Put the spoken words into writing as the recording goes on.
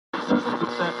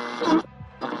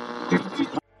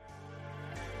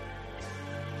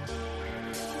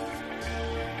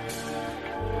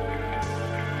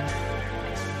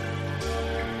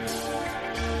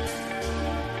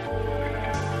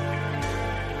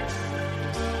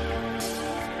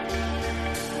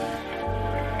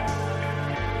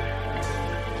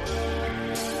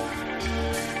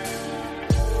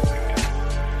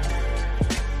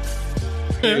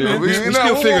Yeah, we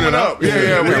still figuring it out.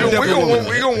 Yeah, we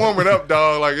gonna warm it up,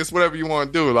 dog. Like it's whatever you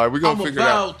want to do. Like we gonna figure it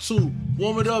out. I'm about to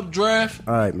warm it up, draft.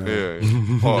 All right, man.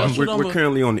 Yeah, we're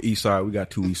currently on the east side. We got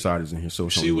two east siders in here, so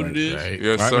it's see what right. it is. Right.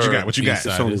 Yes, sir. What you got?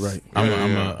 It's only right.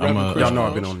 Y'all know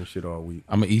I've been on this shit all week.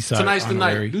 I'm an east side. Tonight's the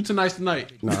night. Do tonight's the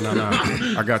night. No.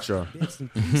 I got y'all.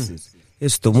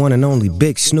 It's the one and only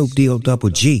Big Snoop D-O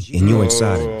G, and you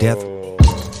inside of death.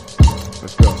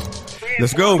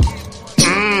 Let's go.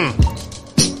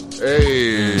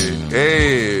 Hey.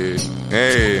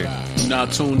 You're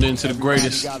not tuned into the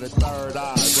greatest. Yeah.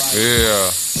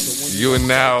 You and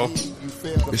now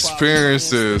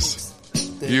experiences.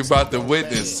 You about to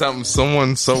witness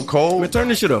someone so cold. Man, turn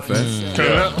this shit up, fast.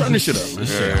 Turn this shit up. This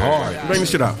shit hard. Bring this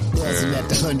shit out. My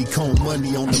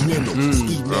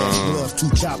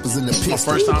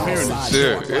first time hearing this.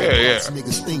 Yeah.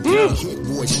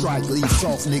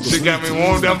 Shit got me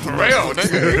warmed up for real,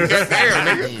 nigga.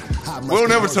 Goddamn, nigga. We'll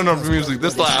never turn up the music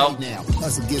this loud.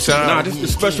 Shout out. This is a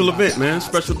special event, man.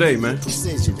 Special day, man.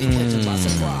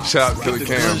 Shout out to the The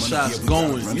camera. gunshots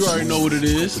going. You already know what it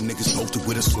is.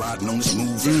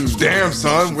 Damn,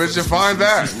 son, where'd you find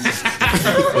that?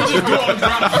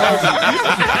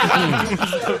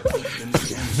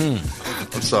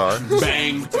 I'm sorry.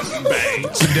 Bang, bang.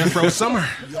 It's a Death Row Summer.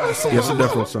 Yes, a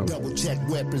Death Row Summer. Check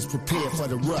weapons, prepare for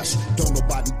the rush. Don't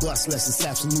nobody bust unless it's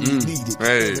absolutely needed.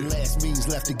 Hey. The last means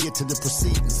left to get to the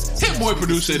proceedings. Hit Boy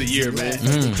Producer of the Year, man.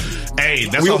 Hey,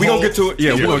 that's We a gonna whole- get to it.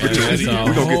 Yeah, we're gonna get to That's it. a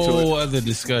We're gonna get to whole it. other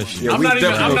discussion. Yeah, I'm we not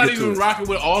definitely gonna get to even it. rocking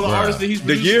with all the artists that he's The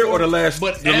produced year for, or the last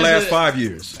but the as last a- 5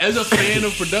 years. As a fan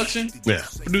of production, Yeah.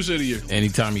 Producer of the Year.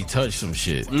 Anytime he touched some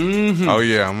shit. Oh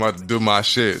yeah, I'm about to do my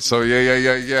shit. So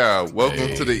yeah.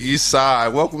 Welcome to the East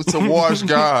Side. Welcome to Wash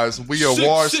Guys. We are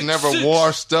washed, never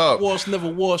washed up. Washed, never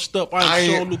washed up. I I'm am-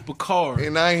 Jean-Luc Picard.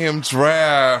 And I am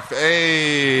Draft.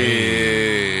 Hey.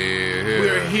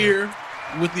 We're here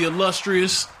with the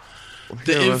illustrious,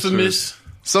 the infamous.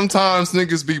 Sometimes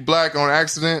niggas be black on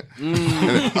accident,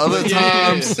 and other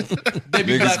times They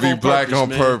be niggas be black on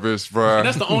man. purpose, And bruh.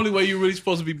 that's the only way you're really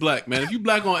supposed to be black, man. If you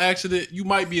black on accident, you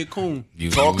might be a coon.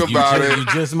 Talk about it. You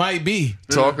just might be.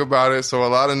 Talk about it. So a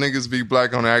lot of niggas be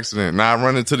black on accident. Now I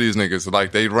run into these niggas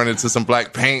like they run into some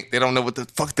black paint. They don't know what the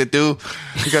fuck to do.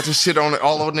 They got this shit on it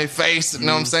all over their face. You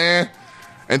know what I'm saying?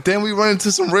 And then we run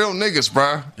into some real niggas,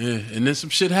 bruh. Yeah, and then some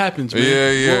shit happens, man.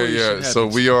 Yeah. Glorious shit So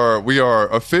happens. we are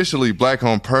officially black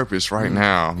on purpose right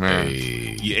now, man.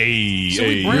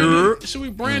 Should we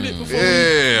brand it before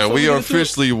Yeah, before we get are into it?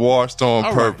 officially washed on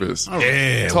All right. purpose. All right.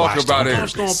 Yeah, Talk watched about on it.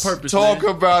 Washed on purpose, Talk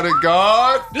man. about it,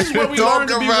 God. This is where we Talk learn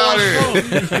to be about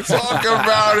washed it. from. Talk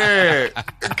about it.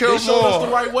 They Come showed us the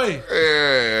on. right way.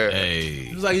 Yeah. Hey.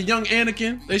 It was like a young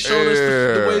Anakin. They showed us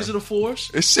the Yeah. ways of the Force.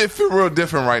 This shit feel real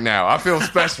different right now. I feel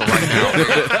special right now. We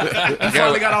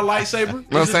finally got our lightsaber. You know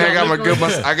what I'm saying?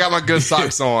 I got my good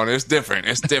socks on. It's different.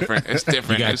 It's different. It's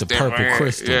different. You got it's the different. purple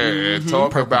crystal. Yeah,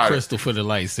 talk Purple about crystal for the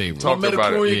lightsaber. Talk My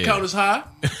about it. metachlorian Yeah. count is high.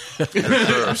 it.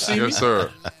 Yes, sir.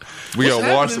 We What's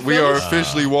are washed. happening, We are fellas?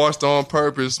 officially washed on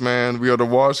purpose, man. We are the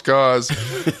wash guys.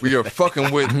 We are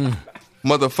fucking with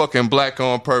motherfucking black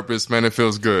on purpose, man. It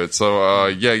feels good. So,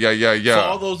 yeah. For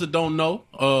all those that don't know,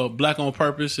 Black on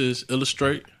Purpose is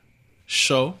Illustrate,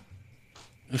 Show,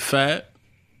 and Fat.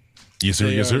 Yes, sir.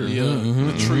 They Yes, are sir.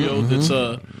 the trio that's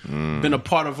been a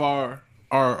part of our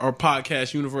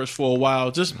podcast universe for a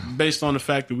while, just based on the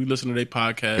fact that we listen to their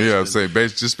podcast. Yeah, and, say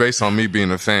just based on me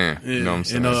being a fan. You know what I'm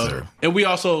saying? and we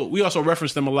also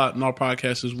reference them a lot in our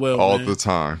podcast as well. All man. the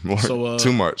time. Like, So,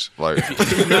 too much. Like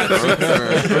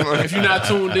If you're not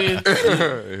tuned in,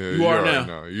 you are already now.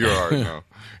 know. You already know.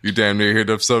 You damn near hear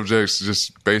the subjects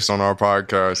just based on our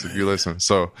podcast if you listen.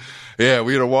 So, yeah,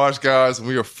 we are the Wash Guys, and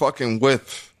we are fucking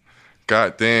with,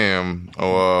 goddamn,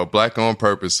 Black on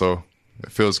Purpose. So,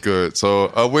 it feels good.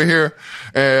 So, we're here,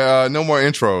 and no more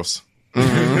intros.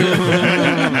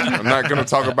 I'm not going to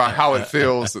talk about how it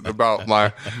feels, about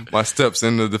my steps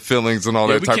into the feelings and all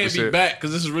yeah, that we type can't of be shit. back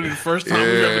because this is really the first time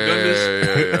we've ever done this.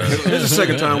 Yeah. This is the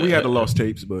second time we had the lost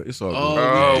tapes, but it's all good.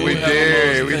 Oh, yeah, we have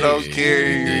did. a We lost lost tape.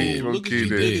 key. Look at you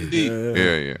digging deep.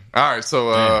 Yeah. All right, so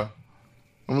I'm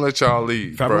gonna let y'all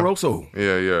lead. bro. Fabuloso.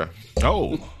 Yeah.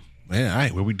 Oh. Man, all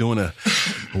right, well, we doing a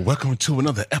welcome to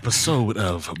another episode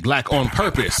of Black on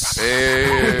Purpose.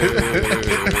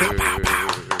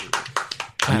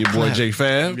 I'm your boy J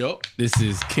Fab. Yup. This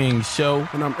is King Show.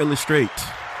 And I'm Illustrate.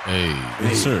 Hey.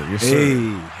 Yes, sir. Yes,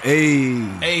 sir. Hey.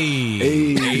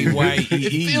 Hey. AYEE.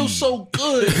 It feels so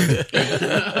good.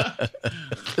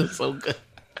 feels so good.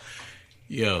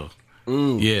 Yo.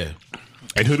 Yeah.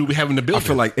 And who do we have in the I building?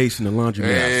 feel like Ace in the laundry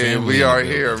mat. Hey, we are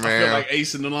here, I man. feel like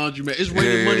Ace in the laundromat. It's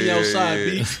raining money outside,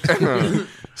 B.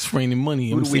 It's raining money.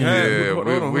 Who I'm do we seeing have? it. Yeah, Hold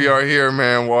on. we are here,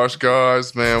 man. Wash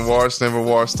guards, man. Wash never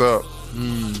washed up.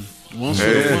 One for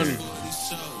the money.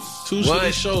 Two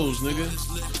city shows, nigga.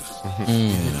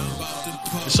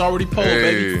 It's already pulled,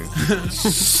 baby.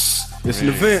 It's an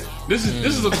event. This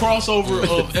is a crossover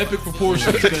of epic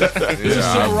proportions. This is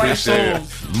I Civil Rights appreciate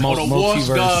Song on the Wash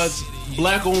Multiverse. God's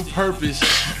Black on Purpose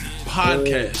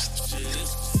podcast.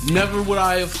 Never would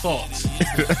I have thought.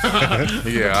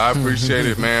 Yeah, I appreciate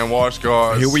it, man. Wash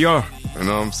guards. Here we are. You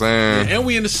know what I'm saying? And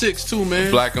we in the 6 too,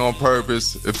 man. Black on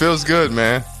purpose. It feels good,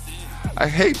 man. I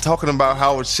hate talking about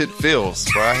how shit feels,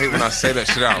 bro. I hate when I say that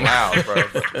shit out loud, bro.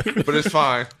 But it's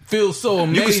fine. Feels so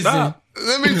amazing.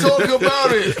 Let me talk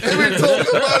about it. Let me talk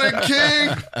about it,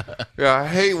 King. Yeah, I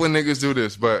hate when niggas do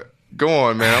this, but go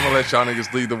on, man. I'm gonna let y'all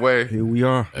niggas lead the way. Here we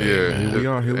are. Yeah, Here we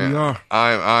are. Here we are.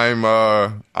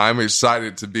 I'm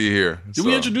excited to be here. Did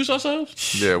we introduce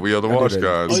ourselves? Yeah, we are the Wash did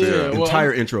that. guys. Oh, yeah. yeah. Well,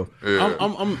 Entire intro. Yeah.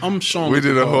 I'm Sean. We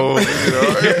did a whole,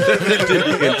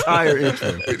 The entire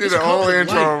intro. we did a whole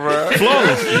intro, bro.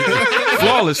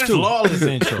 Flawless too. Flawless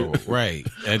intro. Right.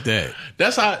 At that.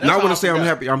 That's how. Now I want to say I'm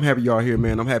happy. I'm happy y'all here,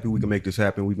 man. I'm happy we can make this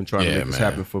happen. We've been trying to Yeah, make this man.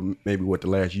 happen for maybe the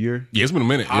last year. Yeah, it's been a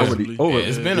minute. Yeah. Possibly. Over, Yeah,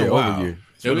 it's been a over while. a year.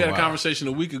 Yeah, we had a Wow. conversation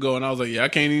a week ago, and I was like, "Yeah, I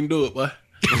can't even do it, but."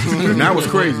 That was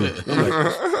crazy. I'm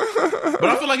like, But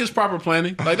I feel like it's proper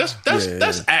planning. Like that's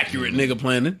accurate nigga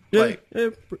planning. Like yeah.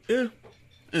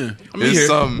 I mean, It's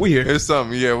something. We here. It's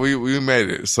something. Yeah, we made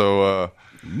it. So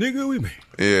Nigga, we made.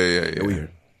 yeah. We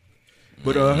here.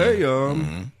 But hey,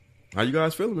 how you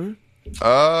guys feeling, man?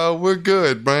 We're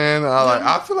good, man.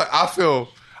 I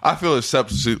feel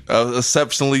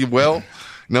exceptionally well.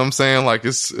 You know what I'm saying? Like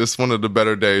it's one of the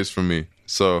better days for me.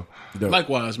 So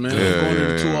likewise, man. Yeah, Going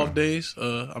into yeah, 2 yeah. off days.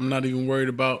 I'm not even worried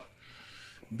about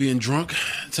being drunk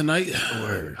tonight.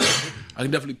 I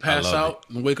can definitely pass out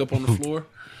and wake up on the floor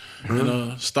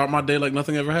and start my day like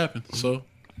nothing ever happened. So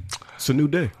It's a new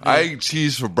day. I ate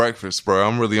cheese for breakfast, bro.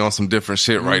 I'm really on some different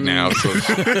shit right now. So,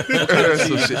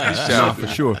 shout For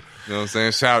sure. You know what I'm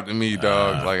saying? Shout out to me,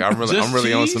 dog. Like I'm really Just on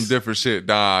cheese? some different shit.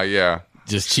 Nah, yeah.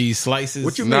 Just cheese slices.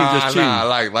 What you mean? Nah, just nah,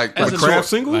 cheese? like As a mature- Kraft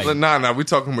singles? Like, nah, we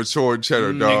talking mature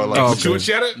cheddar, dog. Like, Oh, Mature okay.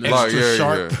 cheddar? like, Extra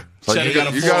sharp. Like, Cheddar got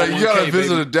a you gotta 401k, visit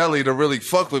baby. a deli to really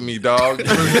fuck with me, dog. You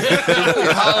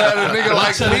really holler at a nigga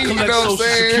like cheddar me, you collect know what I'm Social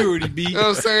saying? Security, B. You know what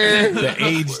I'm saying? The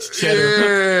aged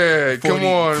cheddar. Yeah, come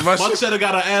on. my cheddar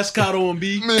got an ascot on,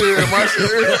 B.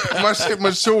 Yeah, my shit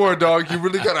mature, dog. You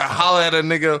really gotta holler at a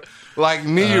nigga like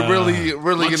me. You really,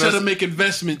 My you cheddar know. make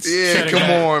investments. Yeah, Cheddar come got-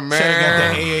 on, Cheddar got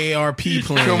man. the AARP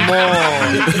plan. Come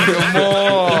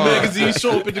on, Magazine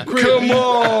show up at the crib. come B.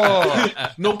 on,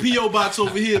 No P.O. box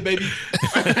over here, baby.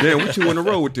 Damn, we 2 in a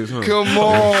row with this, huh? come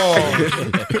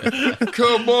on,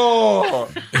 come on.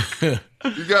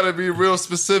 You gotta be real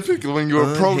specific when you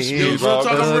approach me, Yo, dog. so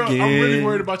I'm really Again.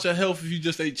 worried about your health if you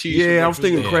just ate cheese. Yeah, I for was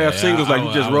thinking breakfast. Kraft singles, like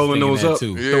you just I was rolling thinking those that up,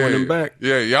 too. throwing them back.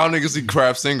 Yeah, y'all niggas eat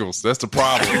Kraft singles. That's the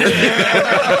problem.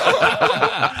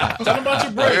 Tell them about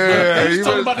your bread. Yeah, Let's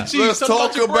talk about the cheese. let's Tell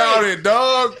talk them about your it,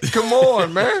 dog. Come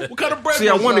on, man. bread. What kind of bread? See,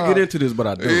 I was want to that? get into this, but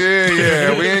I don't.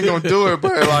 Yeah, we ain't gonna do it,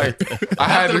 but like, I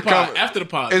had After to the pod. come. After the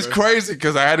pod. It's bro. crazy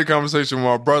because I had a conversation with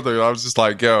my brother. I was just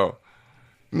like, yo,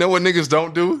 you know what niggas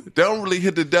don't do? They don't really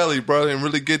hit the deli, bro, and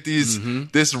really get these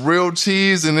this real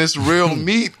cheese and this real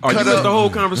meat Oh, you cut missed up. the whole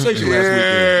conversation last week.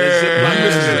 Yeah, You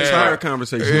missed the entire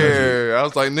conversation last week. yeah. I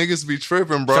was like, niggas be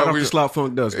tripping, bro. Shout out We- to Slop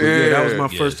Funk Dust. But yeah, that was my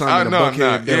first time I in a know,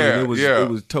 Buckhead deli. yeah, and yeah. it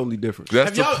was totally different.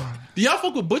 That's Have the, y'all? Do y'all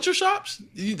fuck with butcher shops?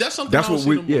 That's something. That's I don't what see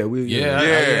we. no more. Yeah, we. Yeah.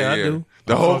 yeah. I do.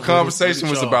 The whole fuck with conversation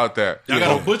was y'all. about that. Y'all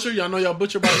got a butcher? Y'all know y'all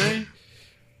butcher by name?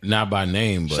 Not by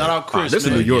name, but Shout out Chris. This is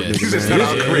man. New York, Yeah, nigga, this man.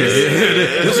 Shout out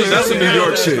Chris. That's some New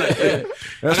York shit.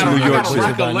 That's some New I York got a shit.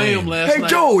 rack by of lamb name. last Hey night.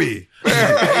 Joey,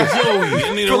 Joey,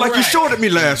 you need feel a like you rack. shorted me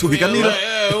last week. I need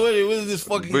a. What is this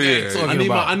fucking But guy yeah.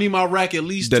 talking I need my rack at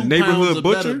least The 2 neighborhood pounds or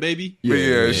butcher? better, baby. But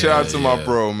yeah, shout out to my yeah.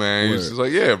 bro, man. He's just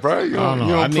like, yeah, bro. You I don't don't, know.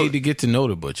 you I don't need put, to get to know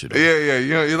the butcher. Though. yeah.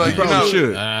 You're like, you're Probably not,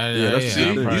 should. That's the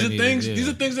thing. These are things. These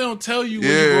are things they don't tell you when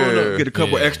Yeah. you're growing up. Get a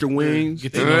couple Yeah. extra wings.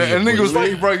 Get to And, know your and nigga was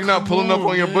butcher. like, bro, you're not pulling up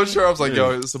on your man. butcher. I was like,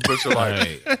 yo, it's a butcher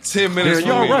like Right. 10 minutes Yeah, from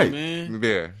y'all me. right. Man.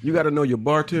 Yeah. You got to know your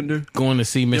bartender. Going to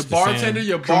see Mr. Your bartender, Sam.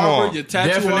 your Come barber, on. your tattoo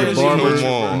Definitely artist, Barber. your butcher,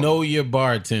 Come on. bro. Know your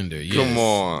bartender. Yes. Come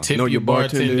on. Tip Know your your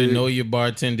bartender. bartender. Know your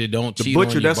bartender. Don't The cheat butcher,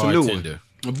 on your that's a new one. bartender.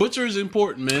 A butcher is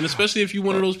important, man. Especially if you're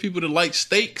one of those people that like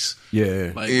steaks.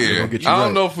 Yeah. Like, Yeah, I'll get you I don't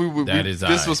right. know if we would. That is this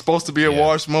alright. was supposed to be a Yeah.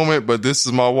 wash moment, but this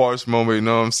is my wash moment. You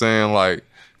know what I'm saying? Like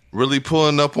really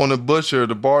pulling up on the butcher,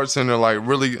 the bartender, like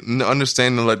really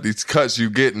understanding like these cuts you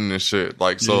getting and shit.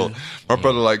 Like so, my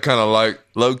brother like kind of like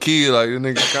low key, like the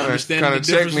nigga Understanding kind of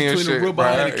the checked me and difference shit. between a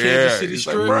ribeye and a Kansas City he's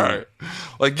strip. like, right.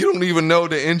 Like you don't even know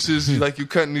the inches like you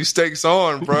cutting these steaks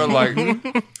on, bro. Like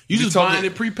you just told buying me-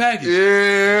 it prepageed.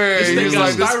 yeah, This thing he's got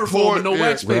like this styrofoam poor, and no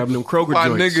wax We're paper. having them Kroger My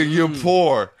joints. nigga, you're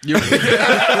poor.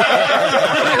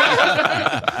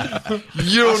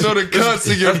 You don't know the cuts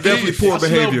of your That's definitely beef. poor I smell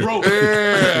behavior. broke.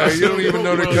 Yeah, you don't even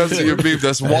know the cuts of your beef.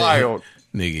 That's wild.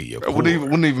 Nigga, you're I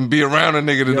wouldn't even be around a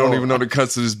nigga that don't even know the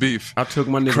cuts of his beef. I took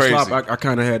my nigga Crazy. Slop. I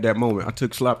kind of had that moment. I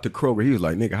took Slop to Kroger. He was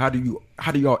like, "Nigga, how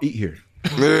do y'all eat here?"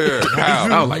 Yeah, I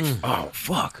how? was like, "Oh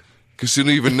fuck." Because you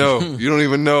don't even know. You don't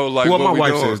even know. Like, Well, what my we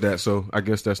wife doing. says that, so I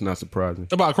guess that's not surprising.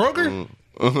 About Kroger?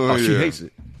 Oh, she yeah. hates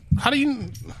it. How do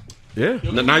you? Yeah.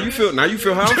 Now you feel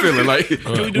how I'm feeling. Like, we do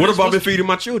what this? have I been feeding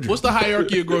my children? What's the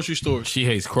hierarchy of grocery stores? She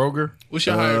hates Kroger, What's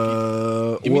your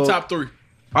hierarchy? Give well, me top 3.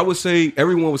 I would say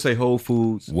everyone would say Whole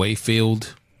Foods.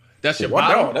 Wayfield, That's your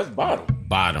bottom. That's bottom.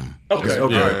 bottom. Okay,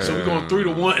 Okay. all right. So we're going 3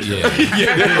 to 1. Yeah.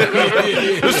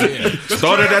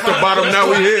 Started at the bottom. Now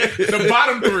we hit. The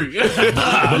bottom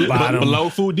 3. Bottom. Below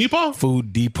Food Depot?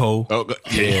 Food Depot.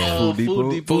 Yeah. Food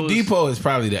Depot. Food Depot is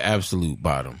probably the absolute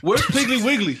bottom. Where's Piggly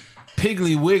Wiggly?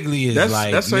 Piggly Wiggly is That's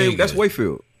like that's same. nigga, That's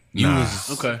Wayfield. You Nah.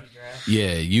 was Okay.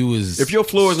 yeah. You was If your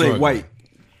floors ain't struggling. white,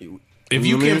 If You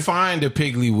you know what I can mean? find a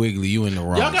Piggly Wiggly, you in the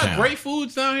wrong Y'all got town. great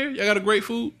foods down here? Y'all got a great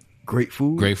food? great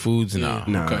food. Great foods, no.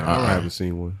 Nah, Okay, I alright. haven't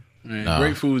seen one. Man,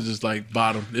 great foods is like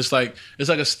bottom. It's like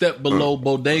a step below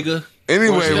bodega.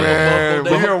 Anyway, Or step man,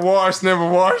 above we bodega. are washed, never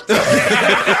washed.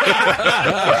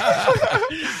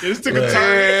 This took a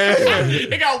turn.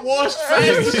 It got washed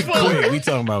fast as fuck. Quick, we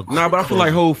talking about Nah, but I feel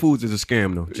like Whole Foods is a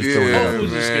scam though. Just throwing it out Yeah, there.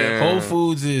 Foods is man. Whole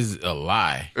Foods is a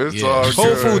lie. It's all Whole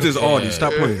good. Foods is Aldi.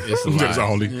 Stop playing. It's a That's lie.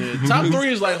 all. Top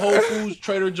 3 is like Whole Foods,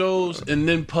 Trader Joe's, and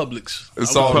then Publix.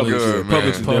 It's I all would- Publix, good, yeah. man. Publix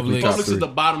is definitely Publix. top Publix is three. the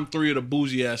bottom 3 of the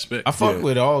bougie aspect. I fuck Yeah.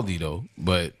 with Aldi though,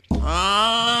 but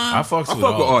I fucks I with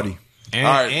fuck with Aldi. Aldi. And,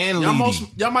 All right. and Y'all,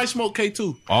 Liddy. y'all might smoke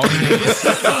K2.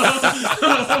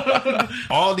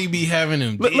 Aldi be having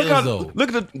them Look, deals though.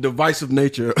 look at the divisive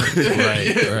nature.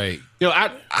 Right. Yo,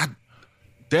 I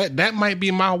that might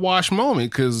be my wash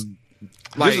moment because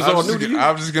This is I all was new just- to you.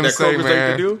 I was just gonna That say, Kroger's man.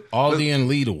 ain't the deal? Aldi and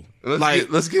Lidl.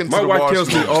 Let's get into My the wife wash tells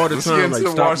me moments. all the Let's get time, into like,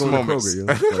 the stop wash going to moments.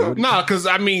 Kroger. Yo. Like, nah, because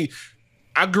I mean,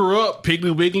 I grew up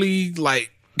Piggly Wiggly,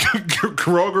 like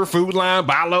Kroger, Food Line,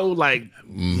 Bilo, like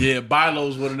Yeah,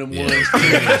 Bilo's one of them ones.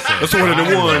 that's one of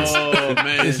the ones. Oh,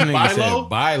 man. This nigga said Bilo?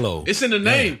 Bilo. It's in the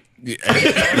name. They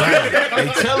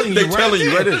telling you. They telling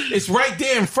you right there. It's right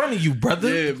there in front of you, brother.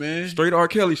 Yeah, man. Straight R.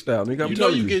 Kelly style, nigga. I'm You know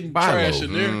telling you you. getting Bilo. trash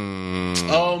in there.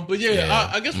 But yeah,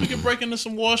 I guess we can break into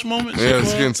some wash moments. Yeah,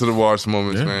 let's get into the wash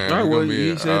moments, man. All right, We're well, gonna be,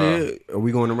 you said it. Are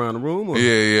we going around the room? Or?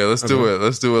 Yeah, let's do it.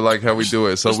 Let's do it like how we do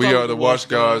it. So Let's we start are with the the Wash Wash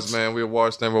Guys, Guys. man. We are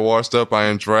Washed, Never Washed Up. I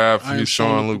am Draft. I am He's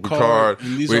Sean Luke Picard.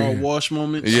 And these We- are our wash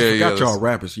moments. Yeah, Got yeah. y'all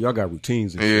rappers, so y'all got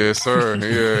routines. And shit. Yeah, sir.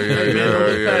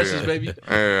 Yeah. Passes, baby.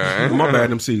 Yeah. My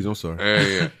bad, them C's. I'm sorry.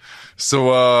 Yeah.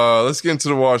 So let's get into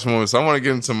the wash moments. I want to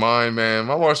get into mine, man.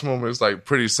 My wash moment is like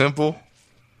pretty simple.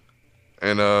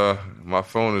 And my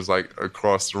phone is like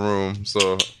across the room.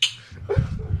 So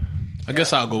I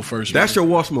guess I'll go first. That's your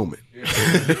wash moment.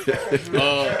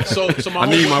 So my I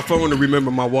need homeboy- my phone to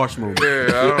remember my wash moment. yeah, I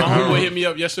don't My homeboy know. hit me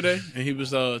up yesterday, and he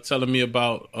was telling me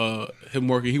about him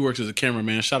working. He works as a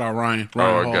cameraman. Shout out Ryan. Oh,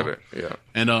 Ryan I Hall. get it. Yeah.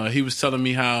 And he was telling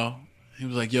me how he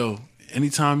was like, "Yo,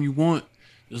 anytime you want,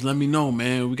 just let me know,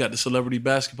 man. We got the Celebrity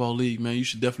Basketball League, man. You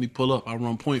should definitely pull up. I'll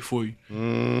run point for you."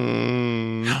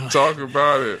 Talk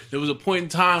about it. There was a point in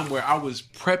time where I was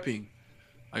prepping,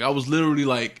 like I was literally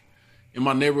like in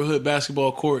my neighborhood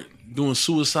basketball court doing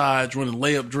suicides, running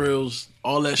layup drills,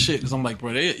 all that shit. Because I'm like,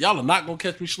 bro, y'all are not gonna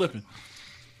catch me slipping.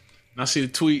 And I see the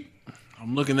tweet.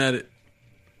 I'm looking at it.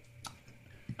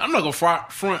 I'm not gonna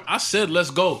front. I said, let's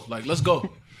go. Like, let's go.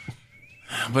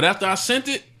 But after I sent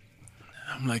it,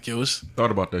 I'm like, yo, it's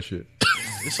Thought about that shit.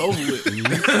 It's over with.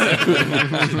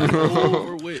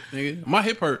 Over with, nigga. My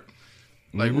hip hurt.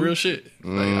 Like real shit.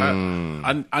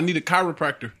 Like I need a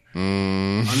chiropractor.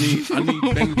 I need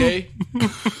Bengay.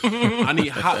 I need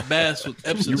hot baths with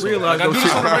Epsom. You realize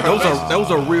those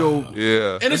are real.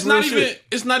 Yeah. And it's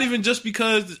not even just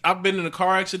because I've been in a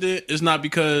car accident. It's not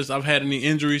because I've had any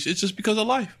injuries. It's just because of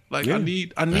life. Like I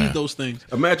need those things.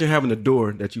 Imagine having a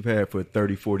door that you've had for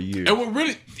 30, 40 years. And what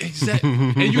really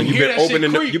and you hear that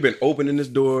shit creep. You've been opening this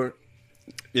door.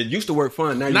 It used to work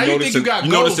fine. Now you think you got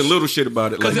you notice a little shit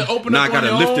about it. Like, it opened now up I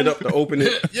gotta on lift your it own. up to open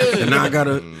it. Yeah. And now I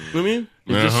gotta. You know what I mean?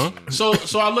 So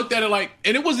I looked at it like,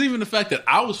 and it wasn't even the fact that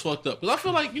I was fucked up, because I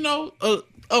feel like, you know, a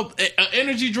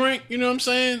energy drink, you know what I'm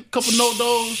saying, a couple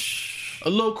no-dos, a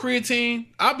little creatine,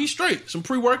 I'd be straight. Some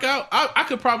pre-workout, I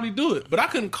could probably do it, but I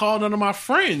couldn't call none of my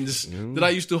friends that I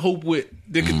used to hoop with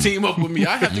that could team up with me.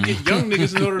 I have to get young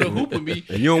niggas in order to hoop with me.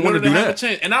 And you don't want to do that.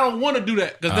 And I don't want to do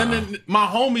that, because then my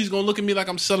homies gonna look at me like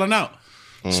I'm selling out.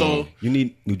 So You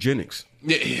need eugenics.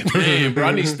 yeah, man, bro,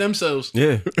 I need stem cells.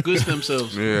 Yeah. Good stem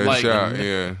cells. Yeah, like, shout, I'm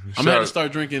yeah. gonna have to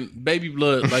start drinking baby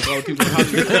blood like all the people in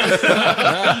Hollywood.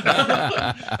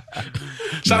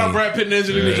 Shout out Brad Pitt and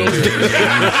Angelina Jolie.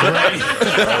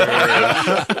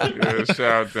 Yeah, shout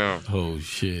out them. Oh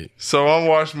shit. So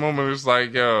unwatched moment is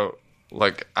like, yo,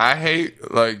 like I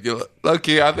hate, like,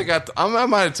 lucky. I think I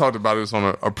might have talked about this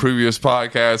on a previous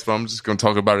podcast, but I'm just gonna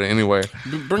talk about it anyway.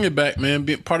 Bring it back, man.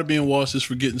 Part of being washed is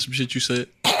forgetting some shit you said.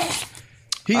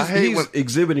 He's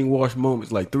exhibiting wash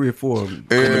moments, like 3 or 4 of them,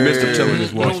 in the midst of telling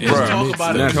his wash. Let's talk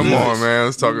about it. Come on, man.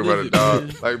 Let's talk about it,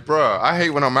 dog. Like, bruh, I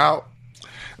hate when I'm out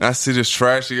and I see this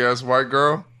trashy ass white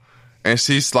girl and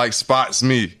she's like spots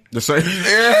me. The same.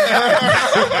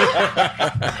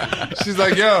 She's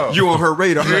like, yo. You on her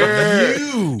radar. Yeah.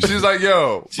 She's like,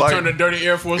 yo. She like, turned the dirty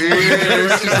Air Force One.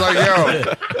 yeah. She's like,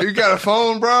 yo, you got a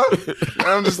phone, bro? And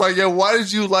I'm just like, yo, why did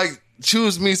you like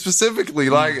choose me specifically?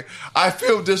 Like, I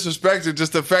feel disrespected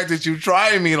just the fact that you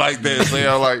try me like this. You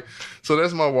know, like, so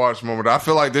that's my watch moment. I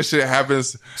feel like this shit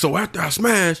happens. So after I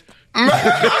smash,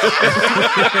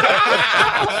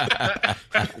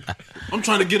 I'm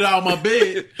trying to get her out of my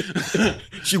bed.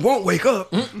 she won't wake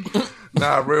up.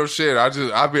 Nah, real shit. I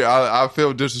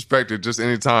feel disrespected just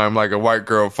anytime like a white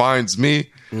girl finds me.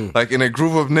 Like in a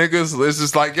group of niggas, it's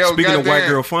just like, yo, Speaking of goddamn. white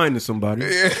girl finding somebody.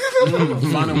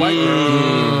 Finding white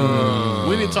girl.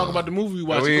 We didn't talk about the movie we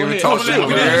watched. We Go ain't ahead. talk Oh, shit. no.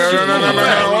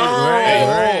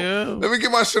 Let me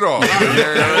get my shit off. Let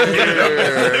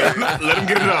him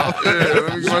get it off. Yeah,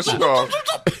 let me get my shit off.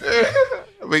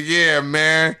 But yeah,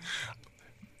 man.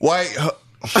 White.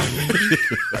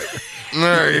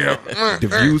 The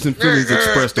views and feelings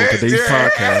expressed on today's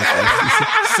podcast.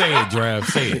 Say it, Drav.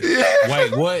 Say it.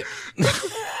 White what? As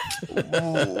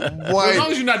long White.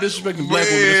 as you're not disrespecting black women,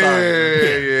 it's all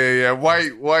right. Yeah.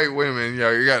 White women.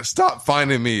 Yo, you gotta stop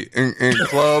finding me in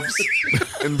clubs,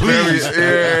 in various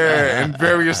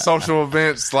social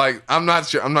events. Like, I'm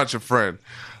not your friend.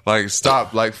 Like,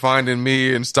 stop like finding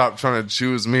me and stop trying to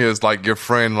choose me as like your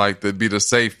friend, like to be the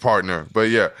safe partner. But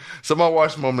yeah, so my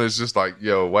watch moment is just like,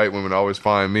 yo, white women always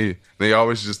find me. They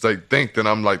always just like think that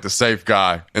I'm like the safe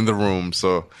guy in the room.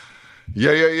 So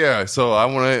yeah. So I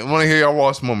want to hear your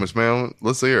watch moments, man.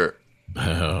 Let's hear it.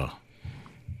 Go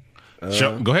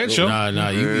ahead, show. Nah,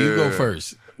 you go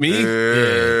first. Me?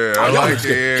 Yeah, I like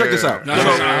it. Check this out. Y'all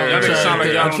niggas sound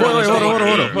like y'all don't understand. Hold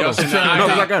on. Y'all sitting there No,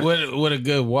 acting- I got it. What a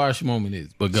good wash moment is.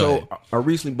 But go ahead. So I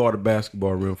recently bought a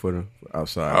basketball rim for the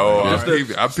outside. Oh, Just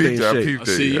to I stay in shape. peeped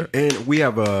I it. see Yeah. you. And we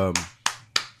have and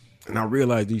I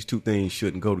realize these two things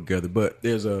shouldn't go together, but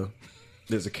there's a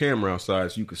camera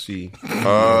outside so you can see.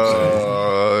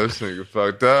 Oh, this nigga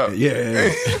fucked up. Yeah.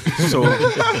 So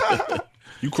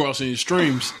You crossing your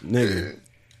streams. nigga,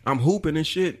 I'm hooping and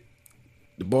shit.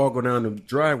 The ball go down the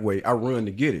driveway. I run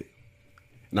to get it.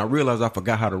 And I realized I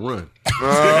forgot how to run.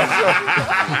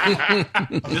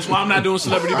 That's why I'm not doing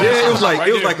celebrity Yeah, basketball.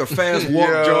 it was like a fast walk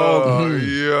jog.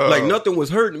 Yeah. Like nothing was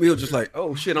hurting me. It was just like,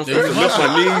 oh shit, I'm supposed to lift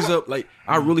my knees up. Like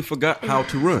I really forgot how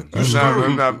to run.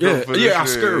 I'm not built for this Yeah, I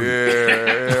shit.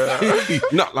 scurried. Yeah.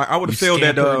 No, like I would have failed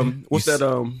that. What's You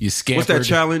that scampered.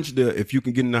 challenge? The if you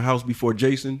can get in the house before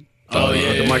Jason. Oh,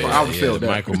 yeah. the Michael. I would have failed that.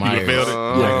 Michael Myers. failed it?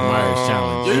 Michael Myers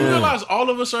challenge. Do you realize all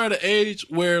of us are at an age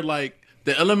where, like,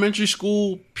 the elementary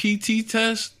school PT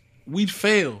test, we'd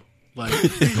fail. Like,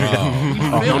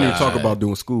 I don't even talk about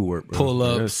doing schoolwork. Bro.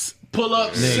 Pull-ups,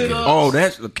 pull-ups, sit-ups, Oh,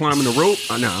 that's climbing the rope.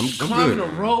 Nah, I'm climbing good.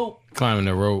 the rope, climbing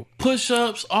the rope.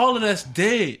 push-ups, all of that's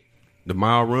dead. The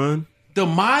mile run. The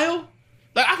mile?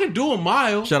 Like I can do a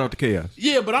mile. Shout out to Chaos.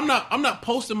 Yeah, but I'm not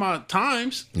posting my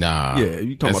times. Nah. Yeah,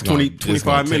 you talking That's about 20, gonna- it's 25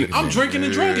 gonna take minutes. a I'm minute. drinking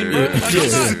and drinking, bro. Like, I'm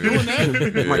not doing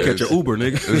that. You might catch an Uber,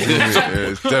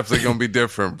 nigga. It's definitely gonna be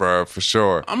different, bro, for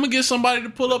sure. I'm gonna get somebody to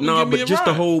pull up and No, give me but a just ride.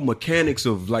 the whole mechanics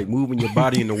of like moving your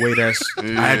body in a way that's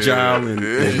agile and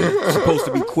supposed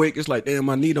to be quick. It's like, damn,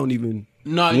 my knee don't even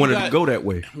No, you want it got- to go that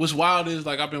way. What's wild is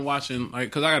like I've been watching like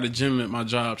because I got a gym at my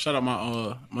job. Shout out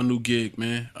my new gig,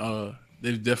 man.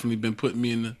 They've definitely been putting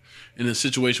me in a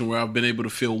situation where I've been able to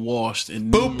feel washed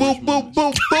and Boop, boop, boop,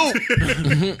 boop,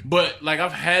 boop. But like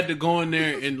I've had to go in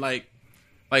there and like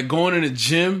going in the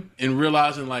gym and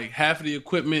realizing like half of the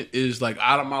equipment is like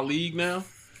out of my league now.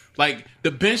 Like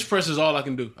the bench press is all I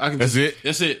can do. That's it?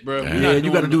 That's it, bro. Yeah,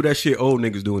 you got to do that shit old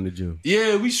niggas do in the gym.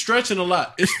 Yeah, we stretching a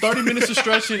lot. It's 30 minutes of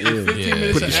stretching and 15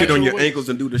 minutes Put the of shit on actual your weight. ankles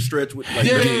and do the stretch with like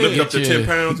Yeah, lift up to Get 10 your-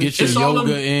 pounds. and Get your shit. all yoga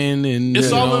them- in and It's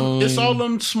you all know, them. It's all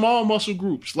them small muscle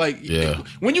groups. Like Yeah.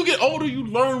 when you get older, you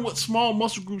learn what small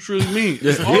muscle groups really mean.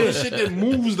 It's all the shit that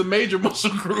moves the major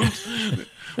muscle groups.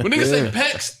 When niggas say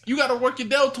pecs, you got to work your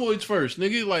deltoids first,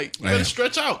 nigga. Like you got to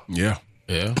stretch out. Yeah.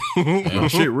 Yeah. No,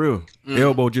 shit real.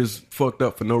 Elbow just fucked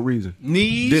up for no reason.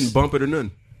 Knees, Didn't bump it or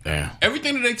nothing. Damn.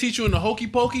 everything that they teach you in the hokey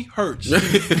pokey hurts. Head,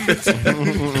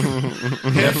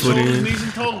 shoulders, knees,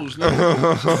 and toes.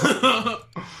 nigga.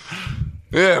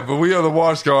 Yeah, but we are the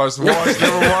wash guys. Wash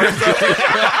never washed up.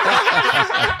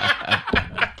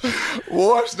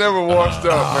 Wash never washed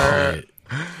up, man.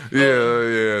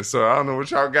 Yeah. So I don't know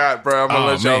what y'all got, bro. I'm gonna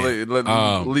let y'all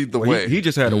lead the Well, way. he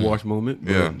just had a wash moment.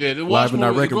 but Yeah. Yeah, the live wash and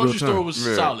moment, the direct in real grocery store time. was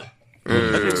Yeah. solid.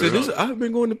 Said, I've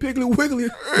been going to Piggly Wiggly.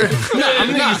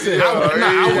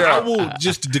 I will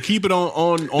just to keep it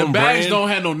on The brand. bags don't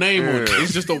have no name on it.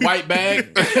 It's just a white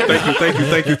bag.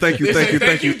 Thank you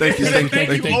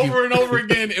Over and over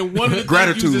again, and one of the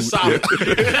Gratitude. thank yous is solid.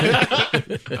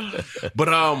 But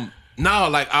no,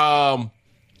 like a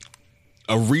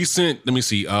recent. Let me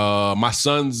see. My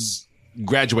son's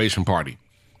graduation party.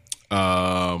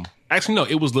 Actually, no,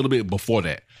 it was a little bit before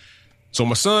that. So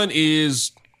my son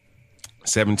is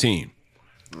 17,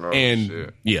 and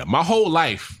shit. yeah, my whole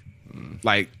life,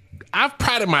 like I've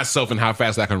prided myself in how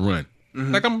fast I can run.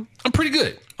 Like I'm pretty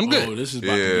good. I'm good. Oh, this is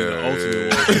about to be the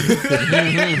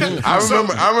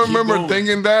ultimate. I remember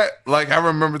thinking that. Like I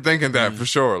remember thinking that for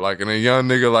sure. Like and a young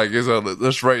nigga like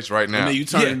let's race right now. And then you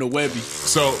turn into Webby.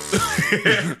 So,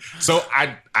 so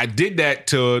I did that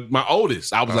to my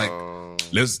oldest. I was like,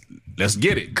 let's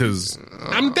get it because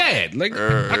I'm dad. Like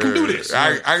I can do this.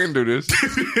 I can do this.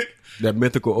 That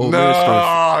mythical old man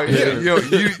strength. No, yeah, yo,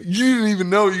 you didn't even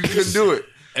know you couldn't do it.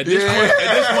 At this point,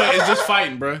 it's just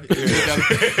fighting, bro. You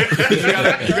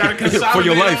gotta consolidate For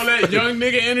your life. all that young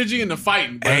nigga energy into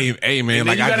fighting, bro. Hey, man, and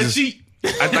like then you I gotta just, cheat.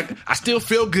 I still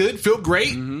feel good, feel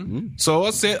great. So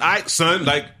I said, all right, son,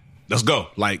 like let's go.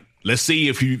 Like let's see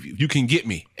if you can get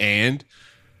me. And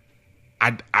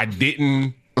I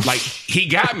didn't. Like he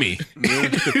got me.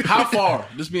 How far?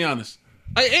 Let's be honest.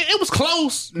 It was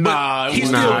close. but Nah, it he was-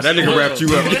 still- Nah, that nigga wrapped you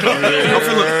up. I'm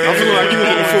feeling like you was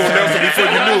in the full Nelson before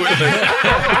you knew it.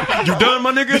 You done,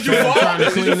 my nigga? You Trying to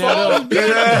clean that up.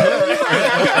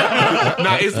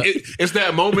 Nah, it's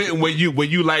that moment when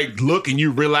you like look and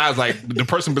you realize like the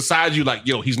person beside you like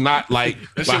yo he's not like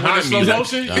That shit went in behind me. slow Like,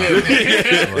 motion.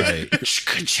 Right.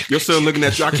 Your son looking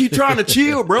at you. I keep trying to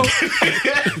chill, bro.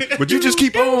 But you just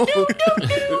keep on.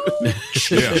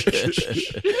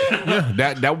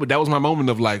 that was my moment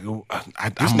of like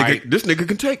I might This nigga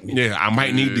can take me. I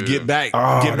might need to get back to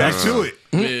it.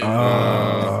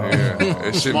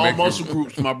 That shit Small make muscle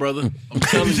groups, my brother. I'm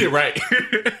telling you, Right.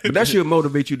 But that should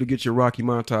motivate you to get your Rocky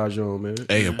montage on, man.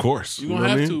 Hey, of course. you gonna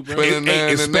have to, bro.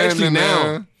 Especially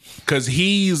now because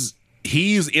he's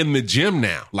in the gym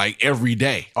now, like every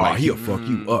day. Oh, he'll fuck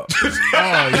you up.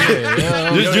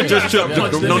 Yeah. Just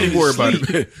don't even worry about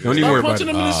it. Don't even worry Start about punching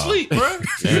it. him in his sleep, bro.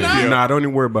 Nah, don't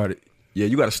even worry about it. Yeah,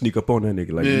 you got to sneak up on that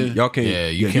nigga. Like y'all can't. Yeah,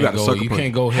 you you got can't to go. sucker You punch.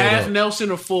 can't go head Half up.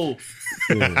 Nelson or full.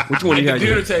 Yeah. Which one you The had?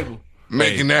 dinner table.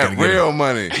 making that real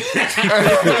money.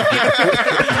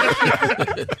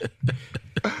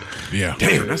 Yeah.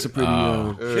 Damn, that's a pretty.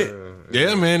 Shit.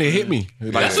 Yeah, man, it hit me.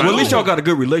 Like, Well, at least y'all got a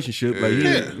good relationship. Like he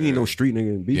ain't no street nigga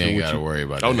and You beefing ain't with gotta you. worry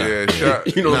about Oh, that. no. Yeah,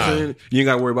 shot. You know what I'm saying? You ain't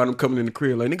got to worry about him coming in the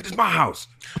crib. Like nigga, this is my house.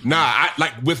 Nah, I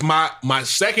like with my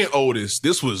second oldest,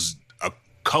 this was a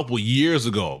couple years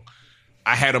ago.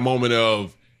 I had a moment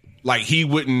of like he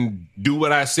wouldn't do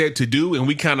what I said to do, and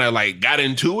we kind of like got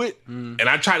into it, and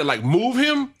I tried to like move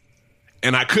him,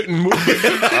 and I couldn't move.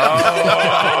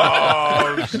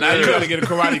 Now you gotta get a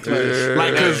karate class.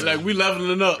 Like, cause like we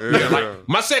leveling up. Yeah, like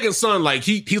my second son, like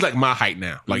he's like my height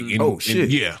now. Like, shit.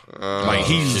 yeah, like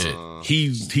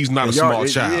he's not a small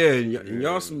child. Yeah, and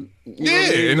y'all some.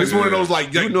 Yeah, and it's one of those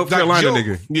like North Carolina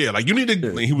nigga. Yeah, like you need to.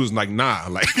 And he was like, nah,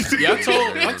 like Yeah,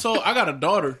 I got a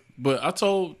daughter, but I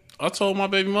told my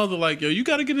baby mother, like, yo, you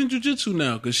got to get in jiu-jitsu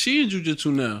now, because she in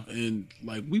jiu-jitsu now, and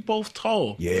like we both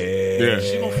tall. Yeah.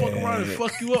 She gonna fuck around and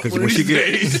fuck you up Because one when of she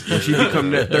these days. when she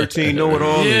become that 13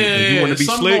 know-it-all, and you want to be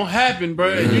something slick. gonna happen,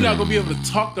 bro, and you're not gonna be able to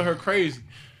talk to her crazy.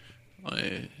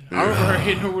 Like, I remember her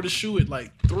hitting her with a shoe at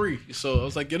like 3, so I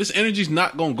was like, "Yo, this energy's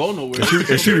not gonna go nowhere."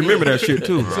 And she remember that shit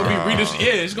too. It's gonna be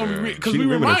it's gonna be because we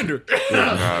remember remind her.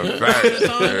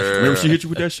 Remember she hit you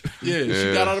with that shit? Yeah,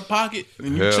 she got out of pocket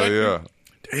and you Hell checked yeah. her.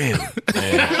 Damn.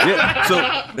 Yeah. So,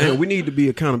 man, we need to be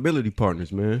accountability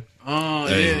partners, man. On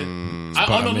the man,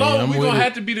 low, I'm we with gonna it.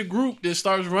 have to be the group that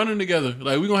starts running together.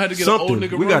 Like we gonna have to get Something. an old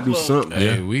nigga. We run gotta do club. something.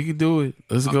 Hey, we can do it.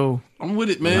 Let's go. I'm with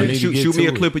it, I man. need to get Shoot me to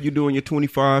a it. clip of you doing your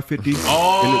 25, 50.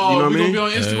 Oh, you know what we I mean?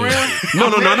 gonna be on Instagram? No,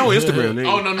 Instagram.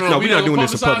 Oh, no. No, We we're not not doing gonna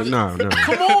this in public. publicize No.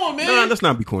 Come on, man. Nah, let's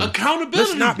not be corny. Accountability.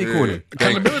 Let's not be corny.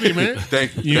 accountability, man.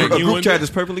 Thank you. You- Thank A you. group chat is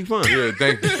perfectly fine. Yeah,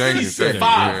 thank you. Thank you. Thank you.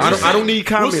 5. I don't need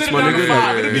We'll comments, sit it my down to nigga.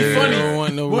 5. It'll be funny. don't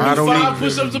want no- We'll I do don't 5 need-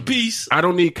 push-ups a piece. I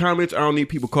don't need comments. I don't need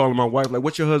people calling my wife like,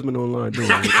 "What's your husband online doing?"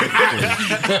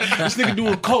 This nigga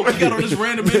doing coke. He got on this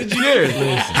random energy. Yeah,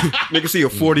 nigga see a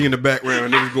 40 in the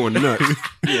background. Niggas going nuts.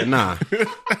 Yeah, nah. This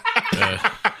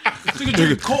nigga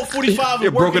drinking Colt 45 Yeah,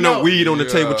 and broken working up out. weed on the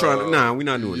table trying to. Nah, we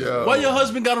not doing that. Why your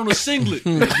husband got on a singlet?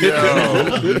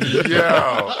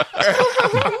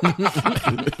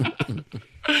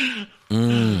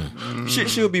 Shit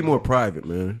should be more private,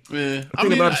 man. Man, I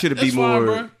think about it should be that's fine, more-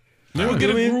 bro. We'll get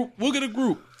a I mean- group. We'll get a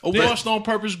group. A washed on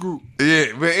purpose group. Yeah,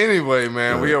 but anyway,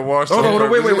 man, we are watching. Hold on,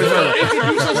 wait.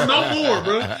 Introduce us no more,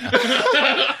 bro.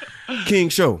 King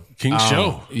Show. King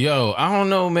Show. Yo, I don't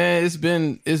know, man. It's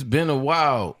been a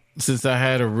while since I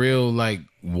had a real like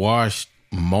washed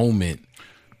moment.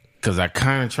 Cause I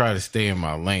kind of try to stay in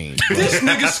my lane, This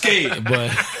nigga scared.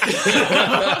 but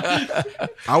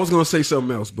I was gonna say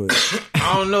something else, but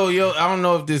I don't know, yo. I don't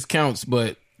know if this counts,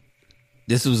 but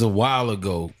this was a while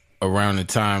ago, around the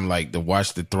time like the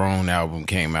Watch the Throne album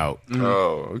came out,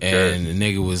 Oh, okay. and the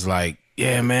nigga was like,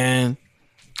 "Yeah, man,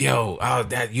 yo,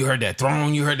 that you heard that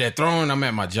Throne? You heard that Throne?" I'm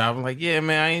at my job. I'm like, "Yeah,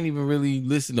 man, I ain't even really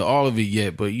listened to all of it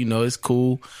yet, but you know, it's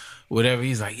cool, whatever."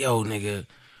 He's like, "Yo, nigga,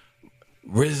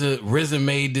 RZA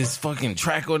made this fucking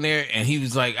track on there," and he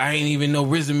was like, "I ain't even know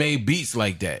RZA made beats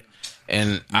like that."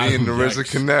 And Me and the RZA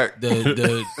connect.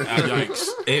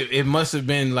 It must have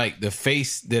been like the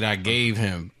face that I gave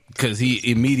him, because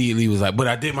he immediately was like, "But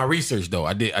I did my research though.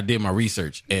 I did my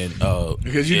research." And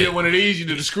Because you did one of these, you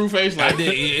did the screw face. Like, I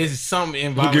did. It's something you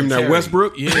involuntary. give him that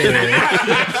Westbrook. Yeah.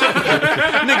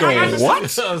 Nigga, what?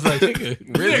 I was like,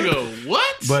 nigga, really? nigga,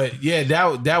 what? But yeah,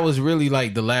 that was really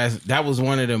like the last. That was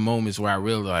one of the moments where I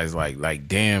realized, like,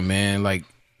 damn, man, like,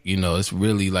 you know, it's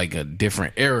really like a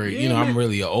different era. Yeah, you know, man. I'm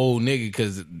really an old nigga,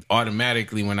 because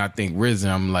automatically when I think RZA,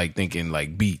 I'm like thinking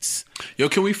like beats. Yo,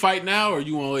 can we fight now, or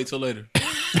you want to wait till later?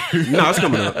 No, it's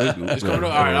coming up. It's coming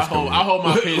up. All right, I'll hold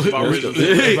my opinion about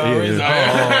RZA.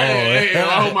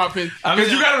 I'll hold my opinion.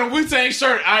 Because you got on a Wu-Tang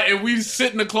shirt, and we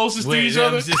sitting the closest to each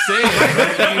other. I'm just saying.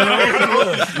 You know,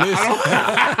 look,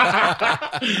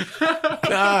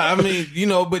 nah, I mean, you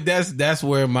know, but that's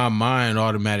where my mind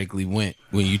automatically went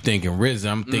when you thinking RZA.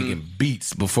 I'm thinking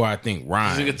beats before I think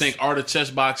rhymes. This nigga think art of chess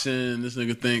boxing. This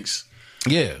nigga thinks,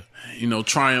 yeah,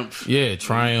 Triumph. yeah,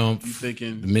 Triumph, You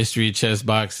thinking the mystery of chess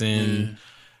boxing,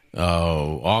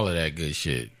 all of that good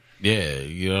shit. Yeah,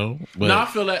 you know. But No, I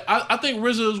feel that. I think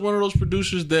RZA is one of those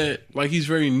producers that, like, he's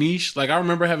very niche. Like, I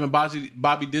remember having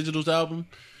Bobby Digital's album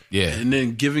yeah, and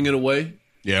then giving it away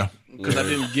Yeah. because I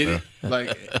didn't get it.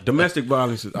 Like, Domestic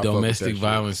violence. I fuck with domestic that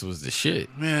violence was the shit.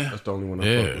 man, Shit. That's the only one. I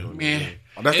Yeah. fuck with. man.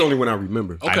 That's the only one I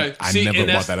remember. Okay, I see, never and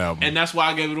bought that's- that album. and that's why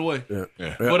I gave it away. Yeah.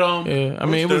 But Yeah, I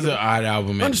mean, it was an odd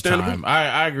album at the Understandable. time.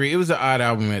 I agree. It was an odd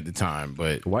album at the time,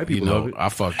 but White people you know, love it. I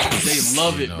fucked. they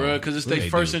love it, you know, bro, because it's they their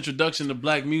first do. introduction to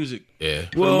black music. Yeah,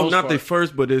 Well, most not part. their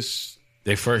first, but it's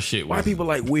their first shit was white people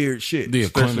like weird shit. the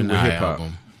especially with Aquemini hip hop.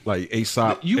 album. like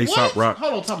Aesop what? Rock.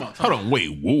 Hold on, time out. Hold on, wait,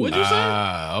 whoa. What'd you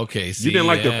say? Okay. See, You didn't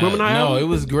like the Aquemini No, album? it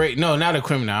was great. No, not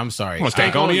Aquemini. I'm sorry. What,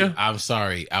 Stankonia? I'm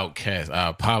sorry, Outkast. I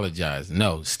apologize.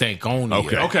 No,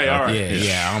 Stankonia. Okay, all right.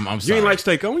 Yeah. I'm You sorry. ain't like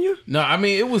Stankonia? No, I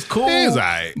mean it was cool, It was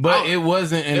alright. but it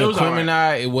wasn't an It was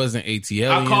Aquemini. It wasn't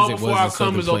ATL. I'll Call it Before wasn't I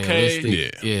Come is something okay.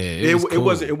 playalistic.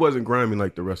 Yeah, It wasn't grimy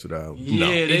like the rest of the album. Yeah,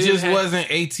 they It didn't just have- wasn't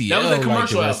ATL That was a like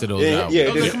commercial the rest of those Yeah, albums. yeah,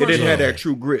 That was a it didn't commercial. have that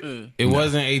true grit. It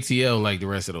wasn't ATL like the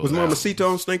rest of those. Was albums. Mamacita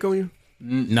on Stankonia?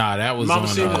 Nah, that was Mama on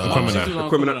Cita- Mama Cita's on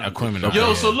Aquemini. Aquemini. Yo,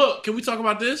 Okay. so look, can we talk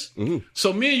about this? Mm-hmm.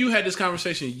 So me and you had this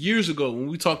conversation years ago when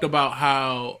we talked about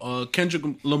how Kendrick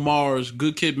Lamar's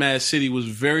Good Kid, Mad City was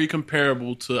very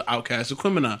comparable to Outkast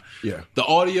Aquemini. Yeah. The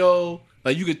audio,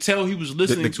 like you could tell he was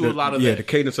listening to a lot of yeah, that. the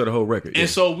cadence of the whole record. And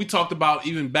so we talked about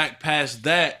even back past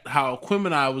that, how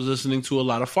Aquemini was listening to a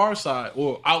lot of Farside,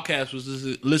 or Outkast was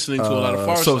listening to a lot of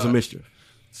Farside. Souls of Mischief.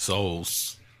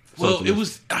 Souls. Well, it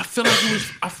was. I feel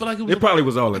like it was. It probably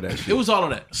was all of that shit. It was all of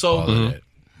that. So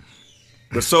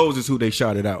But Souls is who they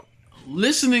shouted out.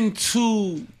 listening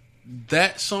to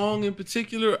that song in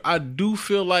particular, I do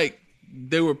feel like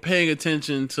they were paying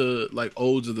attention to like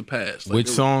odes of the past. Like Which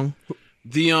song?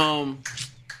 The The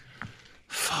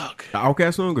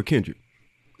Outkast song or Kendrick?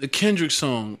 the Kendrick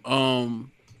song.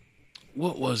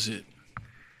 What was it?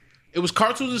 It was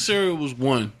Cartoons and Cereal was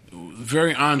one. It was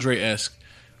very Andre-esque.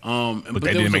 But that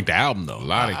there didn't was make the album though. A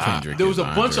lot of Kendrick. There was a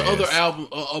is bunch of other Andreas.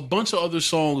 a bunch of other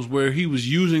songs where he was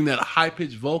using that high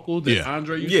pitched vocal that Yeah.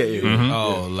 Andre used Yeah, to yeah. use.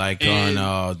 Oh, like And-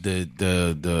 on the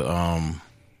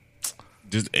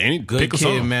Just any Good pick a Kid,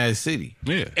 song. Mad City.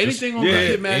 Yeah. Anything on Yeah, Good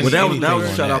Kid, Mad well, that City? was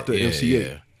Anything shout on out to that. MCA.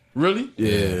 Yeah. Really?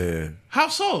 Yeah. How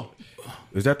so?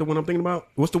 Is that the one I'm thinking about?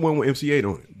 What's the one with MC8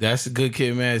 on it? That's a Good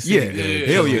Kid, Mad City. Yeah,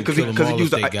 hell yeah, because he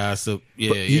used the gossip. Yeah,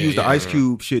 but he used the Ice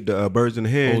Cube shit, the Birds in the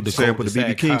Hand Oh, the sample, the BB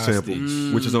cul-de-sac King hostage.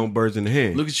 sample, which is on Birds in the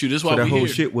Hand. Look at you. That's So why that we whole here.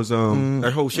 shit was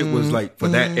that whole shit was like for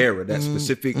that era, that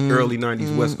specific early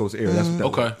 '90s West Coast era. That's what that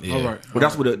was. Okay, all right.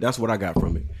 But that's what I got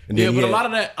from it. And Yeah, then but he a had-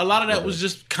 lot of that was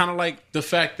just kind of like the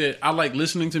fact that I like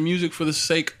listening to music for the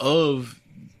sake of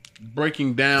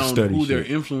breaking down Study who their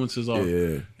shit. influences are.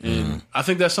 Yeah. And I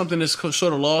think that's something that's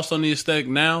sort of lost on the aesthetic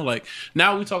now. Like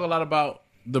now we talk a lot about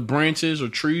the branches or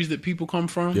trees that people come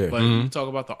from. Yeah. Like we talk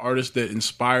about the artists that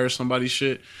inspire somebody's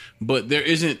shit, but there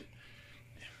isn't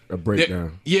a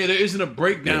breakdown. there isn't a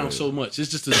breakdown so much.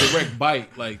 It's just a direct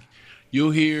bite. Like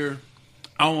you'll hear.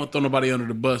 I don't want to throw nobody under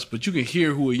the bus, but you can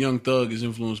hear who a Young Thug is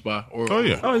influenced by. Or, Oh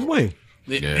yeah. Oh, it's Wayne.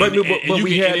 And- But and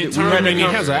we you had can- it- and we had I turn mean, he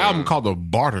around- has an album called The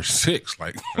Barter Six.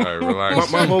 Like, All right,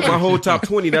 relax. My whole top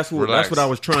 20. That's Relax. what I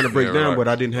was trying to break Yeah, down, relax. but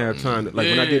I didn't have time. Like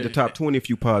when I did the top 20 a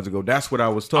few pods ago, that's what I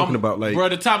was talking about. Like bro,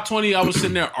 the top 20, I was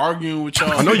sitting there arguing with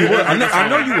y'all. I know you were. I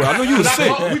know you were. I know you was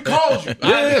sick. We called you.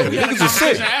 Yeah, we had a niggas is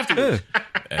sick. conversation afterwards.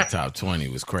 That top 20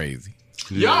 was crazy.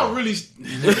 Y'all really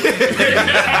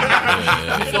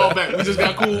fall back. We just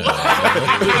got cool. we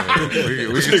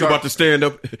This can nigga talk, about to stand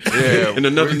up Yeah, in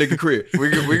another nigga crib. we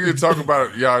can talk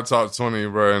about y'all top 20,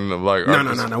 bro, and like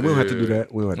No. We don't have to do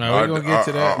that. We don't have to. Now, we're going to get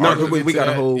to that. No, We're gonna we get to got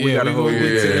a that. whole. We Yeah, got a we whole. gonna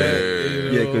get to Yeah. that.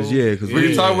 Yeah, because we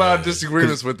can talk about our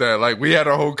disagreements with that. Like we had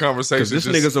a whole conversation. Because this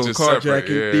just- nigga's on just carjacking, separate.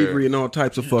 Yeah. thievery, and all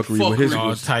types of fuckery. But his Fuckery. All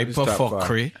was type his of top five.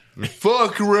 fuckery.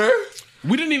 Fuck, Ray.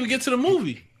 We didn't even get to the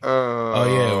movie. Oh,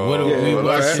 yeah. What are we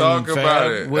Let's watching? talk about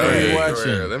Fab? it. What are we Hey, watching?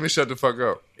 go ahead. Let me shut the fuck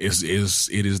up. it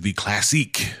is the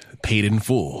classique paid in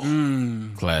full.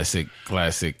 Classic.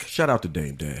 Shout out to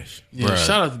Dame Dash. Yeah, Bruh.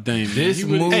 shout out to Dame. man. This He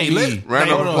really- movie. Hey,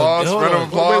 Random Hold on, applause. hold Random on.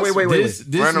 applause. Wait. This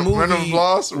Random movie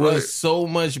applause. Right. was so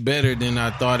much better than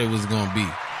I thought it was going to be.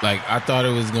 Like, I thought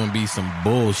it was going to be some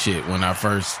bullshit when I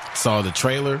first saw the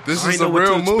trailer. This I is ain't a know what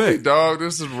real to movie, expect. dog.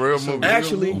 This is a real movie.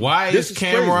 Actually, Why this is is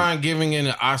Cameron giving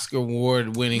an Oscar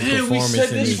award-winning Man, we performance said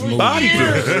in this this for movie? Body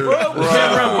years, drip. bro.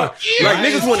 Cameron was, like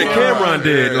niggas wanted Cameron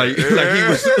dead. Like he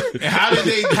was.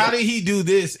 How did he do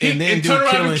this and then and do turn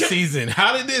around Killing and kill- Season?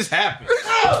 How did this happen?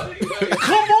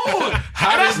 Come on.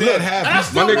 How did that happen? I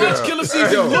still My nigga- watch Killer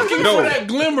Season Yo, looking no. for that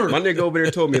glimmer. My nigga over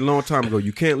there told me a long time ago,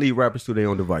 you can't leave rappers to their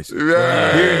own devices.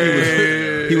 Yeah.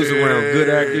 Here he was around good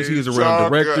actors, he was around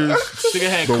Talk- directors. Nigga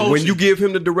had But when coaching. you give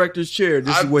him the director's chair,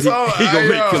 this is what he gonna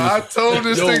make killers. I told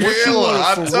this Yo, nigga what you Illa. want,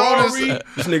 I a told Ferrari? this.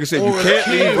 This nigga said you Or a can't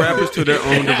kid. leave rappers to their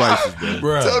own devices, bro.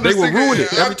 Bruh. Told They this will nigga- ruin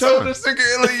it every I told time. this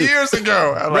nigga Illa years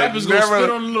ago. I like, Rappers gonna spit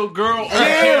on the little girl.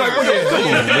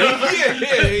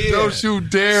 Don't you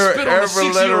dare Spit on a ever let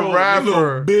a 6-year-old,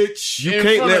 rapper. bitch. You In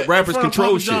can't front let of- rappers in front of control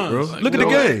Papa shit, bro. John's. Look at the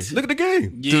Like, game. what? Look at the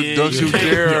game. Yeah, Don't you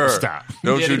dare. Stop.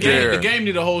 Don't Yeah, you the game, dare. the game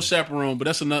need a whole chaperone, but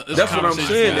that's enough. That's what I'm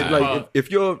saying. Like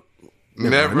if you're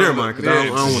Never mind, because I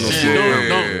don't want no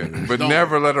shit. But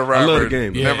never let a rapper. I love the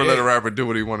game. Never let a rapper do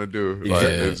what he want to do. Yeah, Like,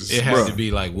 it has to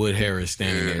be like Wood Harris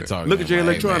standing there talking. Look at Jay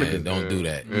like, Electronica. Hey, man, don't do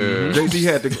that. Jay-Z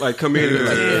had to like come in and be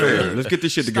like, "Fam, let's get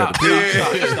this shit together.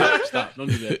 Stop. Don't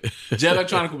do that. Jay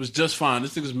Electronica was just fine.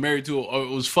 This nigga was married to or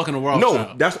was fucking a raw No,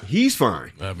 child. he's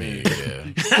fine. I mean,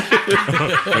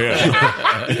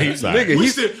 Nigga, We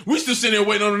he's still sitting there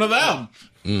waiting on another album.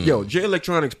 yo, Jay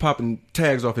Electronic's popping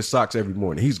tags off his socks every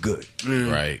morning. He's good.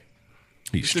 right.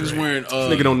 He's This nigga's straight. wearing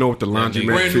Nigga don't know what the laundry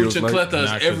man brand new feels like. chancletas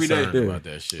Not every day. concerned about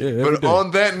that shit. Yeah, every But day.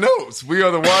 on that note, we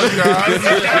are the Wash Guys.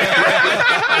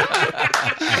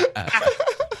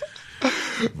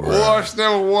 Washed,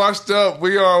 never washed up.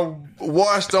 We are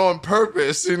washed on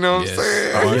purpose. You know what Yes. I'm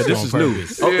saying? Oh, yeah, this is new.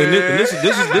 Oh, and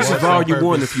this is volume purpose.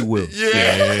 1, if you will.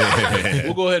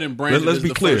 We'll go ahead and brand it Let's as be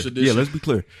the clear. first edition. Yeah, let's be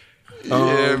clear.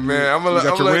 Yeah, man. I'm you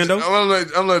got your rando?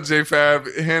 gonna let J Fab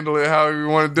handle it however you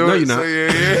want to do No, it. you're not. So,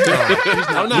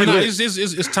 yeah. No.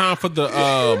 It's time for the.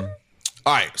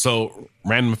 All right, so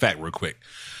random fact, real quick.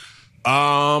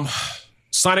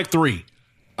 Sonic 3.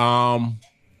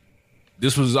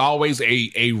 This was always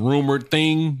a rumored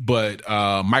thing, but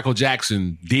Michael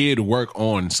Jackson did work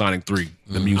on Sonic 3,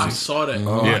 the music. I saw that.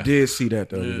 Oh, Yeah. I did see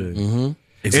that the other day.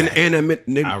 Exactly. And that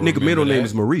nigga remember middle name that.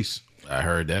 is Maurice. I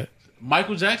heard that.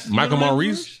 Michael Jackson. Michael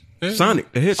Maurice? Yeah.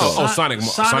 Sonic, the Hedgehog. Oh,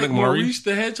 Sonic Maurice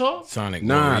the Hedgehog. Sonic.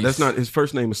 Nah, Maurice. that's not his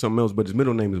first name is something else, but his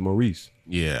middle name is Maurice.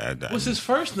 Yeah. What's his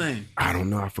first name? I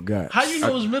don't know, I forgot. How you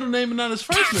know his middle name and not his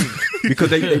first name? Because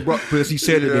they brought because he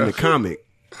said it in the comic,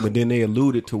 but then they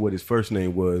alluded to what his first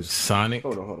name was. Sonic.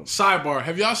 Hold on. Sidebar: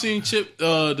 have y'all seen Chip,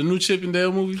 the new Chip and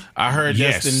Dale movie? I heard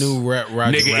Yes. that's the new Roger Nigga,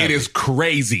 Rabbit. it is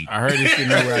crazy. I heard it's the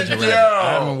new Roger Rabbit.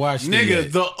 I haven't watched it Nigga,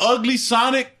 yet. the ugly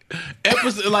Sonic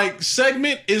episode, like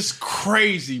segment, is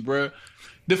crazy, bruh.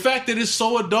 The fact that it's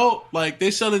so adult, like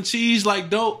they selling cheese like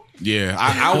dope. Yeah.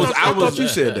 I I was thought you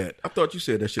said that. I thought you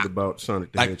said that shit about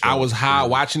Sonic the like Hedgehog. I was high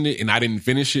watching it and I didn't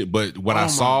finish it, but what I Oh my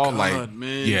saw, God, like,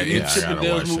 man. yeah, The new it's Chip and gotta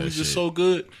Dale's watch that movies are shit. so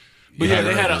good. But Yeah, yeah,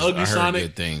 they had I an heard- ugly I heard Sonic,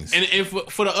 good things. and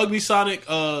for the ugly Sonic,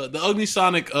 the ugly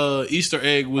Sonic Easter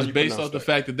egg was based off the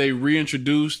fact that they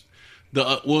reintroduced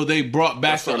they brought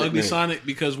back the Sonic ugly name. Sonic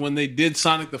because when they did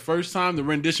Sonic the first time, the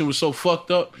rendition was so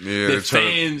fucked up Yeah, that they tried to-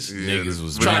 fans Niggas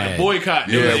was tried mad. to boycott.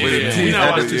 Yeah, They with was the like, teeth. we not Yeah,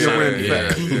 watching yeah, Sonic.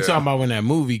 yeah. You talking about when that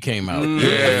movie came out?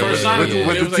 The first Sonic with movie,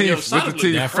 the it was like, yo, teeth, Sonic with the look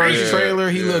teeth. That first Yeah. trailer,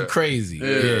 he looked crazy.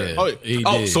 Yeah, he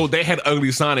Oh, did. so they had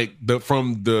Ugly Sonic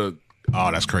from the. Oh,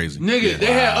 that's crazy. Nigga, they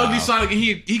had Ugly Sonic, and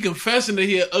he confessing that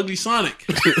he had Ugly Sonic.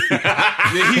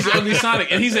 That he's Ugly Sonic,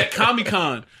 and he's at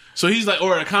Comic-Con. So he's like,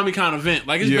 or at a Comic-Con event.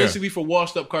 Like, it's Yeah. basically for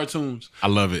washed up cartoons. I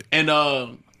love it. And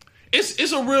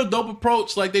it's a real dope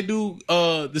approach. Like, they do,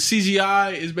 the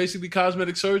CGI is basically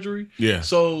cosmetic surgery. Yeah.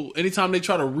 So anytime they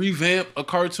try to revamp a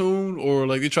cartoon or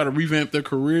like they try to revamp their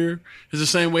career, it's the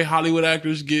same way Hollywood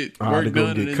actors get work they go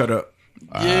done. get and cut up.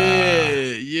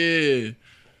 Yeah.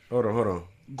 Hold on.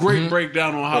 Great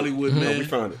breakdown on Hollywood, We man.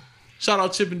 found it. Shout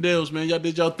out Chip and Dale's, man. Y'all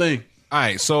did y'all thing. All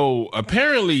right, so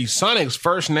apparently Sonic's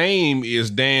first name is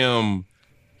damn.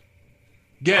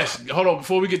 Guess. Hold on.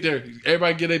 Before we get there,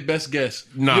 everybody get a best guess.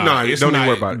 Nah, Nah, it's don't not, even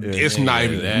worry about it. Yeah. It's not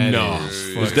even. that No, is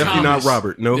It's fucking- definitely Thomas. not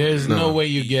Robert. No, There's no way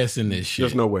you're guessing this shit.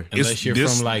 There's no way. Unless It's- you're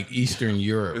this- from like Eastern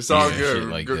Europe. It's all and good. shit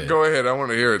like go, that. go ahead. I want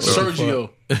to hear it. Though. Sergio.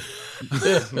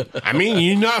 I mean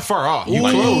you're not far off. You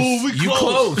Ooh, close. we You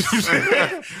close.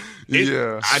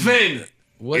 Yeah. Sven.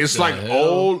 What It's the like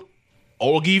hell?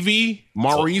 Olgiv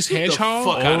Maurice Get the Hedgehog.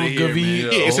 fuck outta here, Olgiv.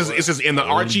 man. Yeah, it says in the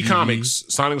Archie comics,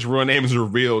 Sonic's real name is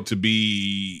revealed to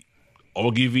be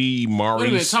Olgiv Wait a minute,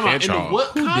 Maurice time out. In the Hedgehog. what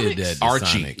Who comics? did that? to Archie.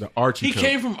 Sonic? The Archie. He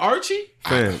came from Archie?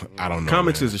 Fan. I don't know.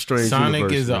 Comics man. is a strange Sonic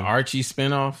universe, is an man. Archie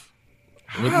spinoff.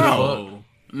 What the fuck? Oh,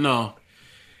 no.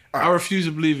 I refuse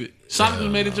to believe it. Sonic was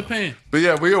made in Japan. But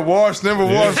yeah, we are washed, never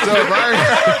washed up.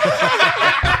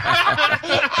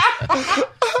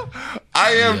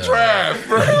 I am trash,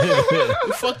 bro.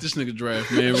 Fuck this nigga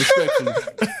Draft, man.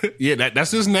 Respectfully. Yeah,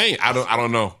 that's his name. I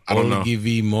don't know. I don't know.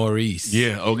 Olgiv Maurice.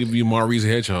 Yeah, Olgiv Maurice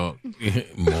Hedgehog.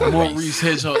 Maurice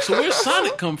Hedgehog. So where's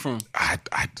Sonic come from?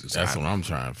 That's what I'm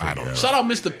trying to figure out. Shout out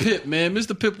Mr. Pip, man.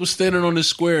 Mr. Pip was standing on this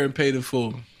square and paid in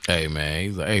full. Hey man,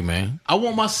 he's like, hey man, I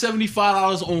want my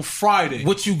 $75 on Friday.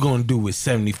 what you gonna do with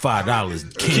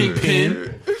 $75,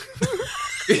 Kingpin?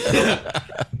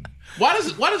 Why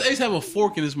does Ace have a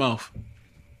fork in his mouth?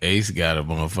 Ace got a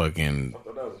motherfucking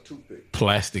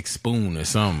plastic spoon or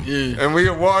something. Yeah. And we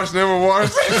are washed, never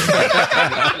washed.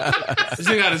 This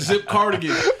nigga got a zip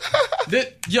cardigan.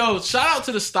 Yo, shout out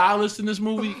to the stylist in this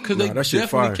movie because they that shit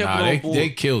definitely fire. kept Nah, it on board. they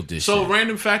killed this So, shit.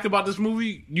 random fact about this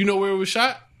movie, you know where it was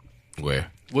shot?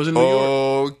 Where? Was it New York?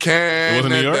 Oh, Canada. It was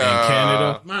in New York? In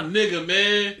Canada. My nigga,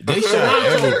 man. They shot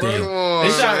everything. on,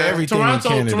 They shot man. everything in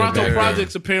Canada. Toronto back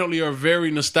projects apparently are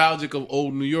very nostalgic of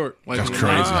old New York. Like That's in the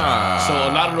crazy. 90s. So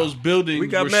a lot of those buildings We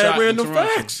got were mad shot in random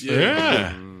Toronto. facts. Yeah. Yeah.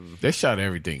 then. They shot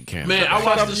everything in Canada. Man, I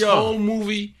watched this y'all. whole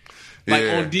movie like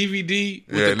Yeah. on DVD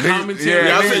with Yeah, the niggas-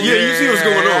 commentary. I said, yeah, you see what's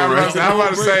going on, right? I'm about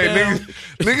to say, Breakdown.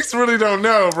 niggas really don't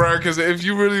know, bro. Because if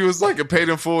you really was like a paid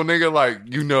in full nigga, like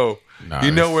you know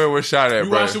where we're shot at, You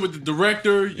bro. watched it with the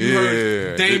director. You Yeah.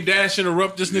 heard Dame Dash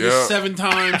interrupt this nigga Yeah. 7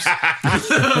 times.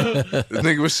 This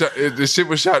nigga was shot. This shit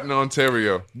was shot in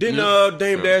Ontario. Didn't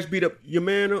Dame Dash beat up your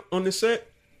man on the set?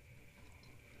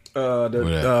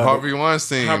 Harvey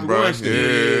Weinstein, Harvey bro. Weinstein. Yeah.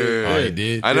 Oh, he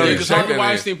did? I know Yeah, he because checked Harvey that nigga.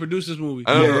 Weinstein produced this movie.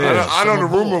 I know, Yeah. I know the Summer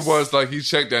rumor Bulls. was like he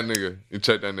checked that nigga. He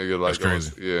checked that nigga like That's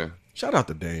crazy. yeah. Shout out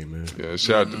to Dame, man. Yeah,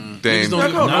 shout out to Niggas Dame. don't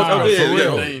even know Nah, about yeah, for yeah.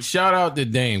 real. Yo, shout out to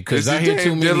Dame because Is I it hear too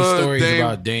Dame many Dilla, stories Dame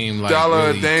about Dame like Dollar,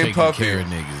 really Dame taking Puffy? care of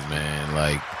niggas, man.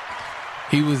 Like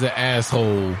he was an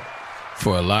asshole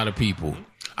for a lot of people.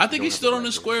 I think he stood on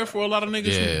the square for a lot of niggas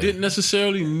Yeah. who didn't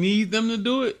necessarily need them to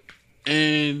do it.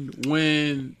 And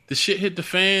when the shit hit the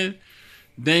fan,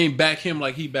 they ain't back him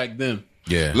like he backed them.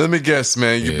 Yeah, Let me guess,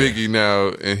 man. You Yeah. Biggie now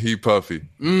and he Puffy.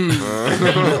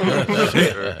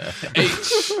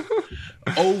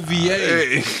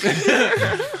 OVA.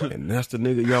 And that's the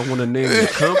nigga y'all want to name the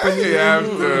company?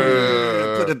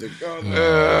 Put it together.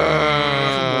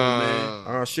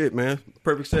 Oh, shit, man.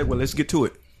 Perfect segue. Let's get to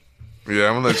it. Yeah,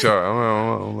 I'm gonna let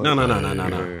y'all.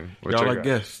 No. What Y'all y'all are got?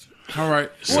 guests. All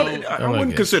right. So, I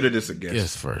wouldn't consider this a guest.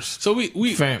 yes first. so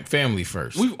we Family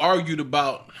first. we've argued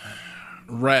about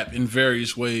rap in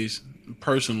various ways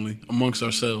personally amongst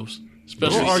ourselves.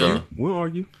 Especially We'll argue. so. We'll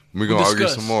argue. We're gonna argue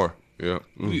discuss. some more. Yeah.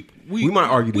 we might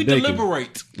argue We today, Ken.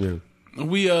 deliberate.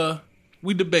 Yeah.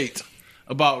 We debate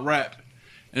about rap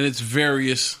and its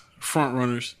various front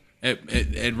runners at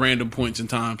random points in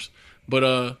times.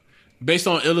 But based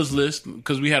on Illa's list,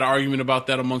 because we had an argument about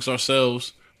that amongst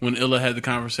ourselves when Illa had the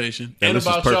conversation, And and this is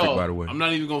about perfect, y'all. by the way. I'm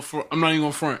not even gonna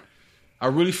front. I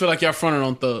really feel like y'all fronted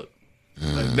on Thug.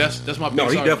 Like that's my No,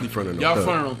 biggest he argument. definitely fronted on Y'all Thug.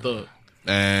 fronted on Thug.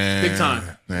 Big time.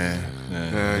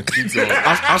 Keep going.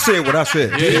 I said what I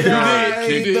said. You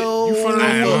did. You fronted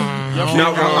on Thug. Y'all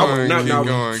Now, Keep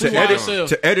going. to Keep edit going.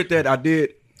 to edit that, I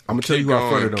did. I'm gonna tell Keep you how I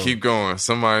fronted going. on. Keep going.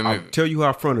 Somebody. I'll tell you how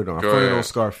I fronted on. I Go fronted ahead. on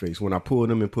Scarface when I pulled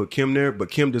him and put Kim there, but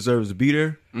Kim deserves to be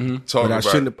there. Talk But I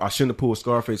about shouldn't have pulled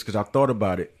Scarface because I thought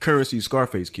about it. Currency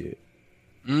Scarface kid.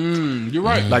 You're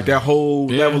right. Like that whole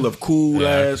level of cool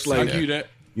ass, I like give you that.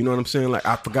 you know what I'm saying? Like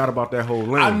I forgot about that whole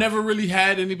lane. I've never really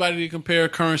had anybody to compare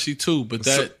Currency to, but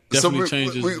that definitely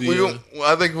changes the.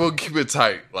 I think we'll keep it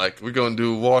tight. Like we're gonna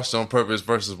do Washed on Purpose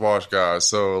versus Wash Guys.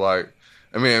 So like,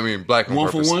 I mean, Black on One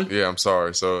for Purpose. one? Yeah, I'm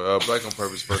sorry. So Black on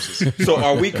Purpose versus. So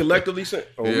are we collectively saying?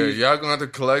 Yeah, y'all gonna have to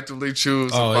collectively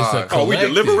choose. Oh, it's a five. Oh, we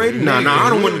collective. deliberating? Nah, I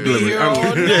don't want to We'll be deliberate. here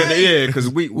all night. Yeah, because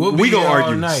we We'll we be gonna here all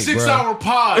argue. night. 6-hour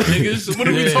pod, niggas. What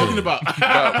are we Yeah. talking about?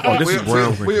 Oh, this is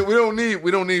brown.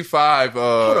 we don't need five.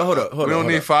 Hold up. We don't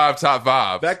need five top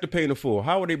five. Back to Pay in Full.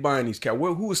 How are they buying these caps?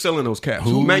 Who was selling those caps?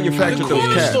 Who manufactured The those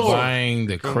corner caps? store. Buying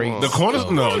the crate. The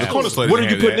corner, no, the corner store. What are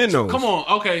didn't you have putting in that. those? Come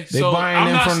on, okay. They So buying I'm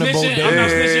them not from the snitching. bodega. I'm not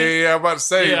snitching. Yeah, I'm about to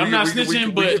say. Yeah, I'm we, not we, snitching,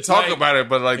 we, but we can talk like, about it,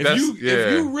 but like If that's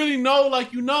you really know,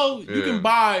 like you know, you Yeah. can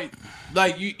buy.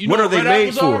 Like you know What are they red made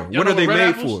apples for? Y'all What know are they red made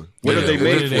apples? for? What are they What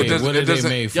made are for? they, doesn't- what it are they doesn't-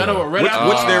 made for? Y'all know what red apples?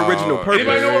 What's their original purpose?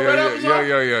 Anybody know what red apples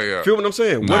are? Yeah. Feel what I'm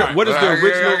saying? What is the I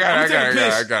original?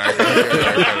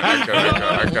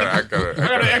 I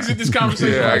gotta exit this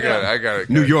conversation. Yeah, I got it.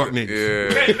 New York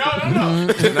niggas. Hey,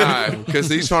 no. Nah, because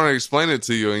he's trying to explain it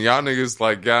to you, and y'all niggas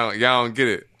like y'all don't get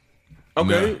it.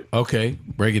 Okay. Okay,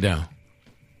 break it down.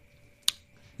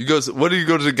 What do you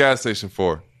go to the gas station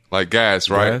for? Like gas,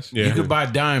 right? Gas? Yeah. You could buy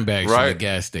dime bags from Right. the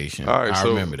gas station. All right, I so,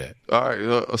 remember that. All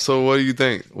right, so what do you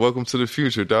think? Welcome to the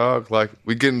future, dog. Like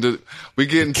we getting to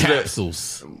that,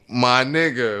 Capsules. my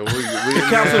nigga. We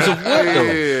capsules of what, though?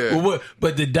 Yeah. Well,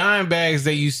 but the dime bags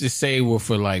they used to say were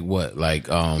for like what? Like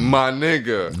My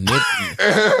nigga.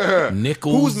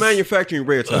 nickels. Who's manufacturing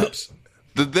red tops?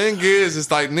 The thing is, it's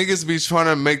like niggas be trying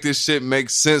to make this shit make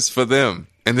sense for them,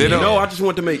 and they don't. No, I just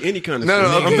want to make any kind of. No,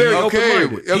 sense. I'm very okay.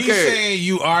 open-minded. He's saying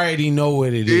you already know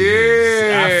what it is.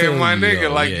 I Yeah, feel my you, nigga.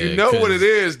 though. Like Yeah, you know what it 'cause-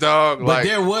 is, dog. But Like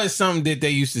there was something that they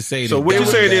used to say. So that what you're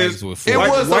dime saying bags is were for. It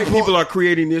was white a po- people are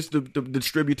creating this to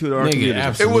distribute to our Nigga, community. it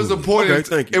absolutely. was a point. Okay, in,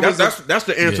 thank you. It was That's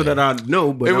the answer Yeah. that I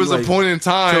know. But it was I'm a like, point in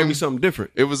time. Tell me something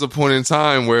different. It was a point in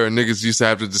time where niggas used to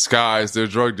have to disguise their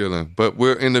drug dealing. But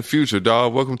we're in the future,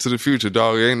 dog. Welcome to the future,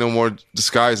 dog. There ain't no more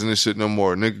disguising this shit no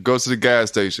more. Nigga, go to the gas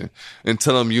station and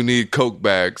tell them you need Coke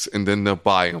bags, and then they'll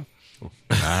buy them. All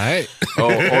right.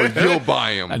 or you'll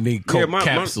buy I them. need coke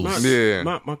capsules.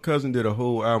 My cousin did a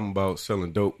whole album about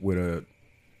selling dope with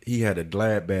he had a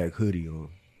Glad bag hoodie on.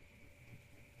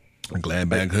 A Glad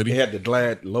bag hoodie. It had the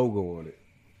Glad logo on it.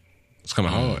 It's kind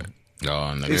of hard.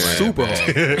 Oh, no, It's super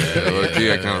hard.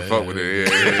 Yeah, I kind of fuck with it.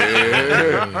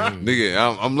 Yeah.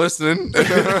 Nigga, I'm listening.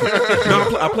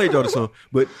 No, I played y'all the song,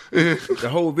 but the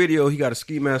whole video, he got a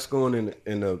ski mask on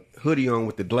and a hoodie on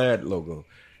with the Glad logo.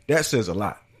 That says a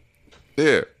lot.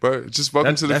 Yeah, but just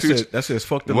welcome to the future. That says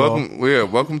fuck the law.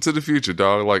 Welcome to the future,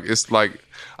 dog. Like it's like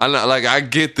I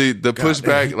get the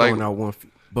pushback. He Like throwing out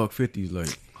 $150,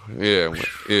 like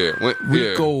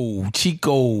Rico,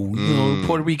 Chico, you know,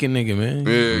 Puerto Rican nigga, man.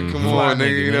 Yeah, come Fly on,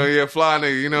 nigga. You know, man. yeah, fly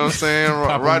nigga. You know what I'm saying?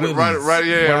 Papa Ride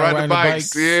Willies. the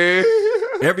bikes. Yeah.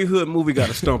 every hood movie got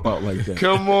a stump out like that.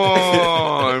 Come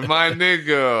on, my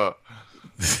nigga.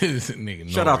 Nigga,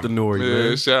 Shout out to Nori, Yeah,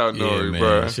 man. shout out Nori, man.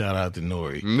 bro. Shout out to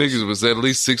Nori. Niggas was at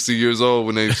least 60 years old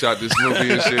when they shot this movie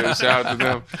and shit. Shout out to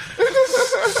them.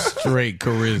 Straight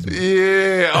charisma.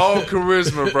 Yeah, all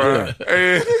charisma, bro.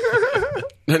 Yeah.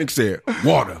 That nigga said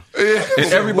water,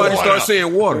 and everybody started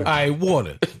saying water. All right,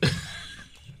 water.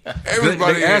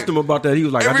 Everybody They asked him about that. He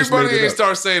was like, I just Everybody made it ain't up.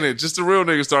 start saying it. Just the real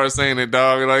niggas started saying it,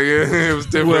 dog. Like it was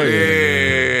different. Right.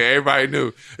 Yeah, everybody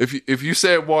knew. If you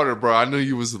said water, bro, I knew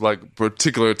you was like a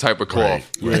particular type of cloth.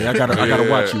 Yeah, I gotta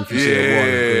watch you if you said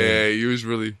water. Yeah, you was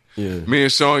really. Yeah. Me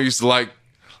and Sean used to like,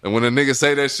 and when a nigga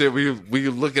say that shit, we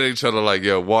look at each other like,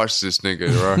 yo, watch this nigga,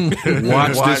 right?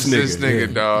 Watch this this nigga,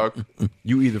 yeah. dog.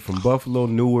 You either from Buffalo,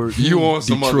 Newark, You on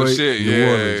some Detroit, other shit? New Yeah,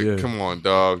 Orleans, come on,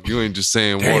 dog. You ain't just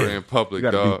saying Damn. water in You public,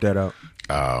 gotta dog. beat that out.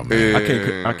 Oh man.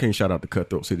 Yeah. I can't shout out the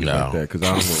Cutthroat City No. like that because I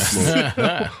don't want to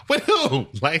smoke With who?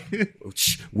 Like,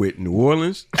 with New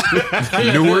Orleans,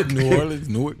 Newark, New Orleans,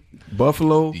 Newark.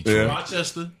 Buffalo.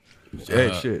 Rochester.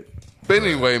 Hey, shit. But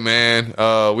anyway, man,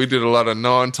 we did a lot of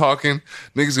non-talking.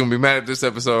 Niggas gonna be mad at this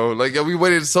episode. Like, yo, we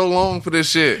waited so long for this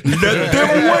shit. Let them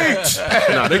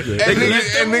wait. Nah, they good.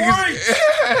 And They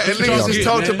good. niggas just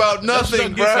talked about That's what nothing, y'all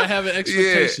get bro. for having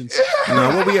expectations.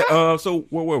 Nah, what we at? So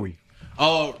where were we?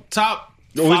 Top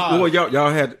Well, five.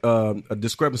 y'all had a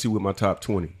discrepancy with my top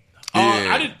 20.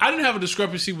 I didn't have a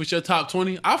discrepancy with your top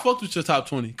 20. I fucked with your top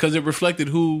 20 because it reflected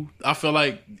who I feel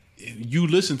like you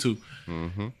listen to.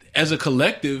 As a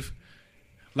collective,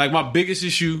 like my biggest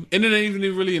issue, and it ain't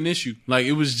even really an issue. Like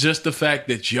it was just the fact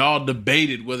that y'all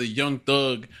debated whether Young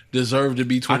Thug deserved to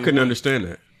be 21. I couldn't understand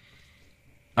that.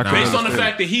 Based on the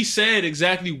fact that he said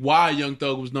exactly why Young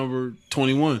Thug was number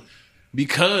 21.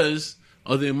 Because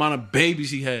of the amount of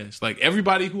babies he has. Like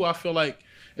everybody who I feel like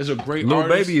is a great Lil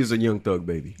artist. Baby is a Young Thug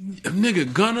baby.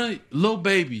 Nigga, Gunna, Lil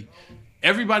Baby,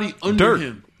 everybody under Dirt.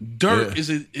 him. Dirt is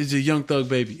a Young Thug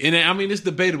baby, and I mean it's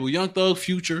debatable. Young Thug,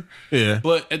 Future, Yeah.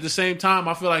 But at the same time,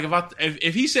 I feel like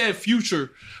if he said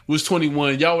Future was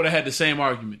 21, y'all would have had the same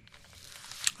argument,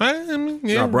 I mean,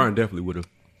 yeah. Nah, Brian definitely would have.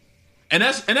 and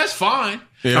that's fine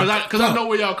Yeah. because I know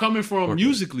where y'all coming from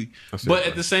musically, see but that.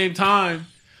 at the same time,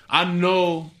 I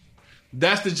know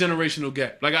that's the generational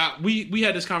gap. Like we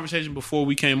had this conversation before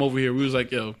we came over here. We was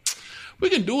like, yo, we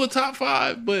can do a top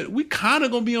 5, but we kind of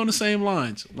gonna be on the same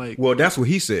lines. Like, Well, that's what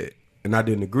he said, and I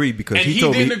didn't agree because and he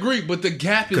told didn't me agree, but the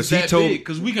gap 'Cause is he that told- big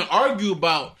because we can argue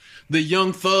about the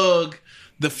Young Thug,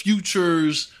 the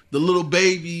Futures, the Little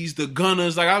Babies, the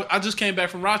Gunners. Like I just came back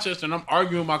from Rochester and I'm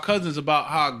arguing with my cousins about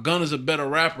how Gunna's a better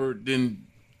rapper than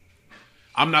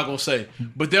I'm not gonna say,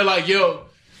 but they're like, yo,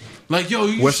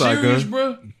 you West Side serious, Gun?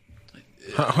 bro?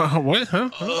 What? Huh?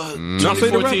 Not say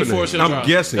the rapper 2014 name. Forest Hill I'm Drive.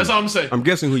 guessing. That's all I'm saying. I'm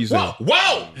guessing who you saying.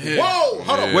 Whoa! Whoa!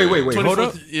 Hold on. Wait, hold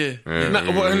up. 2014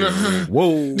 Yeah.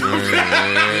 Whoa.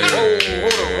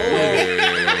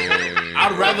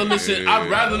 I'd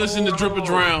rather listen to Drip or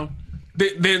Drown.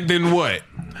 Then what?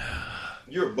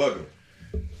 You're bugging.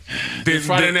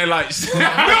 Friday Night Lights.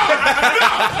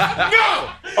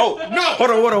 Oh, no. Hold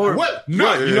on. What?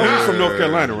 No. You know he's from North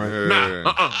Carolina, right?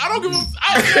 Nah. I don't give a.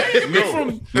 I'm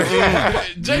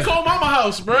from J. Cole Mama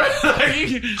House, bro.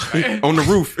 Like, On the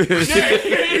roof. you're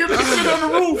sitting on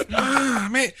the roof. Ah,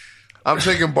 man. I'm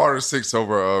taking Barter 6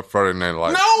 over Friday Night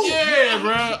Lights. No! Yeah,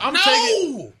 bro. I'm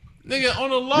taking nigga on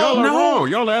the low. Y'all are wrong.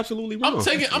 Y'all are absolutely wrong.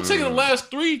 I'm taking the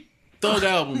last 3 Thug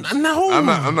albums. No. I'm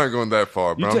not going that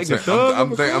far, but You taking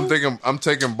Thug over I'm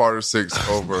taking Barter 6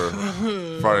 over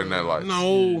Friday Night Lights.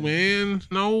 No, man.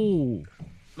 No.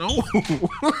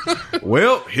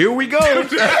 Well, here we go.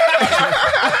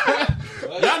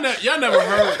 Y'all never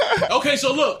heard. Okay,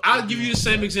 so look, I'll give you the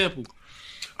same example.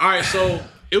 All right, so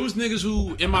it was niggas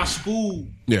who in my school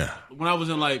Yeah. when I was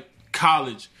in like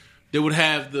college, they would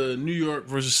have the New York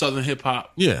versus Southern hip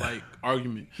hop Yeah. like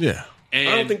argument. Yeah. And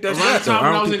I don't think that's around that, the time though. I when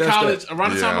I don't was in think that's college, that.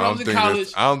 around the time when I was in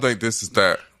college, I don't think this is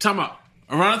that. time out.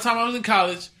 Around the time I was in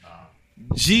college,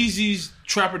 Jeezy's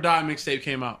Trap or Die mixtape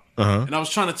came out. And I was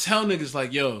trying to tell niggas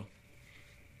like, yo,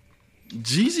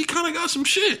 Jeezy kind of got some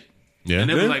shit. Yeah. And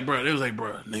they was like, bro,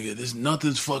 nigga, this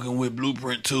nothing's fucking with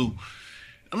Blueprint 2.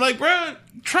 I'm like, bro,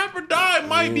 Trap or Die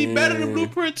might be better than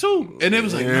Blueprint 2. And they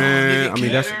was like, no, nigga, I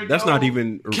mean, that's not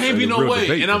even can't be a no real way.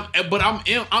 debate,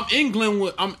 And I'm in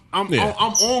Glenwood. I'm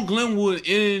on Glenwood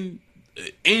in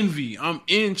Envy. I'm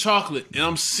in Chocolate, and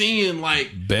I'm seeing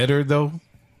like Better though.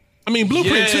 I mean,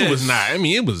 Blueprint Yes. 2 was not. I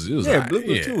mean, it was. Yeah, not,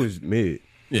 Blueprint 2 is mid.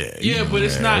 yeah, but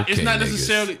it's not. It's okay, not niggas.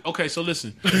 necessarily okay. So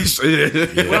listen, what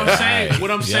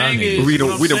I'm saying is, We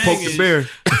what I'm don't poke saying the is- bear.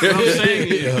 What I'm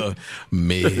saying is, Yeah,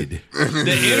 mid. the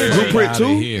energy, Blueprint Outta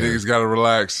 2? here. Niggas gotta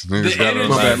relax. Niggas The gotta energy-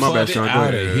 relax. My bad, Sean. Go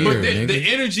Outta ahead. here, but nigga.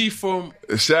 the energy from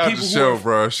Shout out people the who show, are-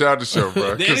 bro. Shout out the show,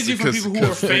 bro. The energy from people who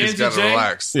are fans niggas of gotta Jay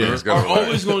relax. Yeah. Niggas gotta are relax.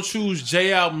 always gonna choose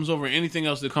J albums over anything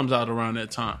else that comes out around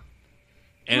that time.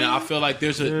 And I feel like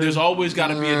there's always got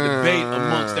to be a debate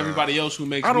amongst everybody else who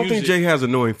makes I don't music. think Jay has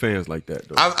annoying fans like that,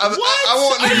 though. I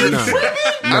want niggas.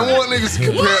 I want niggas to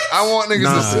compare. I want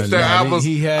niggas to sit their albums.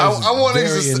 He has I want very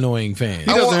niggas to. annoying fans. He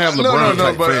doesn't have LeBron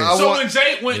type fans. So when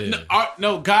Jay went,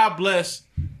 God bless,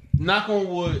 knock on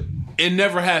wood, it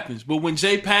never happens. But when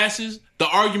Jay passes, the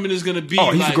argument is gonna be,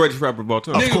 Oh, he's like, the greatest rapper of all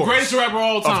time. nigga, greatest rapper of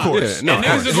all time. course. Yeah, no, and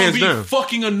niggas are gonna hands be down.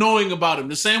 fucking annoying about him,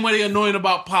 the same way they annoying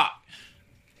about Pop.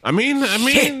 I mean, I'm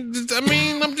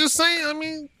just saying. I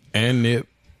mean, And Nip.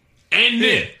 And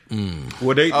Nip,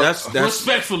 Well, that's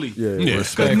respectfully. yeah. Yeah.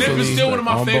 Because Nip is still one of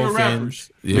my On favorite both rappers.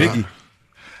 ends. Yeah. Biggie.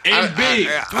 And Big.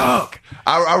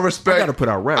 I respect. I gotta put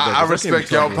out rap back, I 'cause I can't respect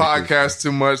be y'all talking like this. podcast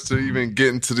too much to even get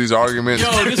into these arguments.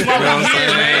 Yo, this is why You know we what I'm here,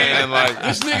 saying? man. And like,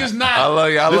 This nigga's not. I love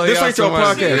you. I love This y'all ain't so your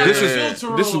much. podcast. Yeah. This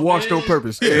Filter is on, washed man. on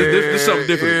purpose. This is something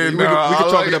different. We nah, can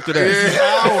I chalk it up to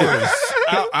that.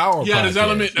 Yeah. Our Yeah, there's podcast.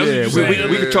 element. That's Yeah, what you saying.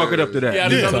 we can chalk it up to that. Yeah,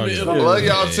 there's element. I love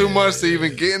y'all too much to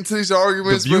even get into these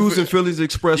arguments. The views with- and feelings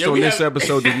expressed Yeah, on we this have-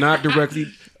 episode did not directly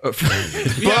We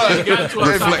haven't gotten to our top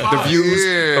reflect the five.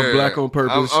 views of Black on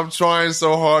Purpose. I'm trying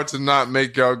so hard to not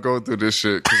make y'all go through this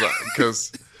shit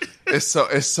because it's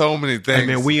so many things. Hey,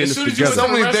 man, we in As this soon as you There's together.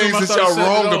 so many Rest of things them, that I y'all started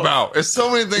wrong setting it off. about. It's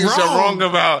so many things y'all wrong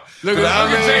about. Look that I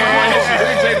at mean,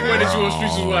 Jay pointing at you on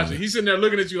Streets is watching. He's sitting there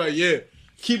looking at you like, yeah,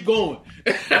 keep going.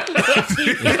 like,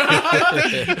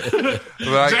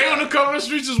 Jay on the cover of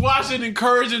Streets is watching,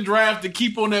 encouraging Draft to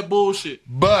keep on that bullshit.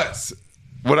 but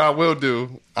what I will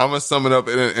do, I'm gonna sum it up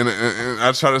in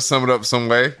I try to sum it up some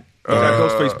way. That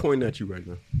Ghostface pointing at you right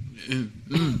now.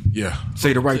 yeah.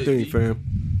 Say the right thing, fam.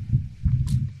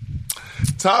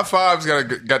 Top five's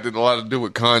got a lot to do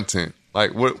with content.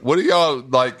 Like, what do y'all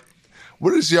like?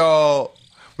 What is y'all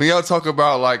when y'all talk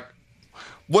about like?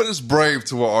 What is brave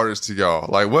to an artist to y'all?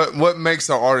 Like, what makes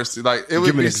an artist like? It would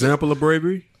Give me be an example of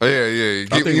bravery. Yeah.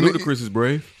 I think Ludacris is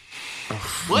brave.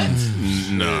 What?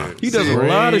 Nah. He does a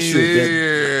lot of shit.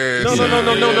 Yeah. No.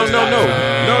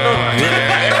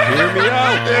 Hear me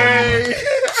out.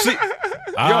 See,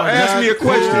 y'all asked me a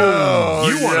question.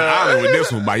 You on an island with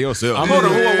this one by yourself. Hold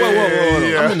on,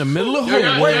 whoa. I'm in the middle of Wait.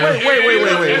 Hold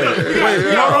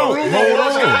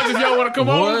on. Guys, if y'all want to come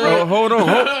on, bro, Hold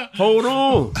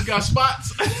on. you got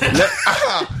spots.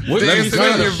 What Dancing you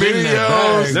trying in to your bring that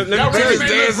videos. back? Let Y'all me ready tell to you.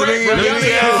 make Dancing in your break,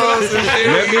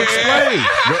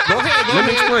 Let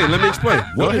me explain. Let me explain.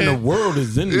 What in the world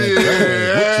is in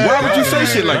that? Why would you say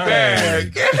shit like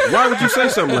that? Why would you say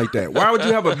something like that? Why would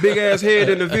you have a big ass head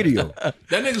in the video?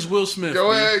 That nigga's Will Smith.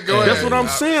 Go man. ahead. That's what I'm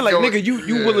saying. Like, Go- nigga,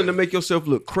 you willing to make yourself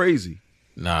look crazy.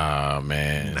 Nah,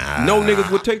 man. No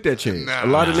niggas would take that chance. A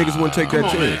lot of niggas wouldn't take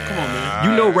that chance. Come on, man.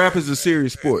 You know rap is a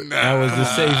serious sport. That was a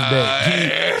safe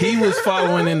bet. He was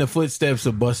following in the footsteps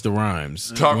of Busta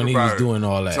Rhymes Talk when he about was it. doing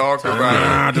all that. Talk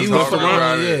about it. He Talk was about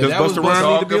following, it. yeah, Does that was Busta Rhymes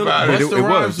need to be on Talk it? about Busta It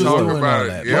Rhymes was. was Talk doing about all it.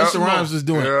 that. Yep. Busta Rhymes was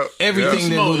doing Yep. everything Yep.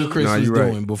 that Ludacris Nah, was you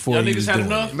right. doing before Y'all he niggas was had doing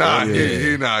enough? it. Nah,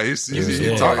 Yeah. he's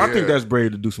Yeah. I think that's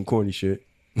brave to do some corny shit.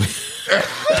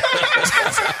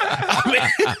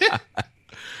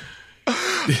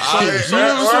 You know what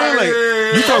I'm saying? Like,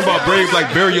 you talking about brave,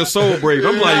 like bury your soul brave.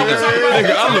 I'm like,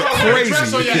 nigga, I look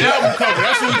Dress on your crazy. album cover.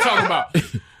 That's what we talking about.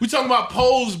 We talking about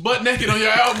pose butt naked on your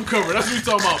album cover. That's what we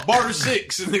talking about. Barter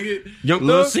 6, nigga. Young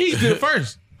Lil Thug? C did it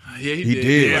first. Yeah, He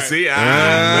did. Yeah. See,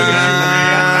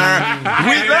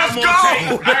 Let's go.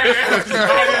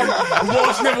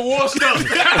 Wash never washed up.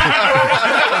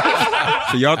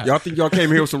 So y'all think y'all came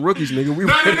here with some rookies, nigga? We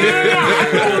No. I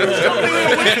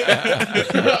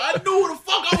knew what the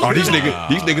fuck I was Oh, these doing.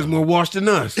 niggas more washed than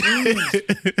us.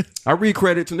 I read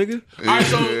credit to nigga. All right,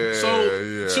 so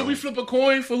should we flip a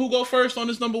coin for who go first on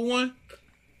this number one?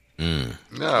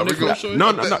 Nah, we Nicola gonna. Shorty? No,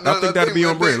 I think that'd be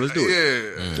on brand. Let's do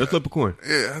it. Yeah, Let's flip a coin.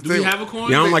 yeah. I Do we think- have a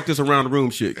coin? Yeah, I don't like this around the room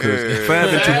shit because Fab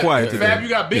been too quiet today. Fab, you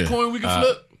got Bitcoin we can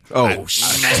flip? Oh shit!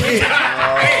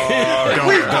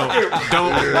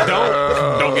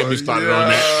 Don't get me started on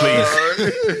that,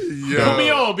 please. Put me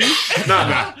on, B.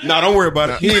 Nah, don't worry about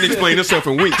it. He ain't explained himself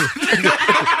in weeks.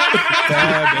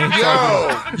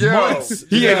 Yo,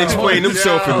 He ain't explained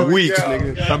himself in weeks,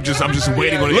 nigga. I'm just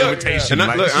waiting on the invitation. And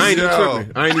I ain't even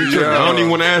tripping. I don't even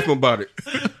want to ask him about it.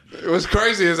 What's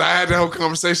crazy is I had that whole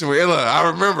conversation with Illa. I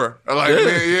remember. Like,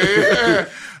 man, yeah.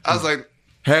 I was like,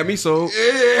 Had me sold.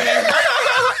 yeah.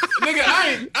 Nigga,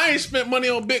 I ain't spent money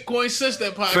on Bitcoin since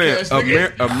that Fam, podcast.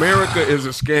 Nigga. America is a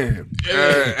scam.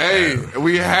 Hey,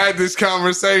 we had this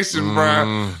conversation,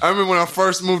 bruh. I remember when I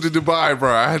first moved to Dubai,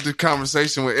 bruh. I had this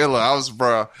conversation with Illa. I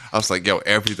was like, yo,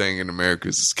 everything in America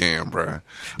is a scam, bruh.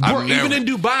 Bro, even in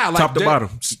Dubai, like Top to that- bottom.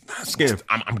 Scam.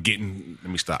 I'm getting.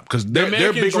 Let me stop because they're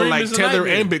American big on dream like is a Tether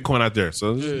nightmare. and Bitcoin out there.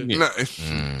 So yeah. No,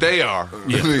 they are.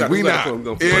 We not.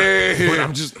 But Yeah.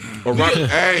 I'm just.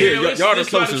 Hey, let's- y'all the let's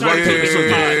try to closest. try Rock, to paper, take this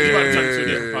scissors. one. You about to turn to a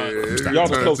different pod. Y'all the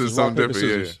Turn to closest. Rock, something paper,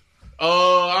 different, scissors.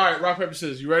 All right, rock, paper,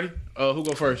 scissors. You ready? Who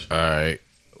go first? All right.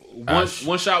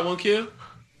 One shot, one kill?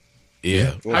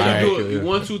 Yeah. How you do Okay, it? You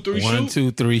 1, 2, 3, One, shoot?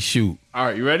 2, 3, shoot. All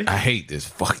right, you ready? I hate this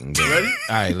fucking game. Ready?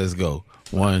 All right, let's go.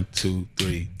 1, 2,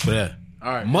 3. Blah.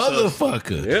 All right.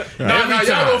 Motherfucker. Yeah. Nah,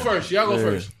 y'all go first. Y'all go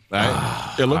first. All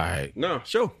right. No,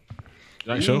 show.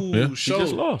 Show. Yeah. Ooh, show.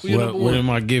 just lost. Who your What, number what one? am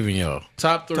I giving y'all?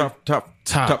 Top three. Top.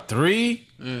 3?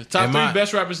 Top Am three I-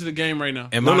 best rappers in the game right now.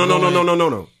 Am No. I going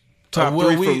No. Top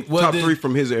well, three we-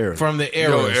 from his era. From the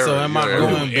era. Your So era, am I your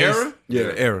going era. based, Yeah,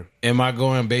 the era. am I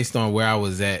going based on where I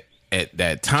was at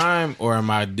that time, or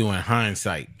am I doing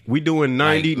hindsight? We doing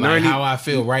 90, like 90. how I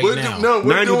feel right We're now. no,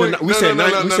 we're 90 doing, we said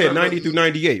 90 no. through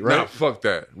 98, right? Nah, fuck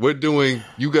that. We're doing.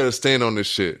 You gotta stand on this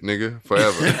shit, nigga,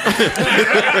 forever.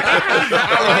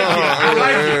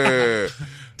 Yeah.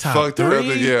 Top Fuck the 3?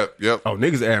 other. Yep. Oh,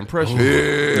 niggas adding pressure.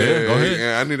 Yeah, go ahead.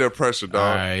 Yeah, I need that pressure, All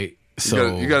dog. right.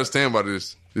 So You gotta stand by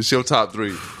this. This your top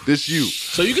 3. This you.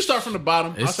 So you can start from the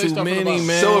bottom. I'll It's say too start from the many, bottom.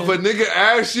 man. So if a nigga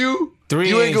asks you, 3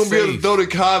 you ain't ain't gonna be able to safe. throw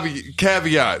the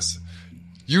caveats.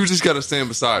 You just gotta stand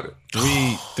beside it.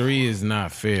 3 is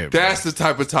not fair. bro. That's the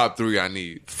type of top 3 I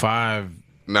need. 5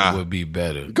 Nah. would be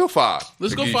better. Go 5.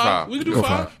 Let's go Give you 5. We can do 5.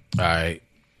 All right.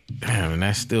 Damn, and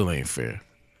that still ain't fair.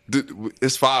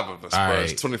 It's 5 of us, All bro. right.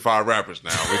 It's 25 rappers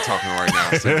now. We're talking right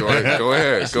now. So go ahead. Go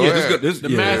ahead. The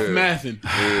mathin'.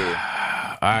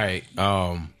 All right.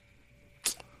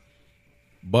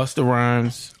 Busta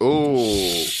Rhymes.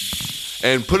 Ooh.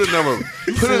 And put a number.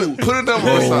 Put a number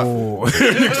aside.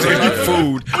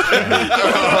 Food.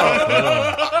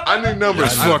 I need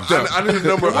numbers. I need a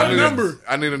number. I need number?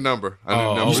 I need a number.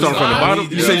 You start from the bottom?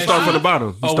 You say you start from the bottom.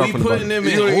 You Are start we from the putting bottom.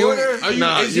 them in order?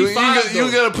 Nah, is he you five,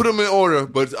 though? gotta put them in order.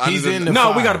 But I He's need in a, the No,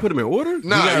 we five. got to put them in order. You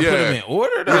Nah, gotta yeah. put them in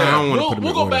order, though. I don't want to We'll put them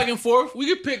in go order. back and forth. We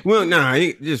can pick. Well, nah,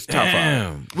 just top 5.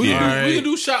 Damn. We can All do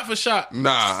right. shot for shot.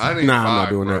 Nah, I need Nah, 5. I'm not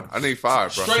doing bro. that. I need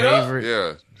 5, bro. Straight up? Favorite?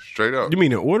 Yeah, straight up. You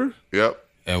mean in order? Yep.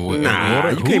 And what, Nah,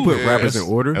 order? you can't Who? put rappers in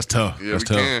order. That's tough. Yeah, That's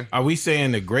we tough. can. Are we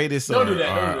saying the greatest? Don't or, do that,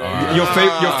 don't do that. or-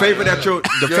 Your favorite at your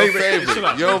Your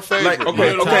favorite. Your favorite. Like,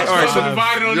 okay, all right. So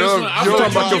divided on this Yo, one. I yo, thought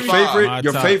talking about you your give me- top favorite, My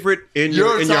your top. favorite in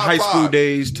your top high school 5.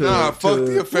 days to Nah, fuck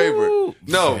your favorite. Woo.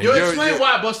 No. Yo, your- explain your-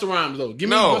 why Busta Rhymes though. Give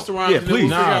me No. Busta Rhymes. Yeah, and then we'll please. figure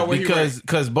Nah, out where he ranks.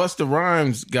 because Busta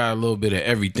Rhymes got a little bit of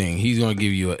everything. He's gonna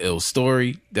give you an ill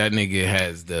story. That nigga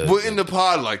has the We're in the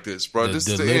pod like this, bro. the This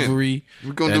is the end. delivery.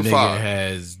 We're gonna that do nigga 5.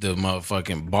 has the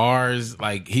motherfucking bars.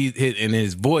 Like he hit, and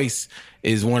his voice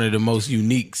is one of the most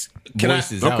unique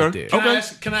voices out there.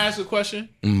 Can I ask a question?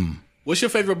 What's your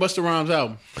favorite Busta Rhymes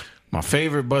album? My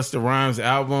favorite Busta Rhymes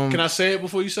album. Can I say it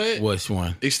before you say it? Which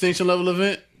one? Extinction Level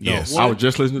Event? Yes. I was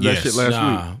just listening to that Yes. shit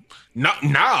last week.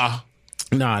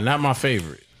 Nah, not my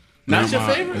favorite. Not your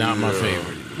my- favorite? Not my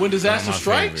favorite. When Disaster my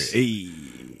Strikes? Hey.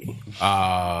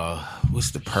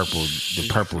 What's the purple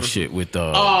shit with the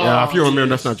Yeah, if you remember,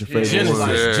 that's not your favorite Genesis?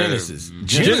 one.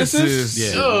 Yeah. Genesis.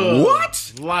 Yeah.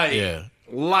 What? Light. Yeah.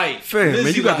 Light. Fam, man,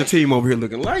 Lizzie you got the Light. team over here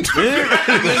looking light, man.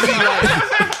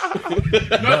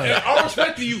 I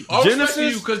respect to you. I respect to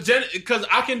you Genesis? because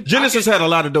I can. Genesis had a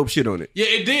lot of dope shit on it. Yeah,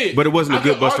 it did. But it wasn't a I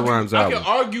good can Busta argue- Rhymes I album.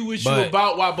 can argue with you But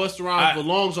about why Busta Rhymes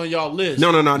belongs on y'all list.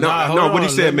 No. Nah, hold What he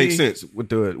on, said let makes me- sense with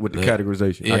the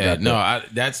categorization. I Yeah, got no,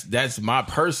 that. that's my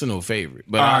personal favorite,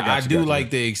 but I I got you, do got you. like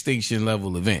the Extinction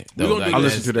Level event. We Though. gonna do I that.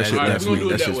 listened to that shit All right, last we gonna week. do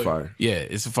it That that shit's way. fire. Yeah,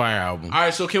 it's a fire album. All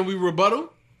right, so can we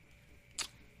rebuttal?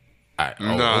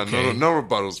 No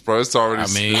rebuttals, bro. It's already. I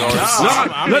mean, it's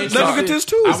already I'm Let me get this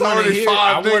too. I It's wanna already hear- 5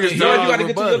 I wanna niggas, hear dog. You gotta get to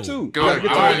rebuttal. your two. Go ahead.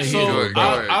 All right, so Go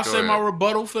ahead. I'll say my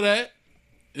rebuttal for that.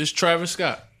 It's Travis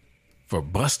Scott. For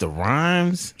Busta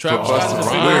Rhymes? Travis Scott is a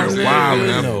big artist. Wow,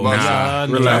 No, Busta. nah,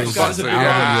 Relax. Travis Scott's Busta, an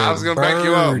yeah, I was gonna back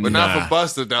you up, but not Nah. for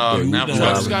Busta, dog. Not for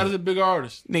Travis Busta. Scott is a big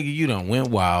artist. Nigga, you done went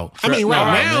wild. I mean,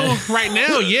 man. right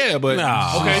now, yeah, but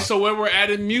Nah. Okay, so when we're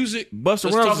adding music, Busta let's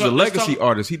Rhymes talk is a about- let's legacy talk-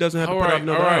 artist. He doesn't have to All put out right,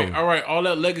 another album. all right. All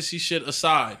that legacy shit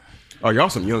aside. Oh, y'all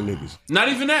some young niggas. Not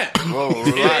even that. Whoa,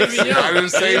 relax. Even young. I didn't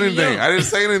say Even anything. young. I didn't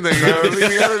say anything. Yo. Leave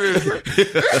me out of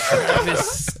this.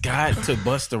 Travis Scott to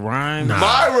Busta Rhymes?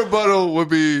 My rebuttal would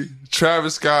be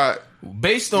Travis Scott.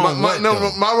 Based on what,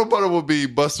 though? My rebuttal would be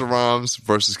Busta Rhymes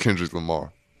versus Kendrick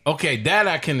Lamar. Okay, that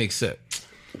I can accept.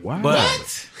 Wow.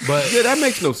 But Yeah, that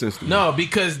makes no sense to me. no,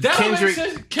 because That don't Kendrick make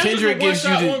sense. Kendrick gives you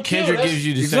one-shot, the one kill. Kendrick That's- gives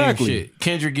you the Exactly. same shit.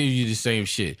 Kendrick gives you the same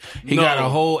shit. He No. got a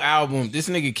whole album. This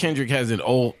nigga Kendrick has an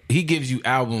old. He gives you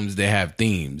albums that have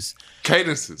themes.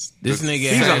 Cadences. This nigga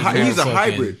He's a has he's a motherfucking-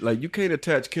 hybrid. Like you can't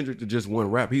attach Kendrick to just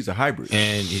one rap. He's a hybrid.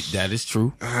 and that is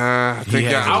true. I think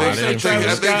has y'all, a lot I of think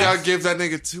influence. y'all give that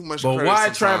nigga too much But credit. why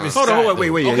sometimes. Travis Hold on, Scott, wait.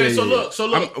 Okay, yeah, so yeah. look,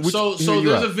 I'm- we- so hear you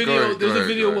there's a out. video. Go ahead, There's go a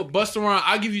video ahead. with Busta Rhymes.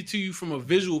 I'll give it to you from a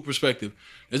visual perspective.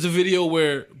 There's a video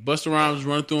where Busta Rhymes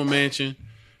running through a mansion,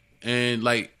 and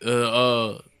like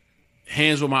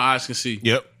hands where my eyes can see.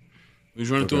 yep. He's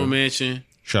running through a mansion.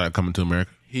 Shout out Coming to America.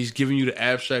 He's giving you the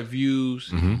abstract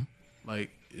views. Like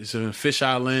it's a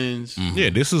fisheye lens. Yeah,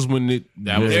 this is when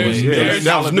That was There's- when he- there's-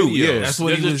 that was new. video. Yeah, That's what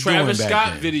There's he a was Travis doing back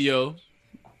Scott then. video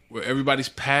where everybody's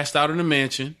passed out in the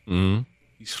mansion.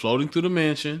 He's floating through the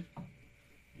mansion.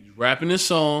 He's rapping his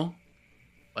song.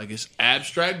 Like it's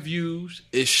abstract views.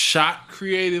 It's shot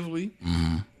creatively.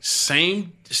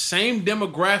 Same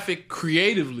demographic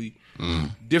creatively.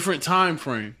 Different time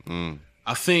frame.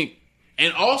 I think,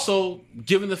 and also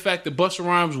given the fact that Busta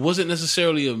Rhymes wasn't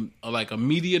necessarily a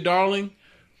media darling.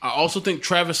 I also think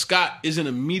Travis Scott isn't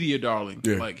a media darling.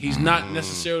 Yeah. Like he's not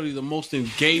necessarily the most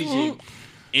engaging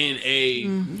in a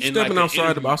in Stepping like an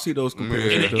outside, interview, I see those in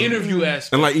comparisons. an interview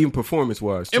aspect. And like even performance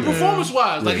wise, And performance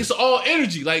wise, like it's all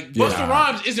energy. Like Busta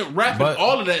Rhymes isn't rapping But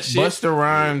all of that shit. Busta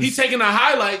Rhymes. He's taking the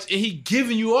highlights and he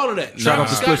giving you all of that. Shout out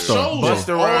Travis to Scott Split Star. shows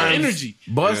Busta all Rhymes, energy.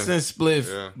 Bust and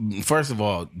Spliff. First of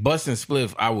all, Bust and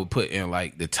Spliff, I would put in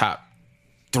like the top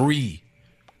 3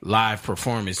 live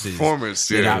performances that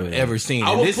yeah. I've ever seen.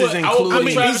 I And would this put, is I would put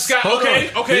including. Travis Scott. Hold on.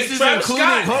 Okay. This is Travis including.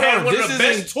 Scott Hold had on. one This of the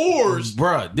is best tours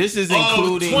Bruh, this is of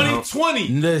including 2020.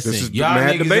 This Listen, is y'all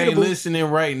mad niggas debatable. ain't listening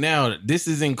right now. This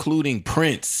is including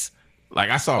Prince. Like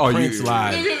I saw Oh, Prince you-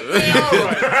 live. Nigga, man, all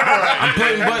right. I'm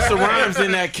putting Busta Rhymes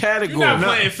in that You're category. not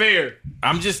playing fair.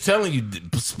 I'm just telling you,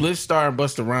 Spliff Star and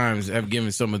Busta Rhymes have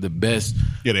given some of the best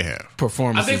Yeah, they have. I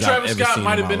performances think I've Travis ever Scott seen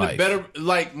might in have been my the life. better,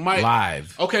 like,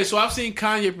 Live. Okay, so I've seen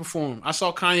Kanye perform. I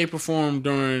saw Kanye perform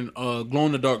during Glow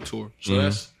in the Dark tour. So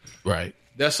Right.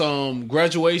 that's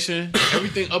graduation,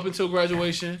 everything up until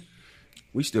graduation.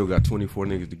 we still got 24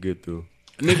 niggas to get through.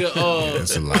 Nigga,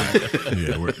 That's a lot.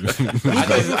 Yeah,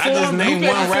 I just named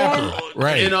one rapper.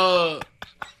 Right.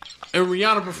 And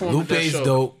Rihanna performed at that Lupe's show.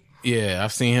 dope. Yeah,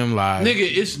 I've seen him live. Nigga,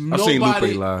 it's I've seen nobody.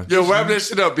 Lupe live. Yo, wrap that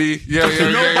shit up, B. Yeah.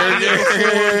 Nobody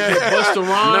Busta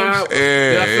Rhymes.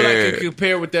 Yeah, that I feel like yeah. can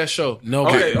compare with that show. No,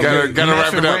 Okay, gotta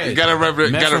wrap it up. Gotta wrap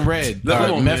it. Meth Gotta. and Red.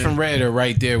 Come on, Meth man. and Red are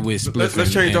right there with Spliff.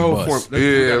 Let's change the and whole Bust. form.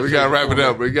 Yeah, we gotta wrap it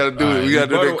up. We gotta do it. We gotta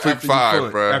do that quick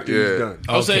five, bro. After he's Yeah. done.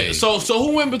 I'm saying, Okay. so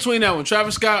who went between that one?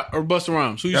 Travis Scott or Busta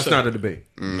Rhymes? Who you That's say? not a debate.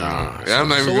 Yeah, I'm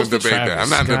not even so gonna what's the debate that. I'm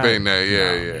not Scott? debating that. Yeah,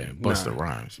 Nah, yeah. man, Busta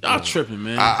Rhymes. Y'all tripping,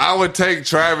 man. I would take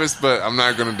Travis, but I'm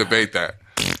not gonna debate that.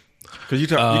 Because you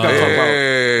gotta talk about.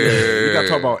 Yeah. You gotta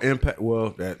talk about impact.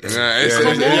 Well, that's Yeah, it's- yeah,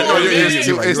 it's- yeah, it's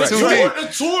too- you're it's right, too you're right. deep.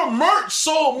 The tour merch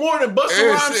sold more than Busta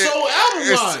Rhymes sold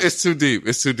album wise. It's too deep.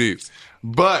 It's too deep.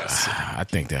 But I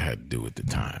think that had to do with the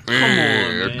time.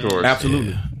 yeah, of course.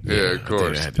 Absolutely. Yeah, of I think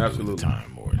course. that had to do with Absolutely. the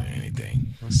time more than anything.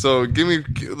 So give me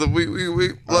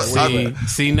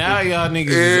See, now y'all niggas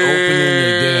is Yeah, opening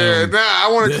the damn. nah, I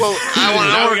want to close. I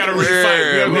want. We gotta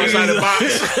refight. We gotta go inside the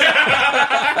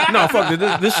box. No, fuck it.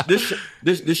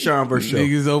 This Sean verse show.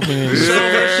 Niggas opening. Yeah,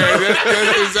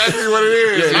 that's exactly what it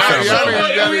is. Yeah, Y'all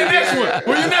niggas got Who your it. next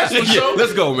one? Who your next one, show?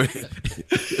 Let's go, man.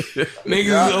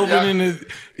 Niggas is opening the.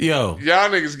 Yo. Y'all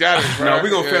niggas got it, bro. No, we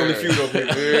gonna family feud up here.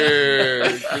 Yeah,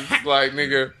 it's like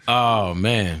nigga. Oh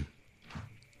man.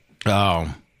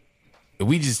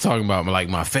 We just talking about like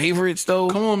my favorites though.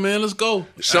 Come on, man. Let's go.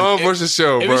 Sean versus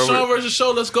show, If it's Sean bro. versus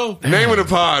show, let's go. Name of the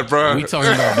pod, bro. We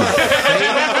talking about my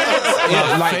favorites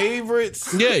my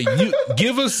favorites. Yeah, you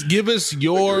give us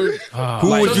your. Who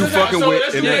would you fucking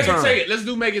with in that time? Let's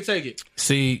do make it take it.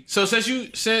 See, So since you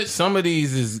said some of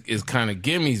these is kind of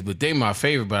gimmies, but they my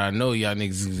favorite. But I know y'all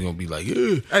niggas is gonna be like,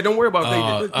 "Ugh." Hey, don't worry about stay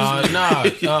on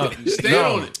it. Y'all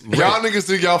niggas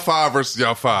do y'all 5 versus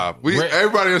y'all 5. Red-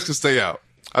 Everybody else can stay out.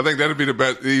 I think that'd be the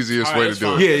best, easiest All right, way to that's do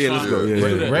fine. it. Yeah, let's go.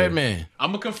 Yeah. Redman.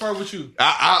 I'm gonna confer with you.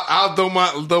 I'll throw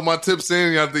my tips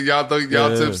in. Y'all throw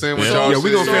y'all tips in with Yeah. y'all. Yeah,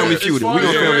 we gonna shit. family As feud it. far We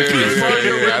gonna as- family as feud far it. as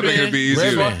your Yeah, I think it'd be easier.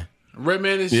 Redman.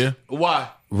 Redman is Yeah. why?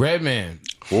 Redman.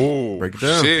 Oh, Break it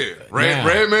down. shit. Nah.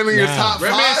 Redman in your Nah. top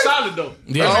Redman's 5? solid though.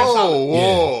 Yeah. Redman's solid. Oh,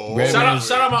 whoa. Yeah.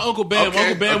 Shout out my Uncle Bam. Okay,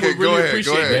 Uncle Bam okay, would go really ahead,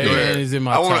 appreciate go ahead, that. go Redman ahead. is in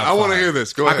my I want top to 5. hear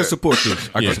this. Go I ahead. can support this.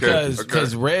 I can support this.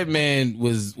 Because Redman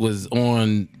was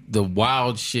on the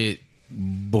wild shit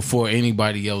before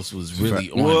anybody else was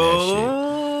really on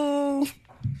that shit.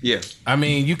 Yeah. I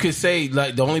mean, you could say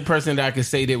like the only person that I could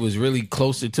say that was really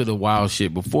closer to the wild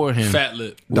shit before him Fat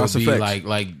Lip. would Das be Effects.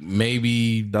 like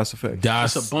maybe That's a fact.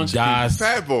 Das. That's a bunch of Das.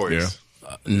 Fat Boys.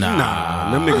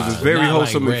 Nah, them niggas was very not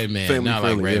wholesome Like and Redman, family not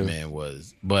friendly, like yeah. Redman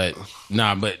was, but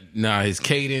his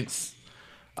cadence,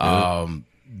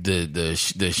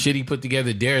 the shit he put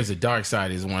together. Dares the Dark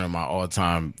Side is one of my all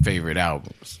time favorite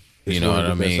albums. It's You know one of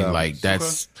what I the best mean? albums. Like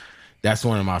that's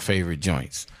one of my favorite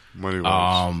joints. Money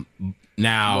Waters.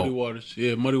 Now Muddy Waters.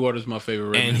 Yeah, Muddy Waters is my favorite.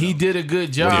 Redman and he album. did a good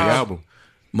The job. album.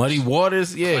 Muddy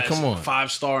Waters, yeah, come on.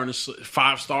 5 stars in the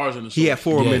source. He had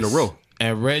 4 of them in a Yes. row.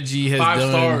 And Reggie has 5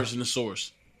 done stars in the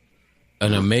source.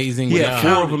 an amazing He had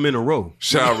job. 4 of them in a row.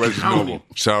 Shout out Reggie Noble.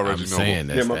 Shout out I'm Reggie Noble. saying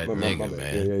that's Yeah, my that bad, nigga, my bad.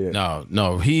 man. Yeah.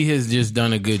 No, he has just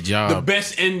done a good job. The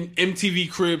best in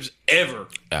MTV Cribs ever.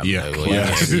 Yeah.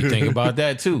 You think about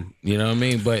that too. You know what I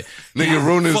mean? But Nigga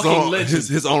ruined his Fucking own legend.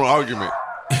 his own argument.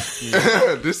 this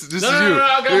is you. No,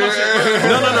 I got my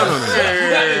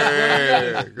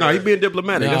shit. No, he being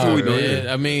diplomatic. That's what we doing. man,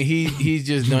 Yeah. I mean, he's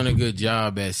just done a good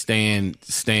job at staying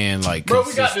like Bro,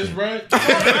 we got this, consistent. bro. We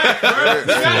got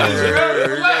this, bro.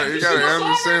 Relax. You This shit gotta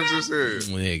was understand on, this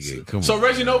shit. Nigga, come So on.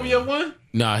 Reggie Noble, you have one?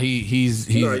 Nah, he's.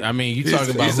 I mean, you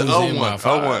talking about He's who's an in my 01.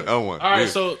 five? 01. All right,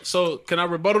 Yeah. so can I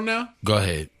rebuttal now? Go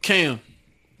ahead, Cam.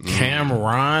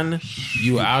 Cameron.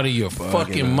 You out of your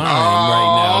fucking mind All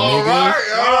right now, nigga. right,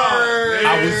 all right. I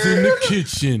was in the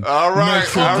kitchen. All right,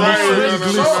 Metro all right.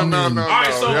 Boost No. All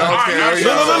right, so- Yeah, all right, okay, all right,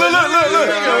 okay.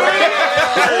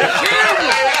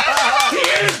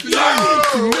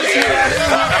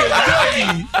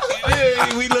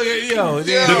 Yeah, we look at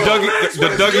The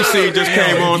Dougie scene just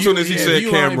came on as soon as he said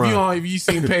Cameron. If you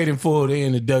seen Paid in Full, they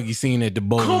in the Dougie scene at the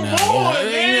bowling Come alley. on, Yeah,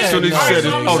 man. yeah, Soon as he yeah. said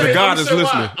it, oh, the God is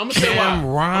listening. I'm gonna say why.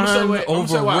 Cameron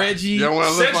over Reggie. Yeah, when I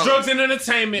lift Sex, my, drugs, and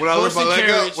entertainment. when I lift horse my and leg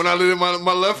carriage. up, when I lift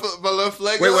my left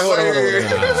leg Wait, up. hold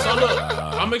on. So look,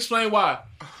 I'm gonna explain why.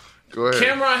 Go ahead.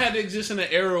 Cameron had to exist in an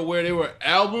era where there were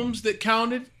albums that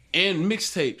counted and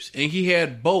mixtapes, and he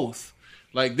had both.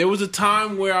 Like there was a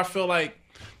time where I felt like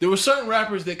there were certain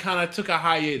rappers that kind of took a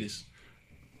hiatus.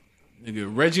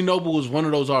 Nigga, Reggie Noble was one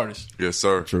of those artists. Yes,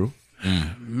 sir. True.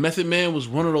 Method Man was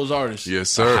one of those artists. Yes,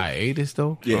 sir. Hiatus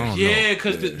though. Yeah. I don't know. Yeah,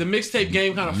 because the mixtape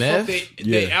game kind of Meth? fucked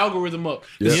they algorithm up.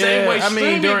 The Yeah. same way Yeah, I mean,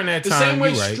 streaming, during that the time, same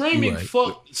way you right, streaming you right.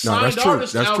 fucked signed that's true.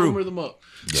 artists That's true. algorithm up.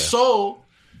 So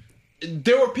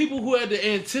there were people who had to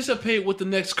anticipate what the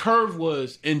next curve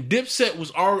was, and Dipset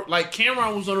was like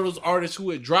Cameron was one of those artists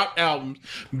who had dropped albums,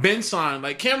 been signed.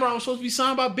 Like Cameron was supposed to be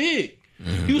signed by Big.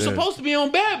 He was supposed to be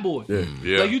on Bad Boy.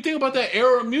 Yeah. Like you think about that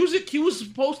era of music, he was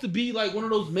supposed to be like one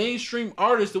of those mainstream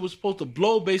artists that was supposed to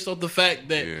blow based off the fact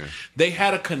that they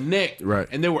had a connect, Right.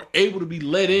 and they were able to be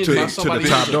let in To by the somebody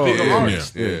top who's a dog. bigger Yeah.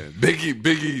 artist. Yeah.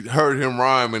 Biggie heard him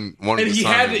rhyme and wanted And to he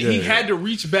sign had to him. he had to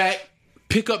reach back,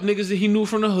 pick up niggas that he knew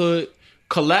from the hood,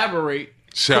 collaborate,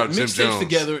 Shout put Jim mixtapes Jones.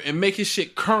 together, and make his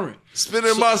shit current.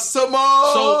 Spinning my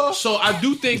summer. So I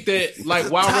do think that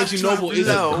like while Reggie Noble is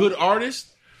a good artist,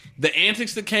 the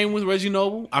antics that came with Reggie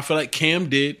Noble, I feel like Cam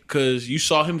did, because you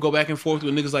saw him go back and forth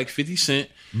with niggas like 50 Cent.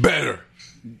 Better.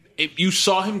 If you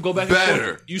saw him go back and Better.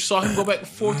 forth. You saw him go back and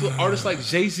forth with artists like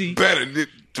Jay-Z. Better.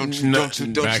 Don't you back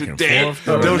and dare.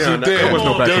 forth. Don't you dare. There was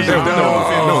no back and forth.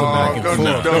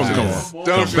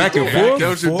 Back and forth.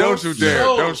 Don't you dare.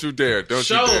 Show. Don't you dare. Don't you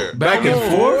Show. dare. Back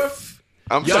and forth.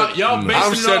 I'm Y'all shut- y'all I'm basing it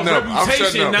off shutting up. I'm shutting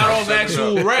reputation, up. not I'm off shutting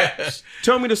actual up. raps.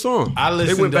 Tell me the song. I They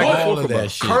listened went to back and all forth of about that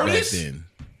it. shit Curtis? back then.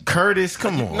 Curtis,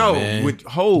 come on, No, man. with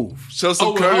Hove. Show some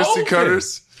Oh, with courtesy, Hov?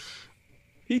 Curtis.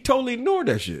 He totally ignored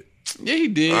that shit. Yeah, he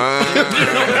did. I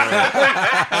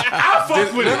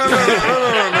fuck with it.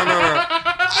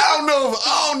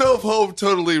 don't know if Hov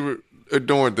totally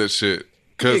adorned that shit. He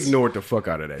 'Cause ignored the fuck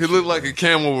out of that he shit. looked like a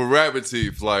camel with rabbit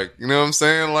teeth. Like, you know what I'm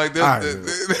saying? Like I that.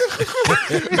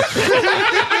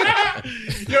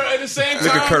 Yo, at the same Look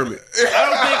at time, Kermit.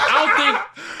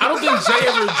 I don't think Jay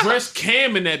ever addressed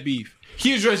Cam in that beef.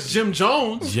 He addressed Jim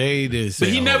Jones, Jay did, but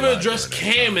he never addressed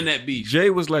Cam in that beef. Jay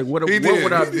was like, "What He would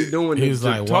did. I He be did. doing He to was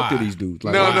like, talk to why? these dudes?"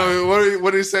 Like, No.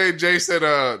 What did he say? Jay said,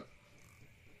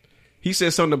 He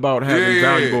said something about having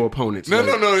valuable opponents. No,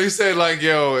 like, no. He said like,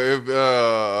 yo, if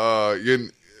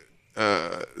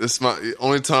this my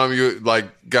only time you like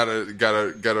got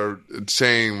a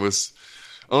chain was.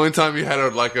 Only time you had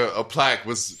a plaque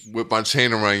was with my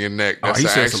chain around your neck. That's he the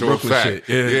said some actual Brooklyn fact.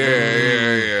 shit.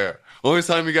 Yeah. Only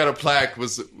time you got a plaque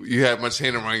was you had my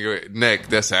chain around your neck.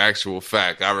 That's the actual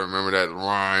fact. I remember that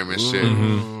rhyme and shit.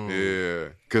 Yeah,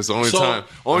 because the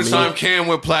only time Cam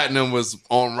went platinum was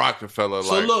on Rockefeller.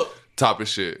 So like look. top of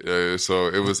shit. So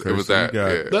it was so that. you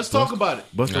got- Yeah. Let's talk about it.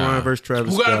 Busta Rhymes versus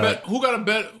Travis Who got a Scott. bet? Who got a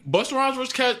bet? Busta Rhymes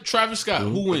versus Travis Scott.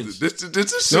 Who wins? This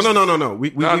is No. We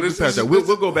this passed is- that.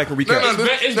 We'll go back and recap. No,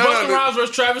 It's no, Busta no, Rhymes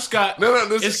versus Travis Scott.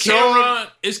 this It's is Cameron.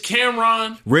 It's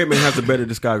Cameron. Redman has a better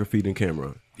discography than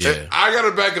Cameron. Yeah. I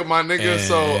gotta back up my nigga,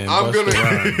 so And I'm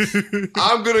Busta gonna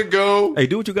I'm gonna go. Hey,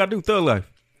 do what you got to do. Thug Life.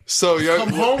 So yo, Come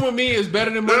Home With Me is better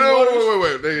than No, Muddy no,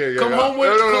 Waters. wait. Yeah. Come home with-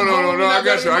 no. come home with me, I not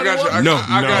got you. better than Muddy No,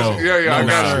 I got you. Yeah, I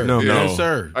got you. No, Yeah. no.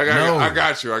 sir. I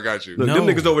got you. Look, them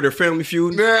niggas over there family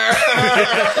feud.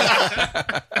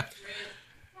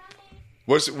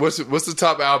 What's the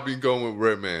top album you going with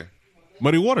Redman?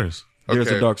 Muddy Waters. There's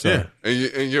Okay. a dark side.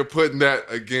 And you're putting that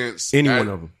against Any one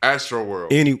of them. Astro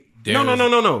World.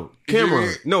 No.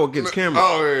 Cameron. No, against Cameron.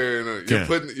 Oh yeah.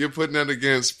 You're putting that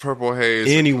against Purple Haze.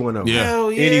 Any one of them. Yeah.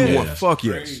 Hell yeah. Anyone. Fuck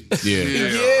yes.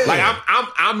 Yeah. Like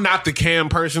I'm not the Cam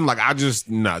person. Like I just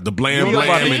the blam You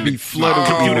about to and be flooded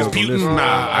computers with putin. listen.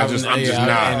 I'm just And not.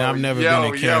 I've never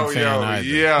been a Cam fan either.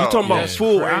 You talking about That's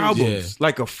full crazy. albums.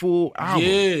 Like a full album.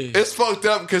 Yeah. It's fucked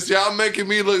up because y'all making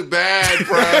me look bad,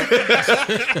 bro.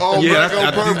 On Yeah, Black on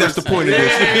I think purpose. that's the point of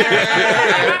this.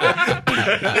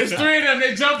 It's three of them.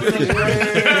 They jumping.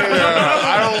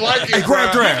 I don't like it.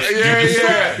 grab bro. draft.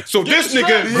 Yeah. So this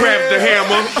nigga grabbed the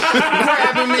hammer.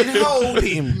 Grab him and hold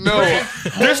him. No,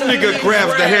 This nigga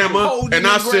grabs the hammer, and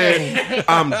I said,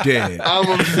 "I'm dead."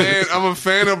 I'm a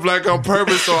fan of Black on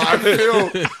Purpose, so I feel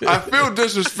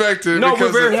disrespected. No,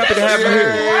 because we're very happy to have you here.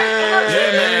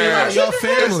 Yeah, man. Your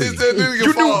family. It's that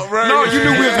nigga fault, right? No, you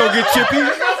knew we was gonna get chippy.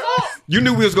 You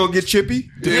knew we was gonna get chippy.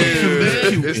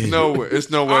 It's no way. It's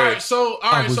no All way. right, so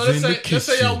was let's in the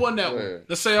say y'all kitchen. won that one.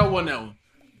 Let's say y'all won that one.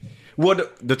 Well,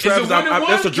 the Travis, Is it 1-1?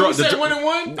 that's a draw. You said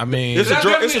 1-1? I mean, It's a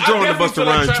draw. It's a draw on the Busta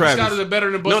Rhymes Scott Travis. is better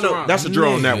than Busta No, Rhymes. that's a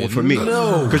draw on that one for me.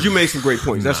 No. Because you made some great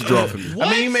points. That's a draw for me. I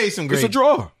mean, he made some great. It's a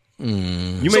draw. You So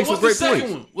made some what's the great second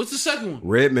points. one? What's the second one?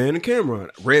 Redman and Cameron.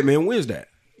 Redman wins that.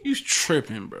 You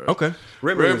tripping, bro. Okay.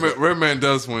 Redman wins that. Redman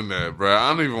does win that, bro. I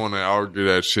don't even want to argue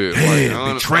that shit.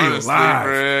 Damn, betrayal honestly, live.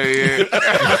 bruh, yeah.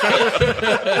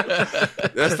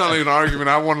 That's not even an argument.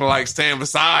 I want to stand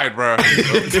beside, bro.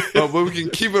 But we can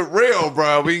keep it real,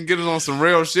 bro. We can get it on some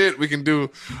real shit. We can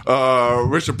do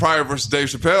Richard Pryor versus Dave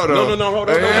Chappelle, though. No, hold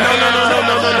on.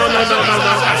 No.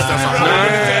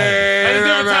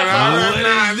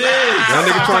 That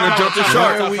nigga trying to jump the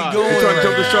shark. Where we He going? trying to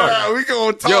jump the shark. We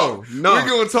gonna talk. Yo, no. We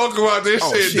gonna talk about this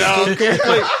shit, dog. Can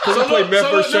we play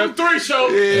Meth versus Number Chef? 3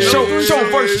 show.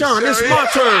 Show first Sean, it's my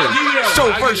turn. Yeah,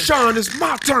 Show I first get it. Sean, it's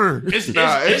my turn. It's show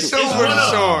versus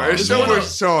Sean. It's show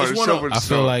versus Sean. It's show versus I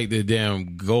feel Sean. like the damn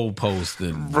goalpost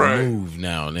and Right. move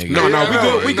now, nigga. No, we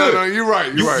good, we good. No, you're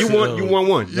right. You're right. You won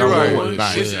one. You're right. Won one.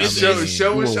 Nah, It's I show mean,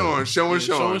 show and Sean. Show and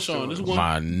Sean, Sean. This one.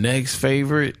 my next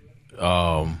favorite,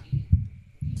 damn,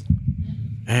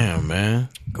 man.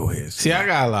 Go ahead. See, I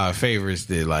got a lot of favorites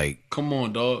that like Come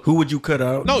on, dog. Who would you cut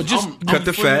out? no, just cut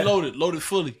the fully fat. Loaded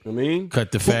fully. I mean,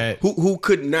 cut the fat. who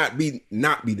could not be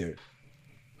there?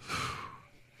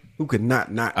 Who could not?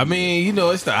 I mean, you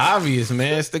know, it's the obvious,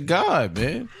 man. It's the God,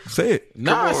 man. Say it.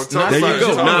 Nas, talk There you about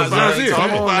go. it. Talk about Nasir. it. Talk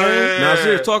Come on, about it.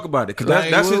 Nasir, talk about it. Cause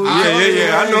that's Like, his. what-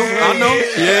 Yeah. I know.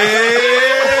 Yeah.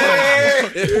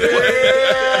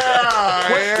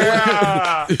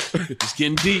 It's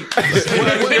getting deep. Shit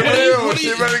better get real.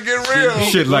 Shit better get real.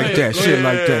 Shit like that. Shit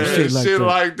like that. Shit like Shit that.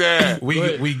 like that.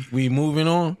 We moving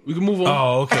on. We can move on.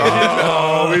 Oh, okay.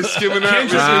 Oh, we skipping that.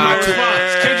 Kendrick is my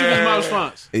response. Kendrick is my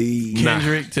response. Hey,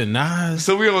 Kendrick to Nas.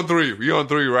 So we on 3. We on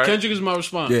 3, right? Kendrick is my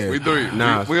response. Yeah. We 3.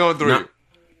 Nas. We on 3. Nah.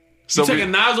 So You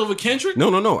taking Nas over Kendrick? No.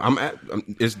 That's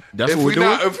if what we're we doing.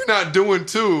 not if we're not doing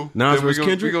 2, Nas then versus we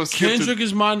Kendrick? gonna skip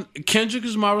Kendrick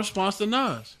is my response to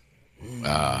Nas.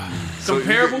 So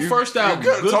Comparable you first album.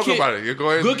 gotta Good talk Kid- about it. You go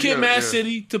ahead. Good Kid, Yeah, Mad yeah.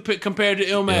 City compared to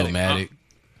Illmatic. Illmatic.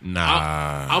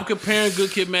 Nah. I'm comparing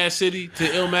Good Kid, Mad City to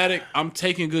Illmatic. I'm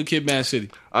taking Good Kid, Mad City.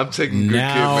 I'm taking Good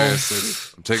Kid, Mad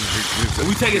City. I'm taking Good Kid. If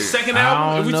we take a second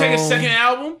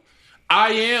album, I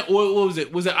Am. What was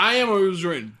it? Was it I Am or it was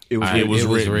written? It was It was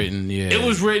written. Yeah, It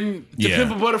was written. To Yeah.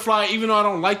 Pimp a Butterfly. Even though I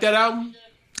don't like that album,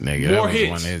 Nigga, more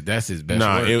that was hits. that's his best.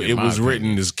 Nah, work, it in my was opinion.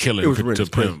 written as killing It was to written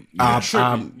Pimp.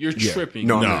 You're tripping.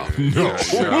 No, No.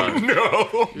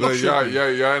 Look, y'all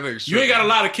niggas. You ain't got a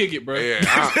lot to kick it, bro. Yeah,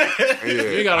 You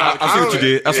ain't got a lot to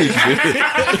I see kick what you did.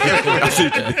 I see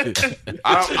what you did.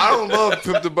 I don't love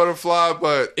Pimp the Butterfly,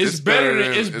 but It's better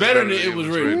than it was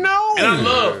written. No. And I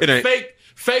love It ain't.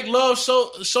 fake love.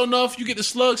 So enough. You get the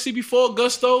slug CB4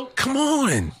 Gusto. Come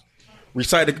on.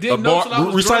 Recite a Didn't know till I bar.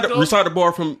 was Recite drunk, though. recite a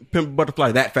bar from Pimp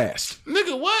Butterfly that fast.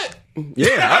 Nigga, what?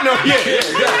 Yeah, I know. Yeah.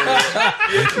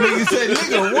 Nigga said,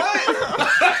 "Nigga, what?"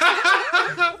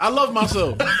 I love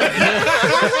myself.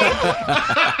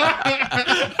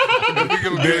 we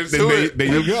can get into it. There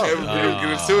you go. If we can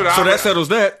get into it. So that settles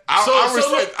that.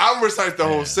 I'll recite the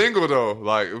whole single though.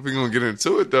 Like if we're gonna get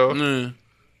into it though.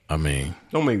 I mean,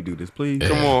 Don't make me do this, please.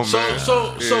 Come on, So man.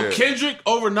 so Kendrick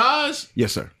over Nas.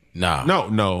 Yes, sir. nah,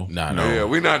 No. Yeah,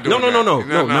 we're not doing No,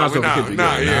 that. Nas we're over not. Kendrick.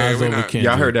 Nah, yeah, Nas we're over not. Kendrick.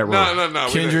 Yeah, I heard that wrong. No.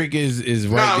 Kendrick is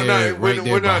right No, there. we're right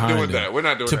there not behind doing him. that. We're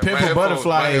not doing To that. Pimp My a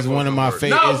Butterfly headphones is one of my don't work.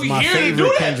 favorite. No, Is we my here to do favorite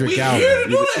that. Kendrick We album. here to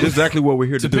do That's exactly what we're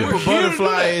here to do. Pimp a We're here to do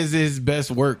Butterfly that. is his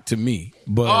best work to me.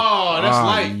 But Oh, that's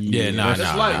light. yeah, nah, that's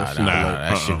nah, light.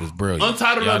 that shit was brilliant.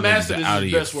 Untitled Y'all Unmastered niggas is out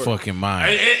his of best your work. fucking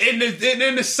mind. And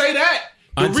to say that,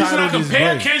 the reason I Untitled is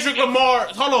compare great. Kendrick Lamar,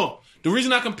 hold on. The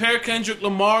reason I compare Kendrick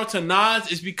Lamar to Nas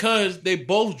is because they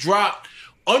both dropped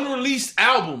unreleased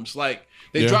albums. Like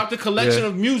they dropped a collection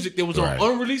of music that was Right.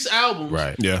 on unreleased albums.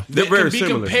 Right. Yeah. They're that very can be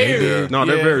similar. compared. No,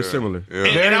 they're Yeah. very similar. Yeah.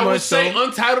 And Very I would much say so.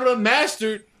 Untitled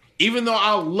Unmastered, even though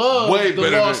I love Way the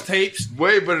better Lost than- Tapes,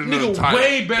 Way better than nigga, Untitled.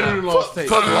 way better than Lost Tapes.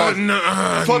 Fuck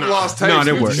Lost. Fuck Lost Tapes. No,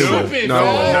 they We weren't. They tripping,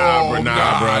 man. weren't. No,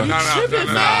 Nah,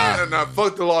 tripping, man. nah.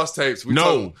 Fuck the Lost Tapes. We No.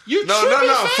 talking- You no. tripping,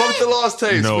 man. Fuck the Lost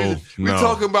Tapes. No, we no.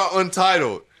 talking about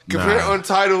Untitled. Compare Nah.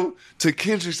 Untitled to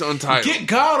Kendrick's Untitled. Get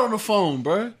God on the phone,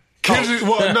 bro. Kendrick.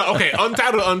 Well, no, okay.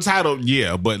 Untitled,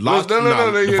 yeah, but Lost, No,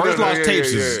 the yeah, first no, Lost yeah,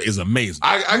 Tapes yeah. is amazing.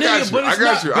 I got Nigga, you. but I it's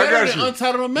got not you. I better got than you.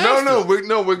 Untitled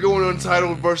Unmastered. We're going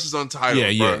Untitled versus Untitled.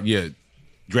 yeah. bruh.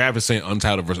 Draft is saying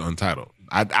Untitled versus Untitled.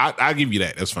 I'll give you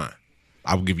that. That's fine.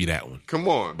 I'll give you that one. Come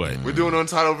on, But- we're doing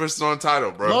Untitled versus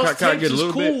Untitled, bro. Lost Can I Tapes get a is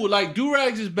little cool. Like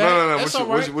Do-Rags is bad. No. That's What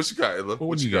all right. you got, Illa?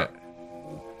 What you got?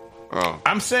 Oh,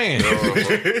 I'm saying,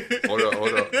 hold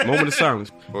up. Moment of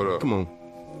silence. Hold up. Come on.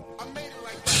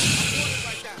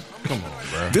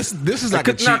 This is like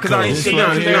a cheat Because I ain't code. seen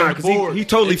Nah, yeah, he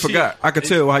totally forgot. I could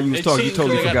tell how you was They talking. He cheating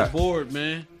totally 'cause they got forgot. the board,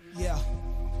 man. Yeah.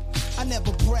 I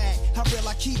never brag, how real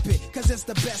I keep it, cause it's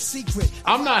the best secret.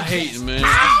 I'm not hating, man.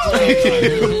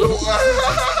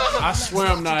 I swear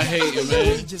I'm not hating,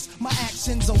 man. My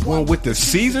actions are Well, with the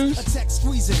seasons? a text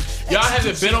freezing. Y'all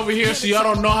haven't been over here, so y'all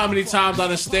don't know how many times I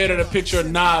done stared at a picture of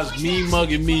Nas, me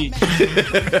mugging me, in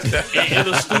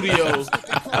the studio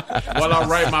while I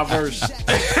write my verse.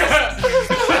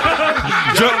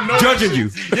 Judging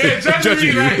you. Yeah, Judging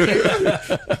me, you.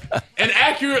 right? And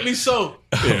accurately so.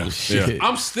 Yeah.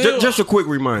 I'm still. Just a quick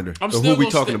reminder I'm of still who we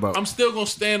gonna talking about. I'm still gonna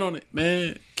stand on it,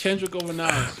 man. Kendrick over Nas.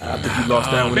 I think you lost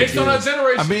that one. Based on our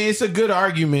generation. I mean, it's a good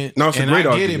argument. No, it's a and great I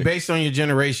get argument. it based on your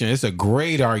generation. It's a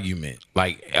great argument,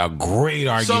 like a great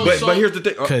argument. But here's the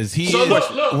thing. Because he So is,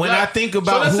 look, when like, I think so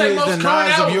about let's who say is most the current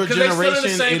Nas of album, your 'cause they still in the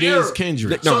generation, same it era. is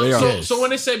Kendrick. No, they are. So when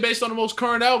they say based on the most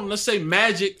current album, let's say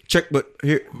Magic Check, but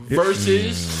here.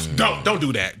 versus. Don't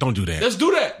do that. Don't do that. Let's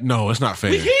do that. No, it's not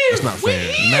fair. We here. It's not We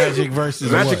fair. here. Magic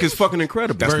versus Magic what? is fucking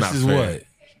incredible. That's not versus fair. what?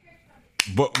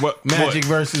 But what? Magic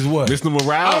versus what? Mr.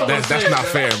 Morale? That's not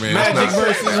fair, man. That's Magic not fair.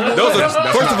 versus what? Those are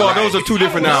first of all, those are two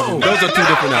different albums. Those are two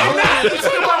different albums.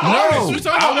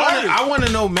 No, I want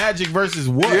to know Magic versus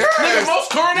what? Nigga, most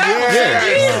current album.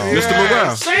 Yeah, Mr.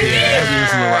 Morale. Same year.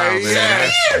 Mr. Morale,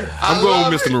 man. Yeah. I'm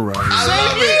going with Mr. Morale.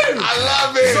 I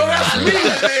love it. So that's me.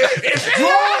 It's draw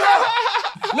it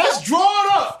up. Let's draw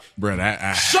it up. Bro,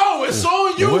 Show it's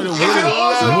on you. What Is are it we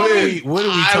on talking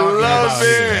about?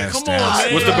 it. Come on,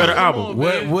 man. What's the better Come album? on,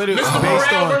 What? man. What? Mr. Based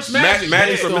Morale on versus Magic.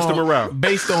 Magic or based Mr. on- Morale?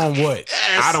 Based on what?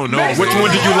 I don't know. Which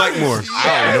one did you like more?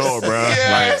 I don't know, bro.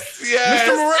 Yes.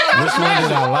 Mr. Morale. Which one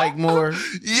did I like more?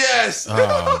 Yes.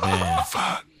 Oh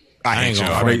man, I hate ain't gonna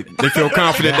y'all. front. They feel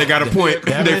confident they got a point.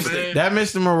 That They-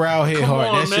 Mr. Morale hit Come hard.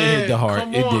 on, That shit man. hit the heart.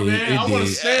 Come it on, did. man. I It want to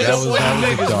did. stand That up was for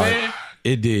you niggas, dark. man.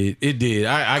 It did.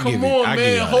 I give Come it. on, I give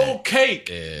man. y'all Whole that.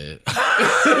 cake.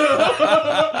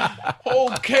 Whole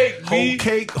cake, B. Whole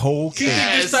cake. Whole You think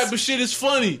cake. this type of shit is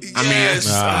funny?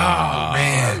 Nah.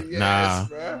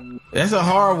 That's a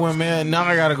hard one, man. Now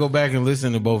I gotta go back and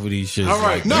listen to both of these shits. All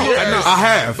right. No, I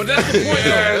have. But that's the point, though.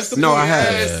 That's the No, point. I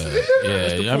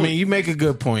have. Yeah, I mean, you make a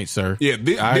good point, sir. Yeah,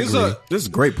 I there's agree. This is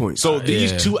a great point. so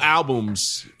these Yeah. 2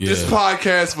 albums. This Yeah.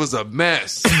 podcast was a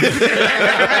mess.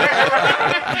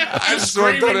 I just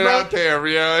want to put it out there,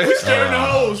 yo. We scaring the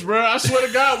hoes, bro. I swear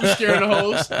to God, we scaring the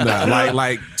hoes. Nah,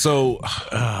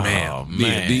 man,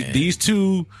 man. these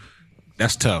 2,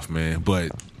 that's tough, man.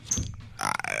 But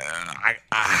I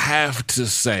have to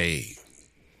say,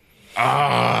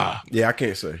 yeah, I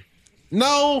can't say.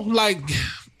 no, like,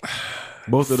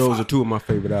 Both of those are 2 of my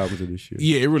favorite albums of this year.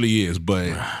 yeah, it really is.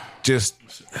 But just,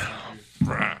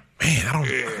 man, I don't.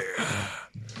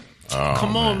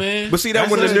 Come on, man. But see, that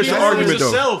wasn't Be the initial real argument, with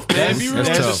though. yourself, man. Be real with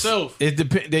That's tough. yourself. It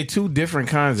depends. They 2 different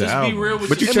kinds Just of be albums. real with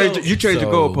But you yourself. changed the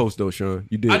So- goalpost, though, Sean.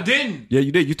 You did. I didn't. Yeah,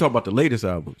 you did. You talked about the latest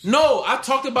albums. No, I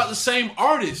talked about the same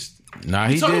artist. Nah,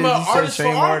 We he talking did. about He said artist for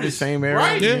same artist, same era.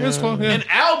 right? Yeah, it's fine. Yeah. An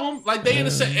album, like they in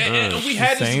the same. And we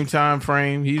had this. Same time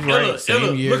frame. He's right. Illa, Same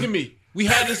Illa, year. look at me. We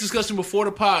had this discussion before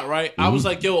the pod, right? I was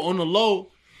like, yo, on the low,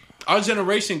 our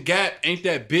generation gap ain't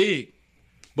that big.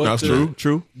 But That's the,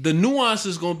 True. The nuance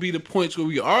is going to be the points where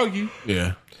we argue.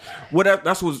 Yeah. Well,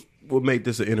 that's what made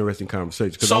this an interesting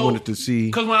conversation because I wanted to see.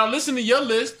 Because when I listened to your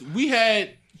list, we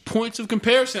had points of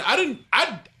comparison. I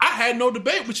had no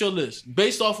debate with your list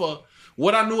based off of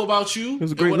what I knew about you. It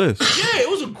was a great list. Yeah, it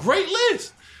was a great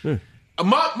list.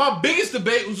 My biggest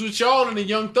debate was with y'all in the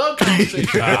Young Thug conversation.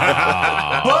 But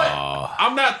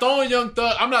I'm not throwing Young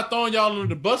Thug. I'm not throwing y'all under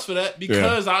the bus for that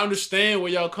because I understand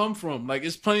where y'all come from. Like,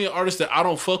 it's plenty of artists that I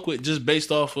don't fuck with just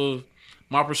based off of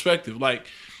my perspective. Like,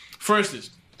 for instance,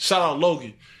 shout out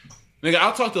Logan. Nigga,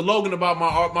 I'll talk to Logan about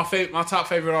my top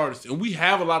favorite artists, and we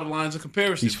have a lot of lines of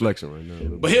comparison. He's flexing right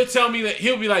now. But he'll tell me that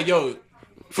he'll be like, "Yo,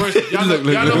 for instance, y'all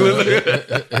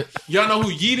know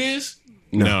who Yeet is."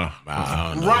 No.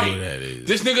 I don't know Right. who that is.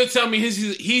 This nigga tell me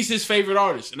he's his favorite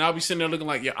artist, and I'll be sitting there looking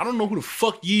like, yeah, I don't know who the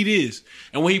fuck Yeet is.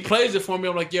 And when he plays it for me,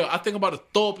 I'm like, yo, I think I'm about to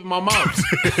throw up in my mouth.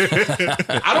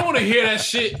 I don't want to hear that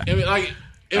shit.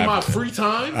 In my free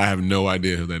time. I have no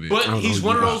idea who that is. But he's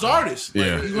one of those artists. Like,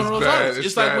 Yeah. he's one of those bad, artists. it's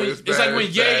It's like bad, when it's it's like bad, when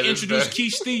it's Ye bad, it's introduced bad.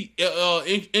 Keith Steve,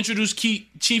 introduced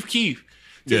Chief Keef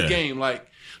to Yeah. the game. Like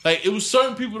it was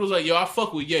certain people that was like, yo, I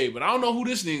fuck with Ye, but I don't know who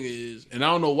this nigga is, and I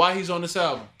don't know why he's on this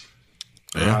album.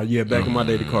 Yeah, back in my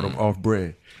day, they called him off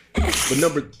brand. But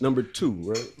number 2,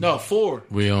 right? No, 4.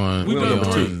 We on. We we done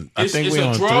on- 3. I think it's we a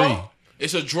on draw. 3.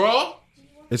 It's a draw.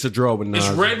 It's a draw with Nas.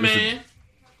 It's Redman.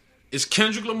 It's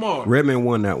Kendrick Lamar. Redman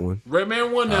won that one.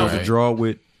 Redman won that It was a one. draw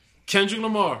with. Kendrick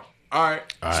Lamar. All right.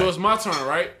 So it's my turn,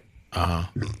 right? Uh-huh.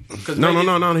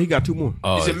 No. He got 2 more.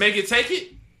 Oh, Is it Make It Take It?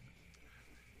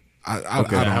 I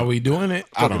Okay. don't how we doing it?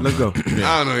 Okay, let's go.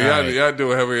 I don't know. Y'all do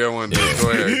whatever y'all want to do. Go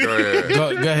ahead.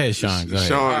 Go ahead, Sean. Go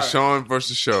ahead. Sean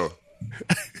versus Show.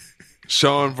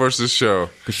 Sean versus Show.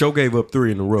 Because Show gave up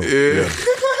 3 in a row. Yeah.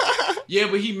 Yeah,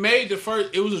 but he made the first.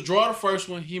 It was a draw the first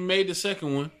one. He made the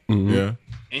second one, Yeah.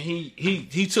 and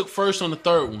he took first on the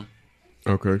third one.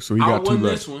 Okay, so he I got 2 won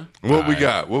left. this one. What we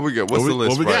got? What's the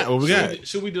list? What we got? What we got?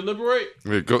 Should we deliberate?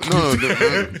 Yeah, go. No. Oh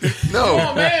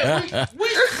No. man,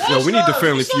 Yo, we need the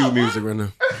Family Feud music right now.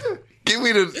 Give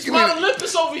me the. It's Give me my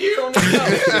Olympus over here on the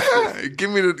couch. the. Give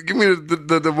me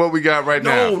the what we got right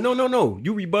now. No.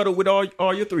 You rebuttal with all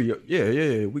your 3.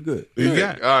 Yeah. We good. You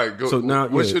got it. All right. Go. So now,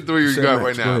 what's yeah, your 3 you Sam got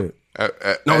Max, right go now?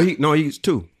 ahead. He's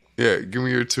 2. Yeah. Give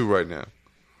me your 2 right now.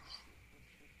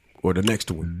 Or the next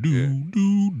one. Dun,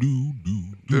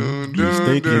 dun,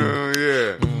 Thank you. dun,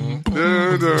 yeah. Dun,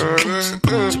 dun, dun, dun.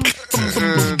 Dun,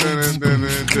 dun, dun,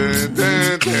 dun, dun, dun,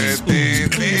 dun,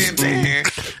 dun.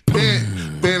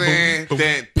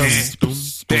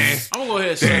 I'm gonna go ahead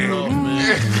and set it off,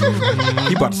 man.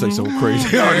 He about to say something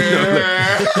crazy. I already know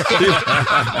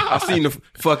that. I seen the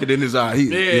fuck it in his eye.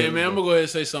 Yeah, man. I'm gonna go ahead and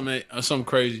say something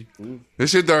crazy.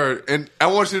 This your third, and I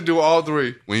want you to do all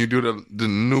 3 when you do the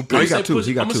new he pick. got 2.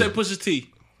 I'm gonna say Pusha T.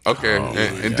 Okay,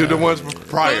 and do the ones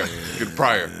prior. Get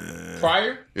prior.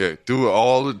 Prior. Yeah, do it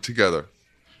all together.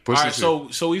 Push All it right.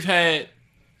 to- So we've had.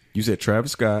 You said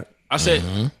Travis Scott, I said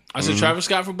Travis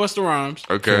Scott for Busta Rhymes.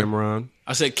 okay, Cameron.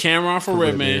 I said Cameron for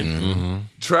Redman.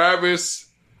 Travis,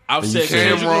 I've said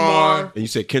Kendrick Cameron, Lamar And you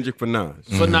said Kendrick for Nas.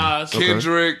 for Nas.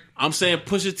 Kendrick, I'm saying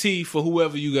Pusha T for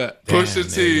whoever you got.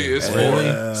 Pusha T is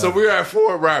 4. So we're at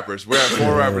 4 rappers. We're at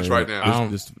 4 rappers right now.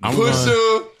 Just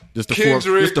Pusha, the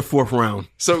Kendrick. fourth round.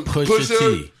 So Pusha Pusha,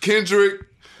 T. Kendrick,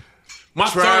 My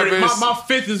Travis. my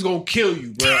fifth is gonna kill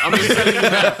you, bro. I'm just telling you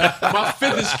now. My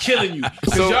fifth is killing you.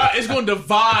 Because y'all, it's gonna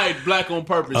divide Black on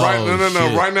Purpose. Right, Oh, no.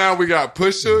 shit. Right now we got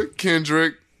Pusha,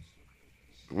 Kendrick.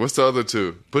 What's the other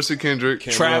two? Pusha, Kendrick,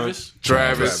 Travis.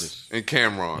 and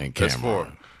Cameron. And That's Cameron.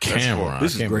 four. Cameron.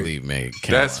 This I is can't great. believe, man.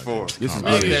 Cameron. That's four. This is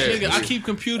Nigga, good. nigga, I keep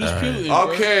computers puting.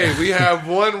 bro. Okay, we have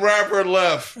one rapper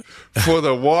left for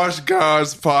the Wash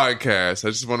Gods podcast. I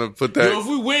just want to put that. Yo, if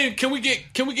we win, can we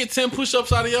get 10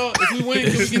 push-ups out of y'all? If we win,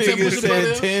 can we This get 10 nigga push-ups out of said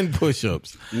y'all? 10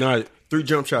 push-ups. No, 3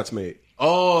 jump shots made. Oh,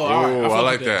 all right. Oh, I fuck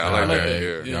like with that. I like that.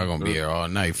 Yeah. Y'all gonna be here all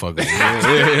night fucking.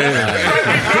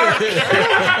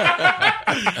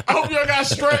 I hope y'all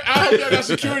got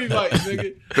security lights,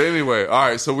 nigga. But anyway, all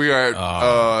right. So we are.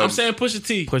 I'm saying Pusha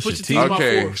T. Pusha T. is my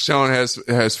Okay, fourth. Sean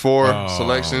has 4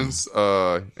 selections.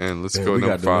 And let's go we number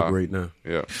got 5. deliberate now.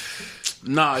 Yeah,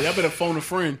 Nah, y'all better phone a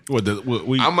friend. What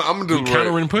we I'm gonna do we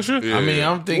countering Pusha? Yeah. I mean,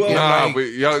 I'm thinking Nah, like. but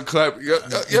y'all clap.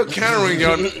 Y'all countering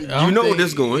y'all. I'm know where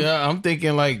this going. Yeah, I'm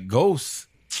thinking like Ghostface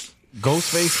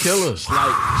Killer.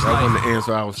 That wasn't the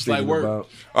answer I was like thinking work. about.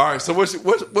 All right. So what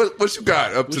you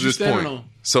got up to you this standing point? on?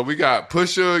 So we got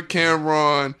Pusha,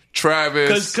 Cameron,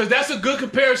 Travis. Because that's a good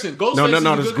comparison. Ghostface No, is a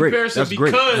that's good great. comparison That's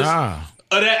great. because Nah.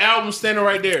 of that album standing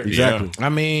right there. Exactly. I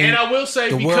mean, And I will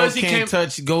say the because world he can't came.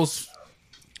 touch Ghost.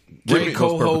 Give Great me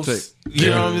Ghost Purple co-host. You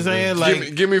know what I'm saying?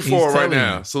 Like, give me he's 4 right telling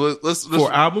now. you. So let's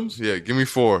 4 albums? Yeah, give me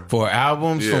 4. For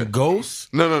albums Yeah. from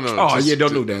Ghost. No. Oh, yeah,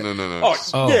 don't do that. No.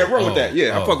 Oh, yeah, roll with that.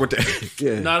 Yeah, I fuck with that.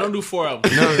 Yeah. Nah, don't do 4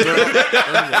 albums. Fall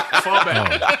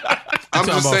back. I'm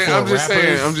talking just about saying. 4 I'm just saying.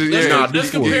 rappers? I'm just Let's, yeah.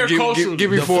 let's compare culturally. Give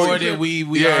me The 4. 4 that we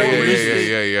Yeah, already yeah,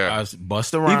 listed. yeah.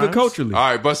 Busta Rhymes. Even culturally. All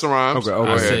right, Busta Rhymes. Okay, Go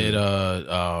okay. I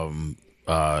ahead.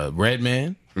 said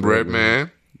Redman,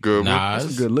 Redman. Good one. That's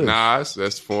Nas, a good list. Nas.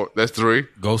 That's 4. That's 3.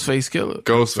 Ghostface Killer.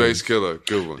 Ghostface Killer.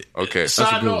 Good one. Okay.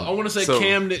 Side note, I want to say So-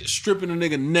 Cam stripping a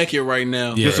nigga naked right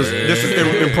now. Yeah. This is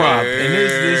improv. And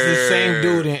this the same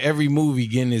dude in every movie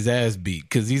getting his ass beat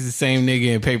because he's the same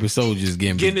nigga in Paper Soldiers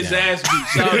getting Getting his down. ass beat.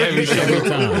 Shout out every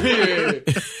to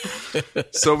single time.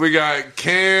 So we got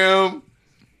Cam.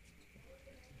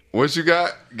 What you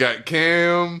got? Got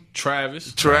Cam,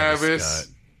 Travis, Travis,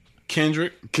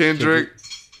 Kendrick,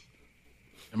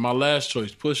 and my last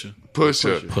choice, Pusha.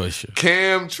 Pusha.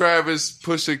 Cam, Travis,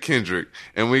 Pusha, Kendrick,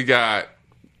 and we got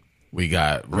We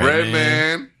got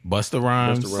Redman, Busta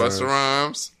Rhymes, Busta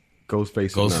Rhymes.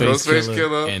 Ghostface. Ghostface Ghostface Killer,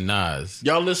 Killer. and Nas.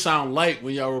 Y'all list sound light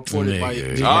when y'all reported by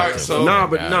Nigga. your All right, so No,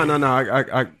 but no.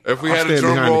 I if we I had a stand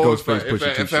drum behind the roll, Ghostface if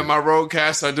Pusha T at shit. my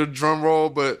roadcast I do the drum roll,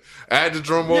 but add the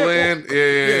drum roll in.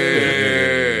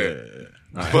 Yeah.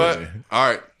 But all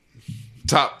right,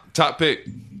 top pick.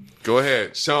 Go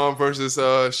ahead, Sean versus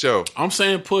Show. I'm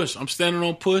saying Push. I'm standing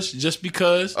on Push just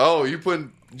because. Oh, you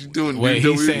doing? Wait,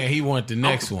 you he's saying he want the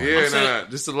next one. Yeah, saying- nah.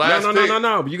 This the last. No. pick.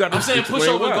 But you got. I'm saying Push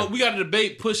over. We got to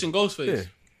debate Push and Ghostface.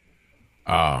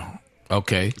 Yeah.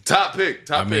 Okay. Top pick.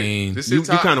 I mean, this You is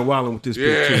top. kind of wilding with this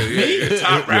Yeah, pick too. yeah.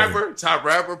 Top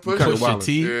rapper. Push. kinda Pusha wild.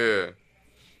 T. Yeah.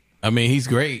 I mean, he's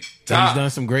great. Top. He's done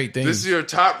some great things. This is your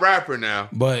top rapper now.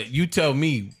 But you tell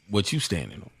me what you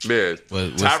standing on. Yeah.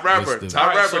 What's top rapper. the- Top All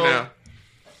right, rapper so- now.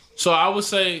 So I would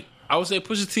say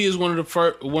Pusha T is one of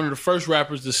the first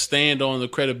rappers to stand on the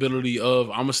credibility of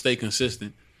I'm gonna stay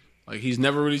consistent. Like he's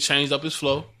never really changed up his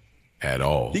flow. At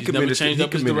all. He never committed changed he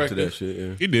up his committed to directive. that shit.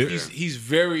 Yeah. He did.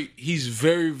 He's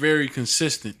very very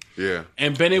consistent. Yeah.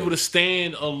 And been able to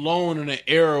stand alone in an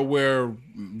era where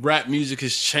rap music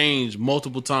has changed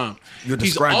multiple times. You're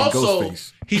describing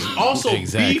Ghostface. He's also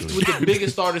Exactly. beefed with the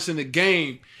biggest artists in the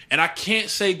game, and I can't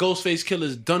say Ghostface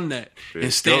Killer's done that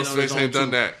and stand on his Ghostface own ain't done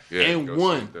too. that. Yeah, and Ghostface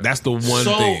won. done that. That's the one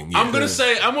So thing. Yeah. I'm gonna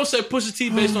say Pusha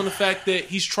T based on the fact that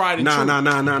he's tried and true.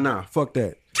 Nah. Fuck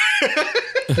that.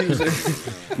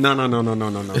 No.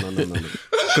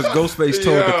 Because Ghostface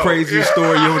told the craziest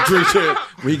story on Drink Champ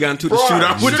when he got into the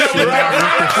shootout with that.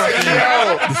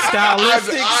 The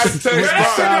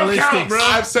stylistics.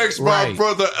 I text my Right.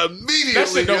 brother immediately. That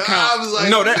shit don't count. I was like,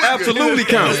 No, that nigga, absolutely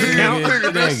counts.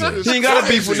 nigga, that shit is He ain't got to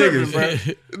beef with crazy.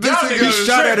 niggas. This nigga He is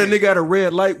shot at a tripping. nigga at a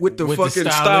red light with the With the fucking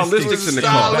stylistics. stylistics in the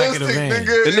car. Back of the Stylistic, van.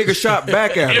 nigga. The nigga shot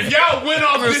back at If him. y'all went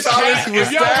off this Stylistic was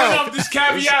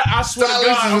caveat, I swear to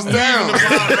God, Stylistic was I'm down. leaving the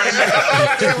pod right now.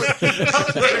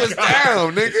 It was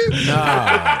down, nigga.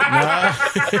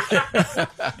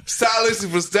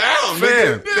 Stylistic was down,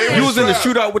 Fam, nigga. you was in the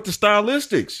strapped. shootout with the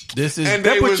stylistics. This is And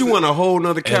That they put was- you in a whole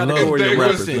nother category They of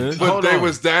rappers, was, man. but Hold they on.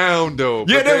 was down though.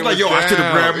 Yeah, But they was like, yo, I should've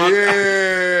down. grabbed my-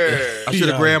 Yeah. I should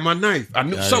have grabbed my knife. I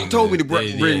knew something told me to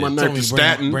bring my knife to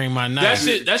Staten. Bring my That knife.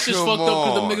 shit, that's just Come fucked up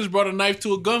because on. the niggas brought a knife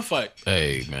to a gunfight.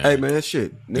 Hey man. Hey man,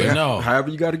 shit. Nigga, no. however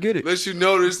you got to get it. Let you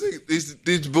know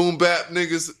these boom bap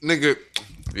niggas, nigga.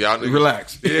 Y'all niggas,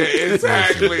 Relax. Yeah,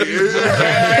 exactly.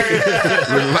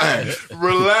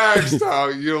 Relax,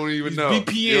 dog. You don't even know.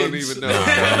 BPNs. You don't even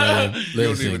know.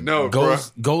 Listen, even know,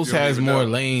 Ghost bruh. You don't has even more know.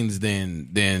 lanes than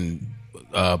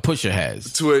Pusha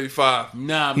has. 285.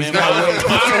 Nah, man. He's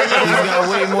got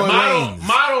way more lanes.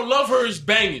 My Don't Love Her is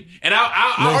banging. And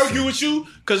I'll Listen. argue with you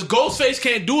because Ghostface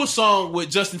can't do a song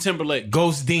with Justin Timberlake.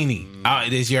 Ghost Dini.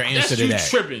 It is your answer to you that.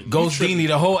 tripping. Ghost You tripping. Dini,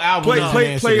 the whole album. Play.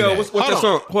 What's that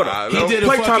song? Hold on. He did a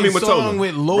play fucking Tommy song Mottola.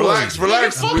 with Lloyd.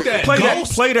 Relax. Fuck that. Play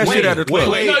Ghost. that shit at the club.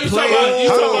 Wait, no, you Hold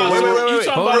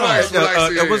talking Hold about Relax.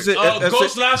 Was it?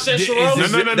 Ghost Last Is Sensoro?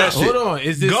 this- No. That shit. Hold on.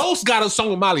 Is this Ghost got a song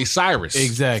with Miley Cyrus.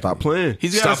 exactly? Stop playing.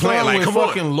 He's got Stop a song playing, like, with come on.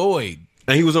 fucking Lloyd.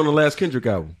 And he was on the last Kendrick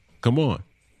album. Come on.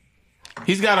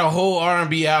 He's got a whole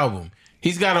R&B album.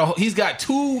 He's got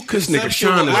two This nigga conceptual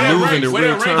Sean is albums. losing in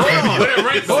real time.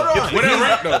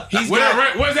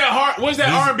 Where's that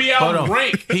R&B Hold album on.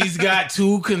 rank? He's got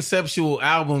two conceptual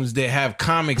albums that have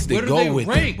comics that Where do go they with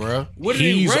rank? it, bro. What do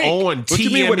they He's rank? on What you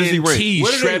mean, what does he rank? TMNT,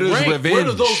 Where do they Shredder's rank? Revenge. Where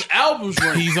do those albums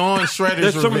rank? He's on Shredder's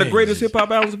That's some of the Revenge. greatest hip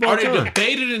hop albums of all Are they time.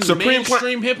 debated in Supreme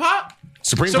mainstream hip hop?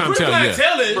 Supreme Supreme Clientele,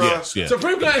 Clientele is. Yes, yeah.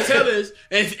 Supreme Clientele is.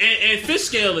 And Fish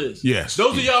Scale is. Yes.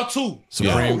 Those are y'all two.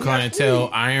 Supreme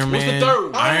Clientele, Iron What's the Man. third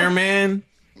one? Iron Man.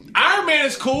 Iron Man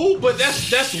is cool, but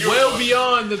that's well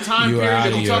beyond the time You're period out that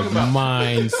of we're your talking about.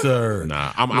 mind, sir.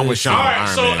 Nah, I'm with Sean. All right,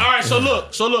 Iron so Man.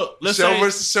 so look. Let's Sean say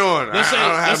versus Sean. I let's say don't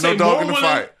let's have say no dog more in the willing.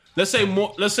 fight.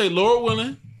 Let's say Laura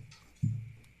Willing.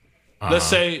 Let's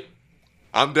say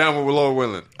I'm down with Lord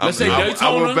Willing. Let's say I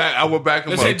Daytona. would back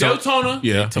him let's say up. Daytona.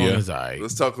 Yeah, Daytona's alright.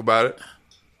 Let's talk about it.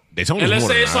 Daytona's And let's more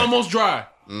say than it's all right. almost dry.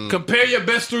 Compare your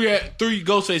best three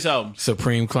Ghostface albums.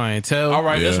 Supreme Clientele. All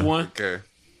right, that's Yeah. one. Okay.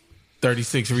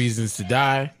 36 Reasons to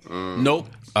Die. Nope.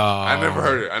 I never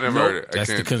heard it. I never heard it. I That's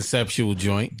the can't. conceptual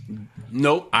joint.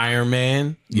 Nope. Iron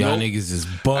Man. Y'all Nope. niggas is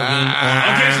bugging on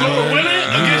Against Iron Laura Man. Willing?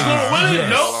 Against Laura Willing? Yes.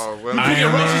 Nope. Lord You Willing. put your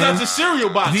Iron roses Man. out the cereal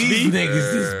box, These B.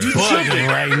 niggas is bugging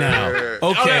right now.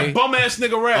 All Okay. that bum ass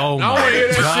nigga rap. Oh I don't want to hear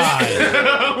my that God. shit. I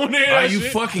don't want to hear Are that you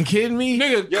shit. fucking kidding me?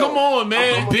 Nigga, come on,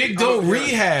 man. Big Dope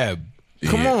Rehab.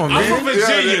 Come on, I'm from man.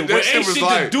 Virginia, that where shit ain't was shit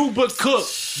like- to do but cook.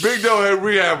 Big Doe Head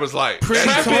Rehab was like. Pretty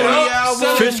Trap it Tony up, album.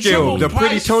 sell it Fitzgerald, triple the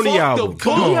Pretty price, Tony fuck the album. cook.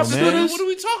 Come on, man. What are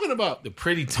we talking about? The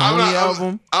Pretty I'm Tony not-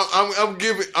 album. I'm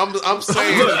giving. I'm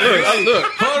saying. Look.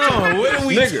 Hold on, what are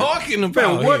we Nigga. talking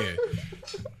about Man, what? here?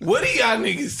 What are y'all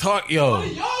niggas talk? Yo,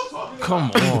 Y'all talking come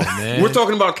on, man. We're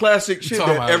talking about classic shit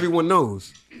talking that about- everyone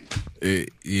knows. Y'all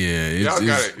got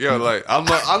it. Yo, like I'm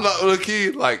not look key.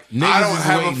 Like I Niggas don't is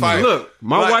have a waiting. fight. Look,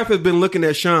 my Like- wife has been looking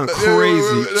at Sean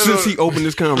crazy since he opened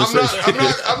this conversation.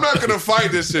 I'm not gonna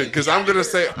fight this shit because I'm gonna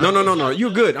say No.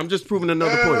 You're good. I'm just proving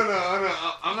another no. point.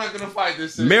 I'm not gonna fight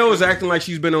this shit. Mel is acting like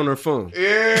she's been on her phone.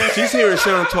 Yeah. She's hearing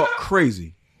Sean talk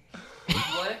crazy.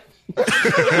 What?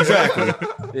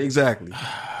 Exactly.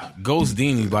 Ghost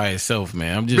Dini by itself,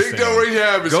 man. I'm just Big saying. Doe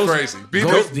Rehab is Ghost- crazy. Big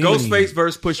Ghost- Doe, Ghostface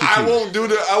versus Pusha T. I won't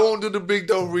do the Big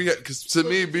Doe Rehab because to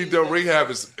me Big Doe Rehab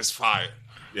is fire.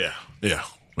 Yeah.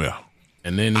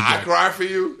 And then he I got, cry for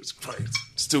you. It's crazy.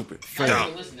 Stupid. I Dumb.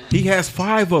 never listened to him. He has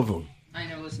 5 of them. I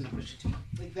never listened to Pusha T.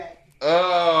 Like that.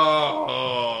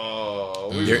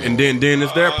 Oh. And then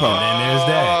it's their part. and there's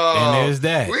that. And there's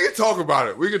that. We can talk about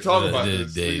it. We can talk about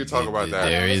this. We can talk about that.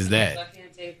 There is that. I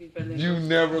can't tell if he's better than You Pusha.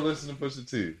 never listen to Pusha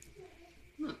T.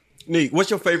 Neat. What's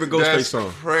your favorite Ghostface That's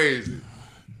song? crazy.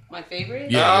 My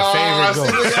favorite? Yeah, Oh, your I favorite see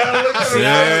Ghost. what y'all looking See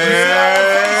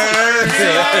at.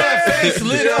 how that face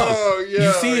lit up? Yeah,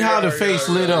 You see how the yeah, face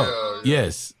yeah, lit yeah, up? yeah.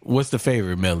 Yes. What's the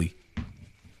favorite, Melly?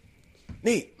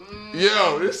 Neat.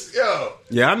 Yo.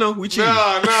 Yeah, I know. We cheating.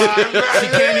 Nah. This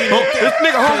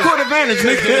nigga home court advantage,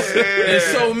 nigga. There's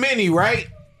so many, right?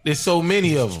 There's so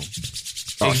many of them.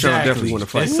 Oh, Sean definitely want to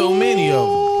fight. There's so many of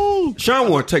them. Sean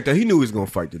want to take that. He knew he was going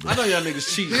to fight today. I know y'all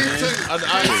niggas cheat, man.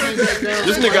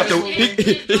 This nigga got the...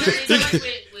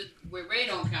 With Ray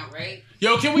don't count, right?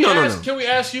 Yo, can we No. Can we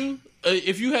ask you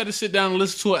if you had to sit down and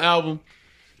listen to an album?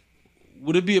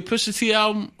 Would it be a Pusha T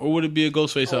album or would it be a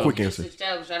Ghostface album? Quick Just answer.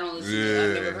 established. I don't listen to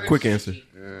it. I've never heard Quick Pusha answer. T.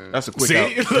 That's a quick See?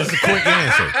 out. That's a quick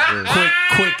answer.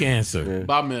 Quick answer.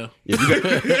 Bye, man. Yeah, you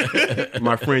got,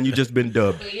 my friend, you just been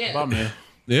dubbed. But yeah. Bye, man.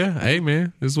 Yeah. Hey,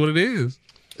 man. This is what it is.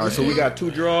 All right, so we got 2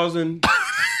 draws and...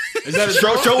 Is that a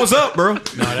Show us up, bro.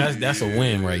 No, that's a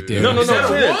win right there. No, that a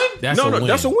fam. win? That's No, a win.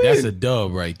 that's a win. That's a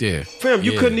dub right there. Fam,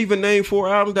 you Yeah. couldn't even name 4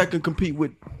 albums that could compete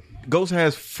with... Ghost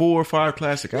has 4 or 5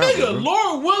 classic albums. Nigga, bro.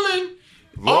 Laura Willing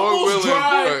Lord almost willing,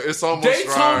 dry. bruh, it's almost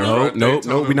Daytona. dry. No,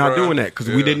 bruh. we're not Daytona, doing bruh. that because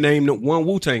we Yeah. didn't name one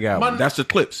Wu-Tang album. My- That's the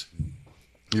clips.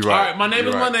 You're All right. right, my name You're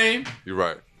is right. my name. You're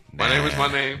right. My name is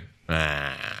my name.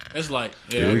 It's like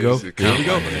Here we go. Here we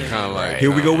go. Kind of like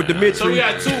Here we go with the mid. So we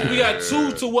got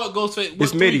two to what Ghostface.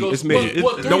 It's midi. It's midi.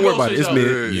 Don't worry about it. It's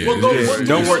mid. Yeah.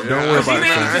 Don't worry He about named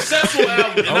a it. successful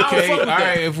album. And I Okay, don't fuck all with that.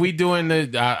 right. If we doing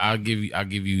the, I'll give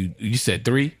you. You said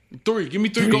 3. 3. Give me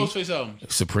 3 Ghostface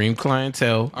albums. Supreme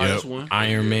Clientele, All right, that's one.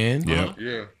 Iron Man,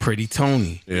 yeah. Pretty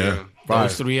Tony. Yeah.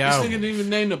 Those 3 This nigga albums. didn't even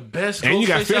name the best. And you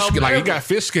got Ghostface fish, album like you ever. got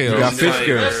fish scales. You got fish Like,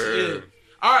 scales. that's it.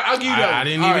 All right, I'll give you that. I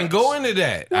didn't All even right. go into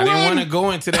that. I didn't want to go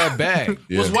into that bag.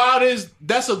 What's wild is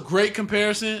that's a great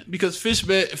comparison because Fish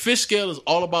Scale is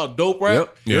all about dope rap.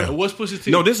 Yep. Yeah. And what's Pusha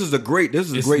T? No, this is a great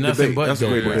It's debate. nothing but That's a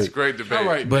great dope. It's debate. a great debate. all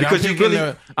right, But Because I'm you picking,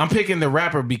 really- I'm picking the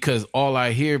rapper because all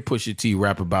I hear Pusha T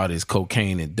rap about is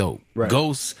cocaine and dope. Right.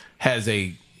 Ghost has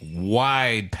a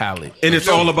wide palette. And it's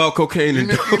all about cocaine and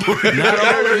dope. Not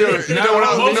all of it. Not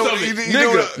all of it.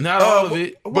 Nigga, Not all of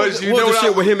it. But you What's know the what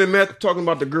shit with him and Matt talking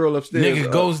about the girl upstairs?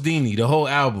 Nigga, Ghost Dini, the whole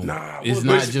album is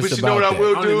not just but you about know what I that. will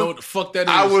I don't even know do? what the fuck that is.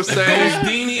 I will say, Ghost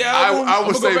Dini album? I I'm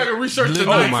would gonna go back say, and research Listen,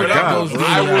 tonight. Oh my for that. God. Ghost Dini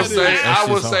I will album. say, That I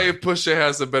will shit's say, hard. Pusha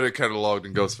has a better catalog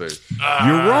than Ghostface.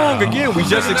 You're wrong again. We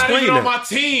just He's not explained even on that. my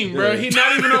team, bro. He's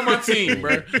not even on my team,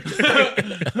 bro.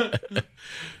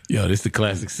 Yo, this the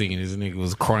classic scene. This nigga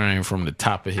was crying from the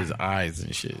top of his eyes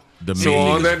and shit. The So man-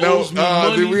 on that owes note, me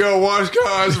money. did we all watch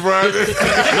Cars, Brian?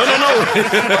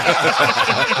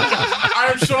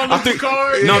 I am showing them the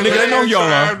card. No, nigga, I know y'all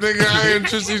are. Nigga, I am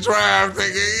Trissy Drive,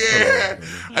 nigga.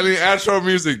 Yeah. I need Astro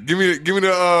music. Give me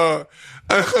the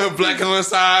black hand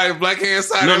side, black hand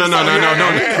side. No.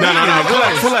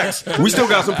 Relax. We still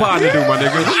got some pod to do, my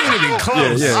nigga. We ain't even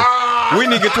close. Yeah. We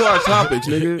need to get to our topics,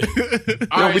 nigga.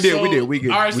 All No, right, we did. so- We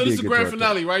All right, so did this is the get grand to our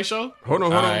finale, right, show? Hold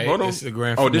on. Alright, this is the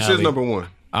grand Oh, this is finale. number 1.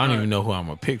 I don't even know who I'm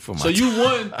gonna pick for my. So you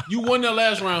won that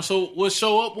last round. So what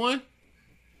show up one?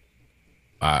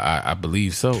 I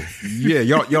believe so. Yeah,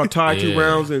 y'all tied 2 Yeah.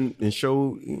 rounds and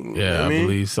show. Yeah, I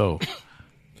believe so.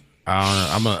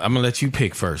 I'm gonna let you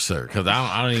pick first, sir, because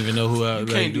I don't even know who. You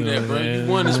can't do that, bro. You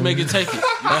won, let's make it take it. You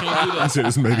can't do that.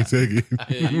 Let's make it take it.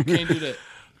 Yeah, you can't do that.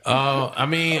 I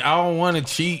mean, I don't want to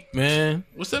cheat, man.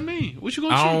 What's that mean? What you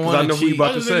gonna I don't cheat? I want know to who you cheat.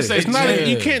 about to Other than say. say It's not. Yeah.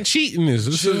 You can't cheat in this.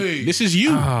 This is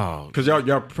you. Oh, Because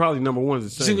y'all probably number 1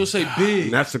 is the He's same. gonna say big.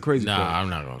 And that's the crazy nah, part. I'm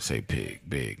not gonna say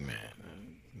big man.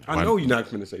 I know you're not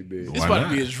going to say big. It's about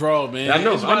to be a draw, man. I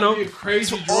know, It's about I know. to be a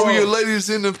crazy draw. All your ladies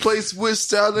in the place with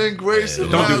style and grace. Don't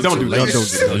do that. Don't do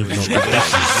that.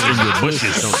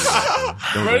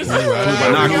 Bro, this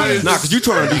is Nah, because you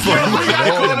trying to be funny. I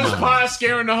call this pod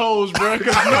scaring the hoes, bro.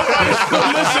 Because nobody's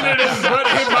gonna listen to this, bro.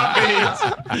 Hit my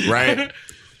fans. Right.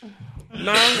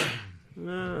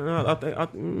 Nah, I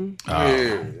think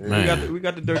Man, we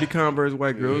got the dirty Converse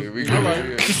white girls. We All got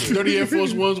right. Dirty Air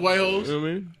Force Ones, white hoes. You know what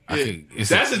I mean?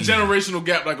 That's a generational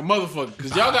gap like a motherfucker.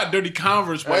 Because y'all got dirty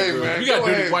Converse white Hey, girls. man, We got go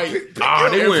dirty ahead. white. Pick they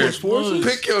Air wearing Force Ones.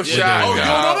 Pick your Yeah. shot. Oh, you don't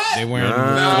know that? they wearing.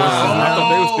 I thought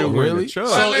they were still wearing Really? the chub.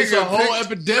 So it's a nigga, whole pick-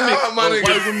 epidemic Nah, my of nigga.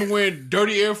 white women wearing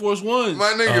dirty Air Force Ones.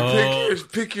 My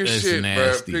nigga, pick your That's shit,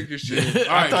 nasty. bro. Pick your shit.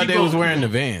 All I right, thought keep they was going. wearing the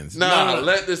Vans. Nah, No.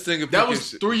 let this nigga pick That his was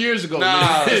shit. 3 years ago.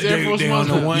 Nah, It's Air Force They on Ones.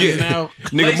 the ones Yeah. now.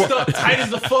 Laced up tight as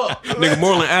the fuck. Nigga,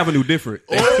 Moreland Avenue different.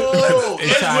 Oh,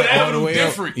 It's tied Edgewood all the Avenue way up.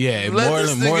 different. Yeah, Let Moreland,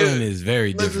 this nigga- Moreland is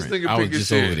very Let this different. nigga I was pick his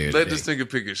just over shit. there. Let today. this nigga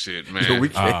pick his shit, man. We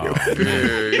can't. Oh, Yeah,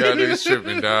 y'all niggas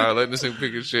tripping, dog. Let this nigga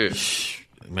pick his shit.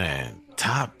 man,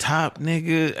 top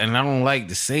nigga, and I don't like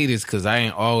to say this because I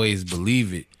ain't always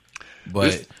believe it,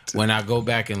 but when I go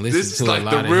back and listen This is to a like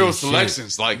lot the of real his shit,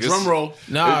 selections. Like it's, Drum roll.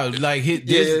 nah, like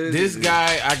this Yeah.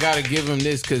 guy, I gotta give him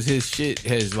this because his shit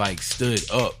has like stood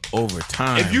up over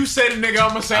time. If you say the nigga, I'm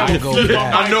gonna say I'm I gonna go flip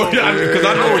back. my I know mic over. because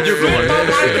I know where you're going. Flip my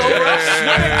mic over. I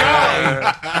swear to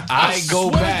God. I go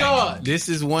swear to back. God. This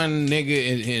is one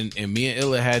nigga, and me and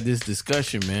Illa had this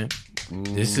discussion, man.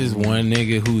 This is one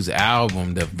nigga whose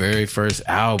album, the very first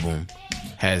album,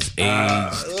 has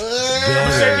aged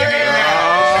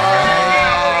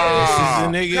This is a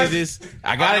nigga. This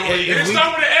I got it. It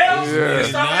start with the L. It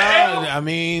start with the L. I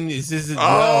mean, it's just no.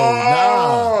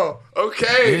 Oh,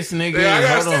 okay. This nigga- Yeah, I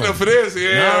gotta hold stand on. up for this. Yeah,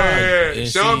 yeah. And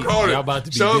Sean see, called y'all about to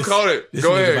it. be Sean called it. This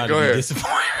Go nigga ahead. about Go to be ahead.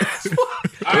 disappointed.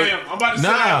 I am. I'm about to say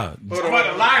Nah, I'm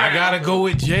about to lie. I gotta go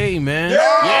with Jay, man. This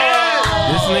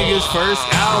nigga's first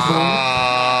album,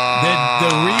 the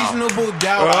Reasonable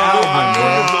Doubt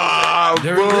album,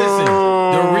 bro. Listen,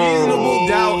 the Reasonable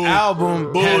Doubt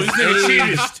album has this nigga cheated.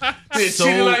 aged This so.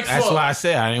 cheated like That's fuck. why I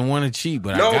said I didn't want to cheat,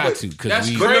 but No, I got but to because that's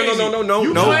we. But crazy. no.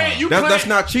 You playing- That's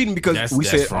not cheating because That's, we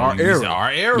that's said from our we said era.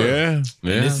 our era. Yeah.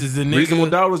 This is the nigga. Reasonable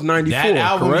Doubt was 94. That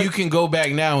album, correct? you can go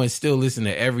back now and still listen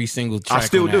to every single track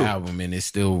still on that do. album, and it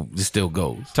still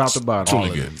goes. top to bottom. All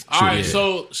of them. All right.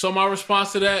 Yeah. So my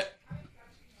response to that,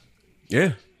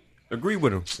 Yeah. Agree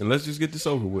with him, and let's just get this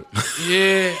over with.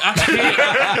 Yeah,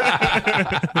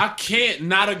 I can't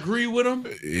not agree with him.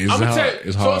 It's I'm gonna hard. tell you.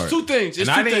 It's So hard. it's two things. It's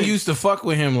And two I didn't things. used to fuck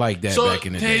with him like that So back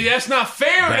in the day. that's not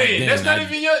fair. Back Then then, that's not I-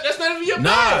 even your. That's not even your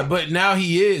Nah, bag. but now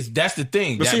he is. That's the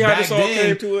thing. But That see how back this all then,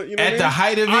 came to it, you know what I at the mean?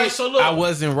 height of it, All right, so look. I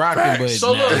wasn't rocking. But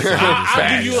So now look, it's I'll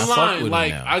give you a I fuck line. with him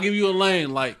Like now. I'll give you a lane.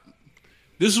 Like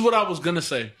this is what I was gonna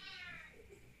say.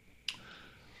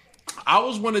 I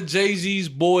was one of Jay-Z's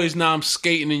boys. Now I'm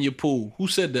skating in your pool. Who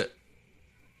said that?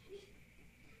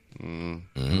 Come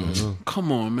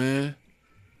on, man.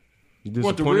 You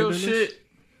want the disappointed real in this? shit?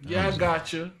 Yeah, I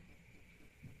got you.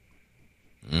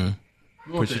 You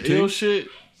want Pusha the T? ill shit?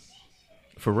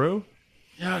 For real?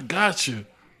 Yeah, I got you.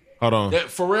 Hold on. That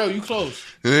Pharrell, you close.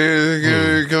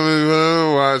 Niggas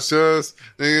coming watch us.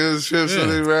 Niggas trips on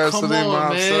the rest Come of the on,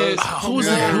 mob man. sus. Who's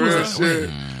Yeah, that? real Who's that? shit.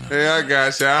 Hey, I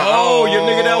got you. Oh, your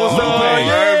nigga that was Big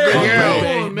Come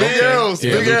L. on, Big man. L's.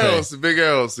 Yeah, Big Lupe. L's. Big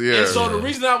L's. Yeah. And so the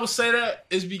reason I would say that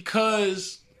is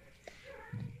because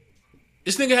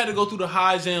this nigga had to go through the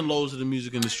highs and lows of the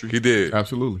music industry. He did.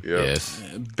 Absolutely. Yeah. Yes.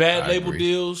 Bad I label agree.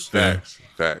 deals. Facts.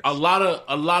 Facts. A lot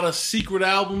of secret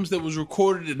albums that was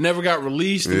recorded that never got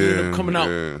released and ended up coming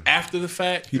out after the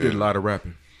fact. He did a lot of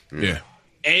rapping. Yeah.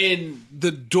 And the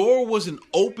door wasn't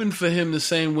open for him the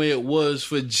same way it was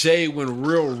for Jay when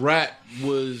real rap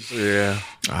was. Yeah.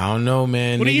 I don't know,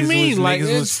 man. What do you mean? Like, niggas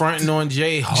it's- was fronting on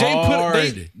Jay hard.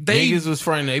 they- niggas was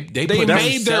fronting. They they put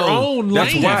made their themselves- own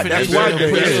That's lane. why. That's why. They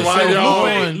put That's themselves why y'all.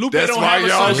 on. Lupe That's don't why have a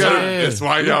y'all sunshine. got it. That's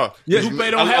why y'all.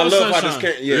 Lupe don't have a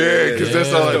sunshine. Yeah, because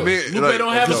that's all I mean. Lupe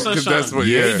don't have a Because sunshine. that's what.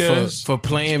 Yeah, Yeah. he does. For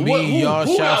Playing B, Who- y'all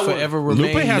who shall got one? forever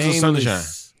remain Lupe has a nameless. sunshine.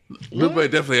 Lupe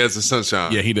definitely has a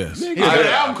sunshine. Yeah, he does. He got an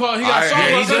album called. He got a song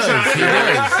Yeah, called he does.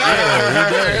 Sunshine.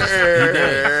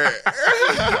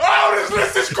 Oh, this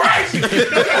list is crazy.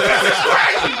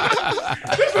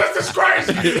 This list is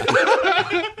crazy.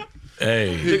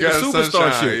 Hey, He got a superstar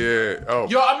sunshine. shit. Yeah. Oh,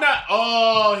 Yo, I'm not.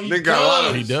 Oh, he Nigga got a lot does.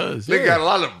 of he does. They got a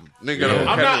lot of them. They got a whole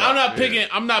I'm catalog. not picking.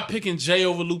 I'm not picking Jay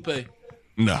over Lupe.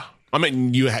 No. I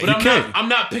mean, you But I'm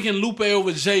not picking Lupe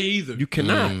over Jay either. You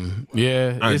cannot.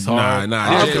 Yeah, it's hard. nah.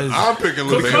 I'm picking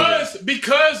Lupe.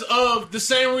 Because of the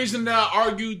same reason that I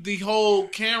argued the whole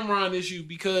Cameron issue,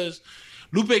 because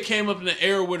Lupe came up in an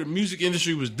era where the music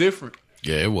industry was different.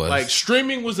 Yeah, it was. Like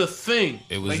streaming was a thing.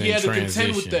 It was like in he had to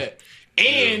contend with transition. that.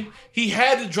 And he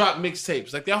had to drop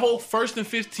mixtapes. Like that whole 1st and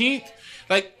 15th.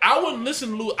 Like I wouldn't listen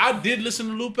to Lupe. I did listen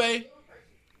to Lupe.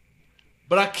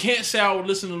 But I can't say I would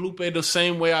listen to Lupe the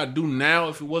same way I do now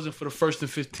if it wasn't for the 1st and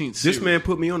 15th series. This man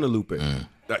put me on the Lupe.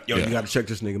 Like, yo, you got to check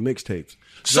this nigga mixtapes.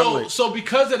 So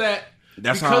because of that,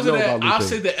 That's how I know about Lupe. I'll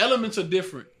say the elements are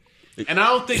different. And I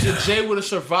don't think that Jay would have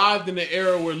survived in the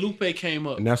era where Lupe came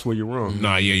up. And that's where you're wrong.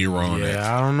 Nah, yeah, you're wrong. on that.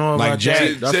 yeah, I don't know Like about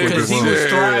Jay- that. Jay Because he was- was yeah.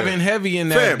 thriving heavy in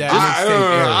that, Fam, that I mixtape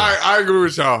era. I agree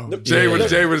with y'all. Jay Yeah.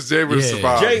 was Yeah.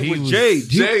 survived. Jay He was was- Jay.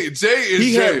 Jay is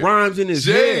He Jay. had rhymes in his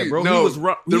Jay, head, bro. No, He was the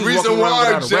walking reason around why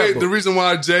without a Jay, rap the book. reason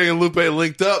why Jay and Lupe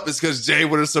linked up is because Jay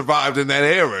would have survived in that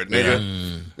era,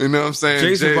 nigga. You know what I'm saying?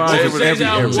 Jay survived Jay in would every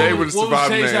era. have Jay would have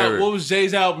survived in that era. What was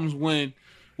Jay's albums when?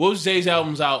 What was Jay's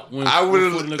albums out when I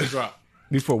would've- Food and Liquor dropped?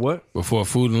 Before what? Before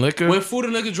Food and Liquor, When Food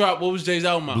and Liquor dropped, what was Jay's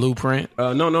album out? Blueprint.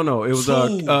 No. It was Fool.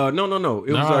 no.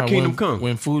 It was Kingdom when, Come.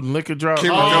 When Food and Liquor dropped.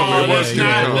 Kingdom Oh, Come, it was let's Kingdom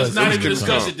not, Come. let's It not was even Kingdom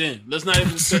discuss Come. it then. Let's not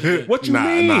even discuss it then. What you Nah,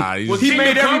 mean? nah, you just- he Kingdom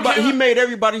made Come everybody. came He out- made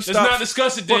everybody stop. Let's not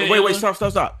discuss it then. Wait,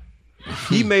 Ella. stop.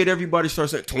 He made everybody start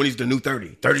saying 20's the new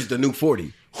 30, 30's the new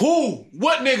 40. Who?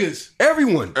 What niggas?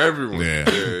 Everyone. Everyone. Yeah.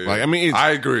 Like, I mean, it's-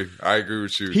 I agree. I agree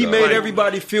with you. He dog. made Like,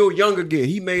 everybody feel young again.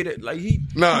 He made it like he.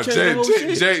 No, he changed the whole shit.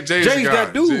 Jay's Jay's the guy.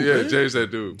 that dude. Yeah, man. Jay's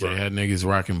that dude. Bro. They had niggas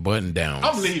rocking button downs.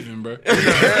 I'm leaving, bro. You're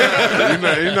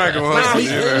not gonna Nah, hustle.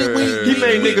 he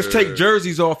made niggas take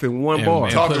jerseys off in one And- bar.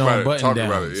 and Talk put about on it. button Talk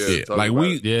downs. about it. Yeah. yeah, talk like about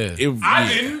we, it. Yeah. if I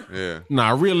didn't. Yeah.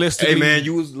 Nah, realistically, Hey man,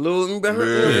 you was losing behind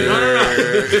Jersey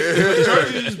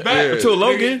is back. to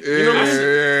Logan. You know what I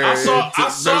mean? I saw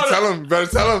Better tell him. Better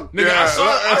tell him. Nigga, Yeah. I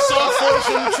saw photos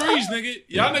from the trees, nigga.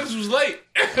 Y'all niggas was late.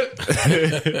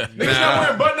 Niggas not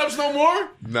wearing button ups no more.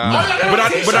 Nah. But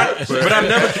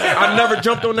I never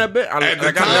jumped on that bet. I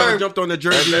never time- jumped on the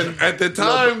jersey. At the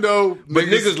time, though, But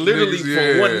niggas literally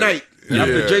for one night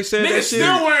after Jay said that Niggas shit.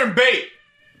 still wearing bait.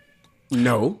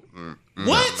 No,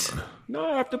 What?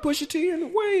 no, after Pusha T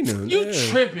and Wayne. You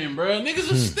tripping, bro?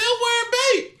 Niggas are still wearing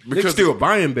bait. Niggas still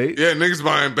buying bait. Yeah, niggas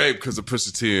buying Bape because of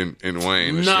Pusha T and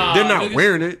Wayne. And Nah. shit. They're not niggas-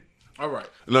 wearing it. All right.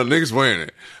 No, niggas wearing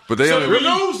it, but they So only we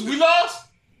lose. We lost.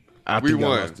 I We think y'all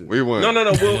won. lost it. We won. No,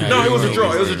 it was a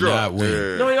draw. It was a draw. Not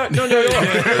win. No, y'all. It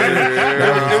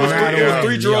was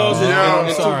 3 draws and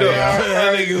 2 sorry.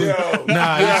 dubs.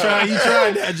 Nah, you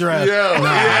tried that draft.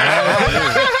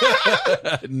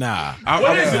 Nah.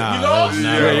 What is it? You lost?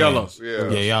 Yeah, y'all lost. Yeah.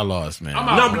 Yeah, y'all lost, man. I'm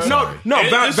out, bro. No.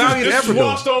 This Valiant is effort.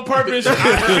 lost on purpose.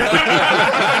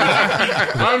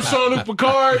 I'm Jean-Luc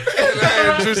Picard.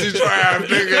 Juicy draft,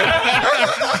 nigga.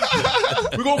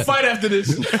 We're going to fight after this.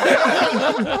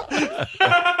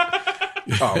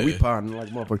 Oh, we potting like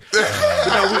motherfuckers.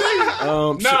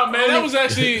 Nah, man, that was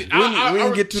actually. We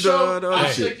didn't get to the other I'll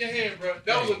shit. shake your hand, bro.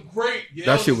 That was a great. Yeah,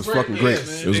 That shit was fucking great.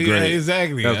 man. It was great.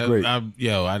 Exactly. That was great. I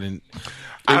didn't.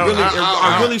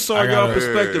 I really saw I y'all gotta-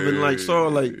 perspective and like saw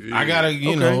like I gotta,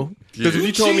 you know. because if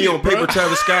you told me on cheated, paper bro.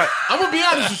 Travis Scott, I'm gonna be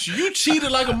honest with you. You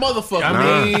cheated like a motherfucker.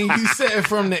 I mean, you said it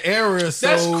from the era, so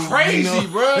That's crazy, you know,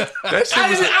 bro. I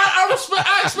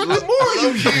expected more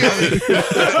of you.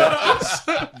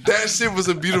 That shit was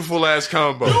a beautiful ass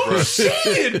combo, bro.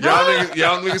 Shit, bro.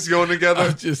 Y'all niggas going together?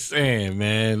 I'm just saying,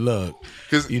 man. Look,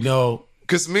 'Cause- you know,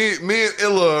 Cause me and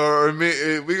Illa, or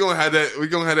me, we gonna have that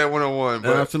 1-on-1.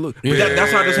 But absolutely. But that's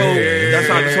how this whole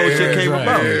shit came right.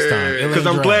 about. Next time. Because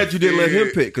I'm glad you didn't let him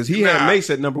pick because he had Nah. Mace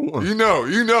at number 1. you know,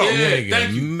 nigga,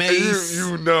 thank you. Mace.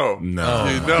 you know, No.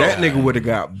 you know. That nigga would have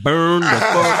got burned the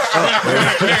fuck up.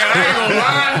 Man.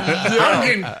 I'm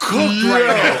getting cooked right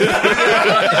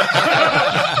now.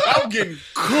 I'm getting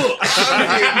cooked.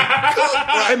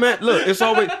 Hey man, look, it's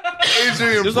always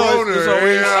Adrian It's always- it's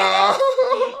always-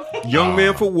 Broner. young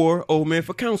man for war, old man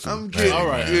for counsel. I'm getting, All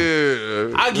right.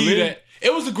 yeah. I give you that.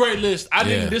 It was a great list. I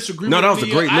didn't disagree. No, with that was a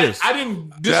any great of- list. I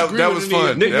didn't disagree. That with was any fun.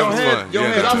 of- Nigga, That y'all was had- fun. y'all Yeah,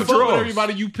 had that I two was fuck with draws.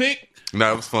 everybody you picked.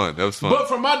 That was fun. That was fun. But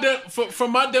from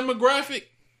my demographic,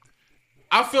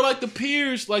 I feel like the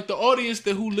peers, like the audience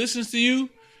that who listens to you,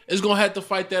 is gonna have to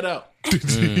fight that out.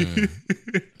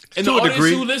 And the To a audience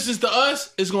degree. who listens to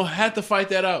us is gonna have to fight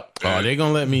that out. oh, they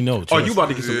gonna let me know. Oh, trust you about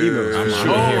to get some emails. Yeah. for sure.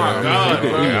 Oh my God,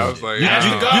 bro. I was like,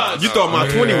 gods. You thought my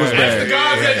 20 was The bad.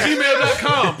 guys at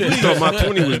gmail.com. You thought my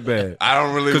 20 was bad. I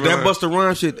don't really Because that remember. Busta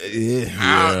Rhymes shit,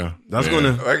 yeah. That's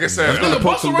gonna Like I said, gonna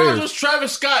poke Busta some Rhymes bears. versus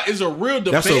Travis Scott is a real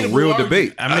debate. That's a real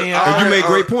debate. I mean, And you made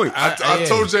great points. I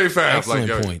told J Fab, excellent like,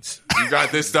 yo, points. you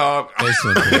got this, dog.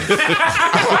 Excellent points.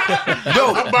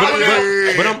 Yo,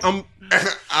 but I'm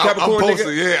Capricorn posting,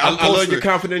 nigga. yeah, I'm I love posting. your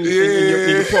confidence in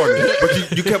your partner,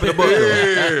 but you kept it above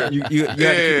though. You had to keep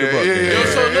it above. Yeah. man. Yo,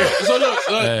 so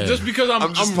look, just because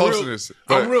I'm just real, posting this,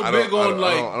 but I'm real I don't- big on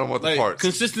I don't want the like parts.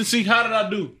 consistency. How did I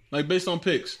do? Like based on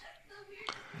picks.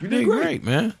 You did great,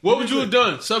 man. What would you have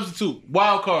done? Substitute,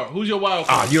 wild card. Who's your wild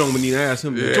card? You don't even need to ask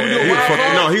him. Yeah. Can we do a wild card?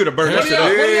 No, he would have burned that What do shit y'all-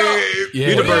 up. what do y'all- Yeah,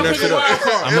 He'd have burned that pick shit a up. wild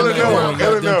card? I'm gonna let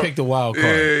Illinois. them pick the wild card.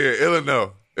 Yeah, Illinois.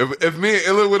 If me and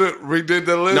Illa would have redid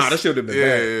the list, Nah, that should've been bad.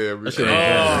 Yeah, That should've been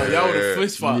Oh, y'all would have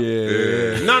fist fought.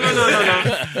 Yeah.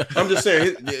 No. I'm just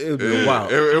saying, it would have been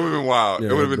wild. It would have been wild.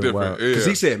 It would have been different. Because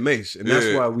he said Mace, and that's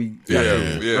Yeah. why we got Yeah,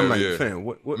 him. yeah, I'm like, yeah. fam,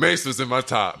 what? Mace was in my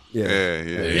top. Yeah.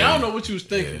 Yeah. Y'all know what you was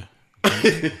thinking.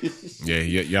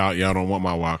 Y'all don't want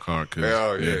my wild card. Cause,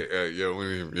 Yeah. yeah. We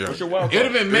didn't even, What's your wild It'd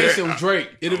card? have been Mason Drake.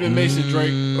 It'd have been Mason Drake.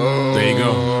 There you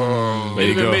go. There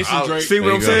you It'd have been go. Mason Drake. See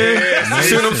what I'm There you saying?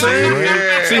 See what I'm saying?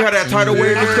 Yeah. See how that tidal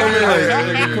wave is coming? Like,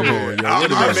 nigga, come on,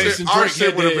 yo. Our Mason shit, our Drake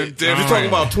shit would have had been that- different. You talking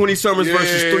about 20 summers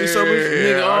versus 3 summers?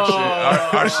 Yeah,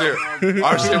 our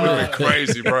shit would have been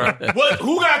crazy, bro. What?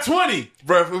 Who got 20?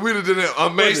 Bro, if we'd have done it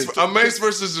on Mace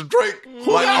versus Drake,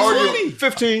 like got arguing. 20?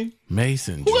 15.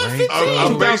 Mason got Drake.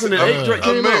 2008 Drake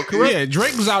came out, correct? Yeah,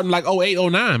 Drake was out in like 08,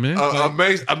 09, man.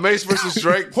 A Mace versus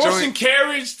Drake. Horse joint. and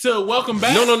carriage to Welcome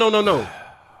Back? No.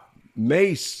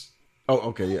 Mace. Oh,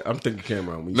 okay, yeah. I'm thinking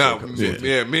Cameron. When you No, said-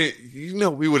 yeah, me. You know,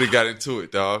 we would have got into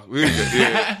it, dog. We would've got,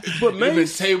 yeah. But It'd been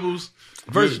Mace tables,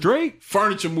 versus Drake,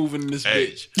 furniture moving in this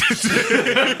bitch.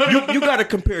 you got to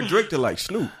compare Drake to like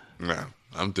Snoop. Nah,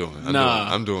 I'm doing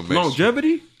Mace.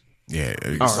 Longevity? Yeah.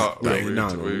 All right. No.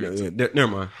 Never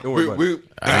mind. Don't worry about it.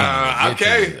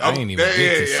 Okay. I ain't even get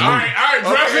to Snoop. All right,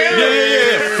 draft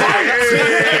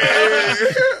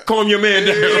in. Calm your man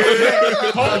down.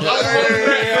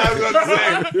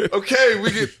 Okay,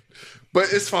 we get, but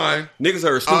it's fine. Niggas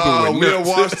are stupid with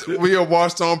nuts. We are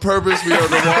washed on purpose. We are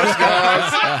the wash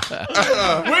guys.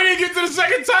 We didn't get to the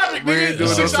second topic. We ain't doing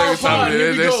no 6 hour second time. pod.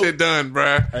 Here we That go. shit done,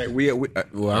 bruh. Hey, well, I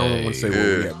don't want to say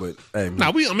where we at, but hey, man.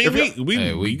 Nah, we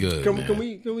We good. Can man.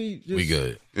 we just We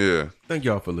good. Yeah, thank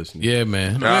y'all for listening. Yeah,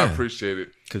 man. I appreciate it.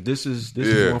 Because this is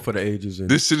Yeah. one for the ages. And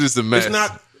This shit is a mess. it's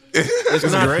not. It's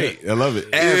not great. I love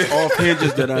it. as off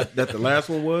hinges that the last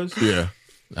one was. Yeah.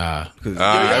 It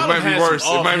might be worse.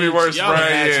 It might be worse,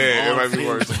 Brian. Yeah, it might be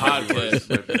worse.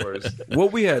 Podcast.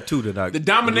 What we had too tonight. The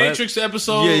Dominatrix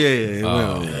episode.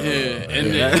 Yeah.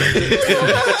 And then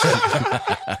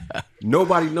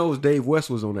Nobody knows Dave West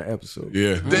was on that episode.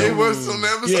 Yeah. Dave was on the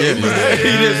episode. He didn't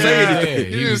say anything.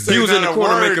 He didn't say He was in the not a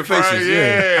corner word, making faces. Brian.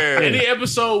 Yeah. Yeah. any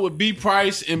episode with B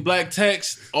Price in black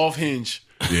text off Hinge.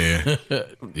 Yeah.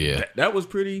 Yeah. That was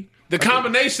pretty. The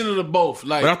combination of the both,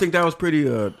 like But I think that was pretty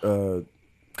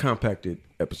compacted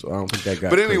episode. I don't think that got.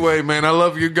 But anyway, man, I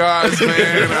love you guys,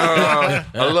 man.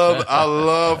 I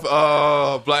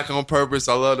love Black on Purpose.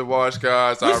 I love to watch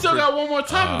guys. we still got one more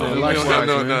topic. No, Likewise,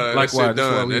 man. that Likewise, shit that's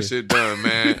why done. we That here. shit done,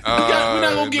 man. we're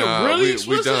not gonna get really we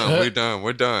explicit? done.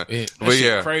 We're done. That But shit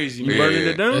yeah, crazy. You man. burning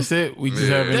it down? That's it. We just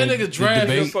having That a nigga draft.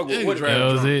 debate. Fuck with That what- nigga draft That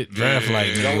was drunk. it. Draft like,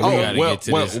 nigga. We Oh, gotta get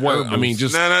to this. I mean,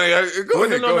 just No, go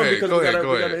ahead, go ahead,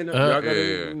 go ahead. Y'all gotta,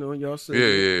 Yeah. you know, y'all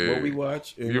say Yeah. what we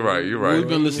watch. and- You're right. We've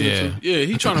been listening Yeah. to. Yeah,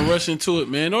 he trying to rush into it,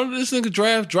 man. Don't let this nigga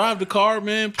drive the car,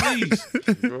 man. Please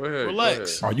Go ahead.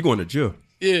 relax. Oh, you going to jail?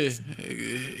 Yeah,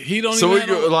 he don't. So even we have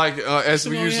go, no- like as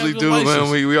we don't even usually have do, the man.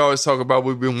 license. We always talk about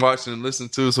what we've been watching and listening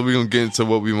to. So we're gonna get into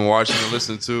what we've been watching and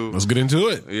listening to. let's get into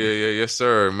it. Yes,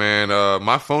 sir, man.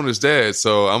 My phone is dead,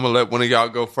 so I'm gonna let one of y'all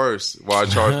go first while I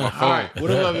charge my All phone. right, what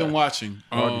have I been watching?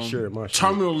 Already shared my shit.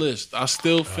 Terminal List. I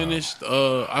still finished.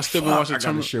 I still been I watching gotta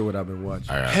Terminal. share what I've been watching.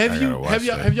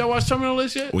 Have y'all watched Terminal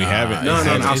List yet? We haven't. No,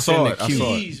 I It's saw in it. the I queue. saw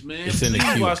it. Please, man. It's in the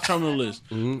Please queue. watch Terminal List.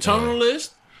 Terminal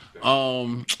List.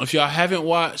 If y'all haven't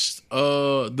watched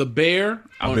The Bear,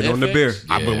 I've been on The Bear.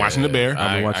 I've been watching The Bear.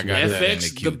 I watching got The that in FX,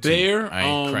 the queue, The Bear, too. I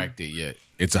ain't um, cracked it yet.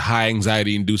 It's a high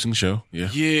anxiety inducing show. Yeah.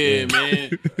 Yeah,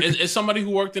 man. As somebody who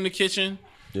worked in the kitchen,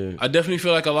 Yeah. I definitely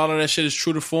feel like a lot of that shit is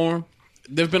true to form.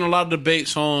 There've been a lot of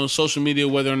debates on social media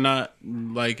whether or not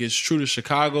like it's true to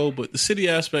Chicago, but the city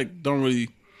aspect don't really.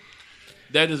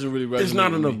 That doesn't really resonate. There's not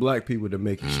with enough me. black people to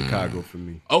make it Chicago for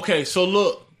me. Okay, so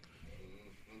look.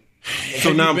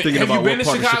 So now I'm thinking about what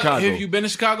part of Chicago. Have you been to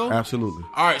Chicago? Absolutely.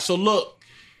 All right, so look,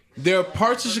 there are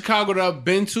parts of Chicago that I've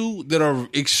been to that are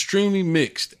extremely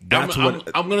mixed. That's what-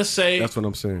 I'm gonna say, That's what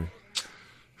I'm saying.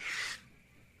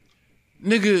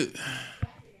 nigga.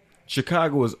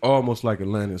 Chicago is almost like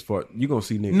Atlanta as far you gonna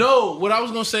see niggas. No, what I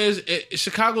was gonna say is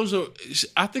Chicago's a.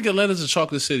 I think Atlanta's a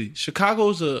chocolate city.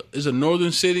 Chicago's is a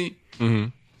northern city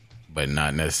But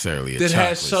not necessarily a that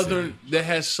chocolate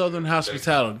has southern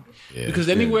hospitality. Yeah. Because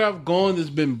anywhere I've gone that's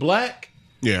been black,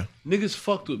 Yeah. niggas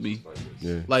fucked with me.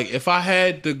 Yeah. Like if I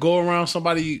had to go around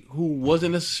somebody who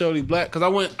wasn't necessarily black, because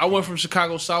I went from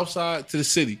Chicago South Side to the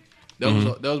city.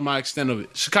 That was my extent of it.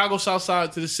 Chicago South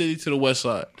Side to the city to the West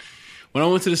Side. When I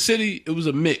went to the city, it was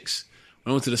a mix.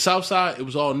 When I went to the South Side, it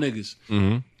was all niggas.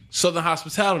 Southern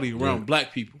hospitality around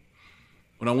black people.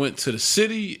 When I went to the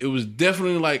city, it was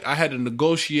definitely like I had to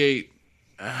negotiate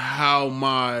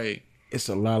It's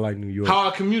a lot like New York. how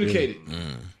I communicated.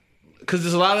 Because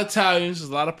there's a lot of Italians, there's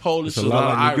a lot of Polish, It's a there's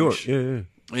lot like New Irish. York.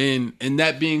 Yeah. And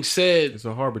that being said, It's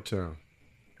a harbor town.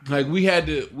 like we had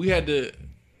to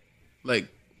like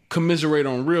commiserate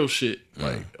on real shit.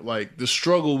 Like the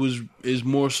struggle is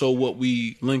more so what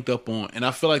we linked up on. And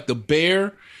I feel like The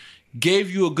Bear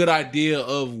gave you a good idea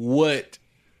of what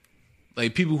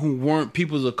like people who weren't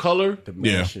peoples of color The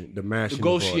mashing.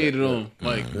 negotiated on.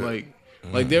 Like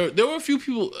there were a few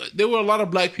people. There were a lot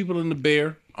of black people in The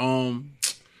Bear.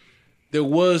 There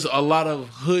was a lot of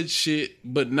hood shit,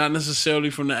 but not necessarily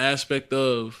from the aspect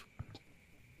of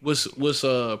what's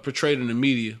portrayed in the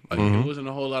media. Like it wasn't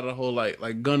a whole lot of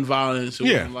like gun violence. It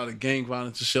wasn't a lot of gang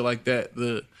violence and shit like that.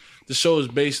 The show is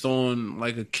based on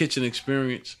like a kitchen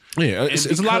experience. Yeah. It's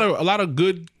a lot of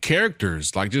good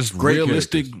characters, like just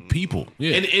realistic people.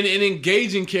 Yeah. And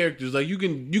engaging characters. Like you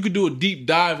can do a deep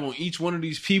dive on each one of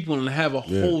these people and have a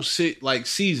whole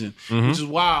season. Which is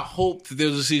why I hope that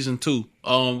there's a season 2.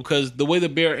 Because the way The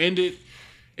Bear ended,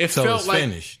 it So felt it's like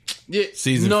finished. Yeah,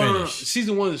 Season no, finished.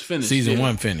 Season 1 is finished. Season yeah.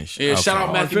 1 finished. Yeah, Okay. shout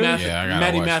out Matty Yeah, I gotta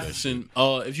Matty watch that Matheson.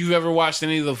 If you've ever watched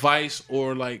any of the Vice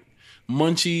or like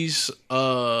Munchies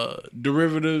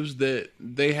derivatives that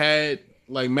they had,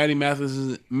 like Matty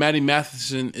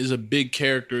Matheson is a big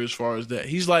character as far as that.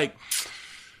 He's like,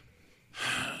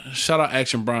 shout out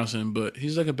Action Bronson, but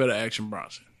he's like a better Action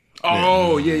Bronson.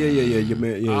 Oh yeah. Your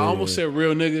man. Yeah, I almost said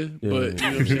real nigga, but you know what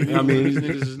I'm saying? I mean, these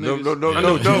niggas is niggas. No. I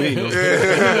know what you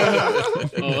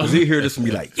mean. Cause he hear this and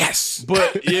be like, yes.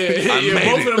 But yeah,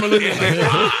 both of them are looking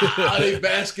like they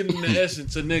basking in the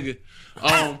essence of nigga.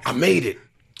 I made it.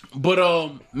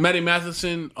 But Matty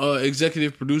Matheson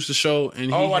executive produced the show,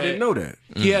 and I didn't know that.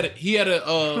 He had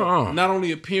a not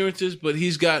only appearances, but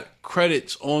he's got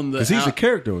credits on the. Cause he's a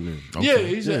character on there. Yeah,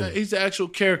 he's the actual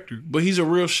character, but he's a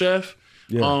real chef.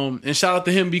 Yeah. And shout out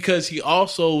to him because he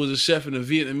also was a chef in a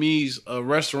Vietnamese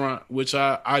restaurant, which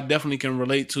I definitely can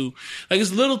relate to. Like,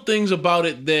 it's little things about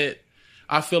it that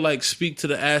I feel like speak to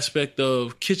the aspect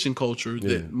of kitchen culture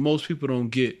that most people don't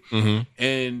get. Mm-hmm.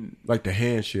 And Like the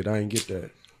hand shit. I ain't get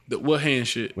that. what hand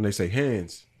shit? When they say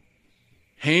hands.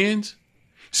 Hands?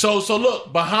 So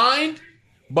look, behind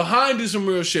is some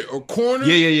real shit. Or corner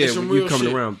Yeah. is some When you real coming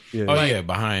shit. around. Yeah. Oh yeah,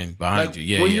 behind Like, you.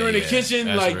 Yeah, when yeah, you're in the yeah. kitchen,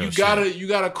 That's like real you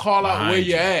gotta call out Behind where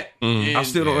you're you. at. Mm-hmm. I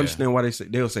still don't Yeah. understand why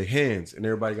they'll say hands and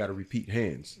everybody got to repeat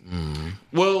hands.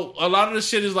 Well, a lot of the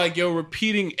shit is like, yo,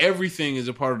 repeating everything is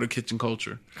a part of the kitchen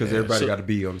culture. Because everybody So- got to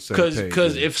be on the same page.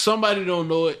 Because yeah. if somebody don't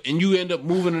know it and you end up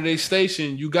moving to their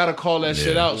station, you gotta call that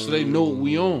shit out so they know what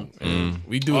we on.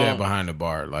 We do that behind the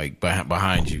bar, like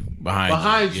behind you,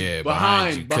 Behind you, yeah,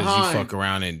 behind, you, because behind. you fuck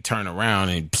around and turn around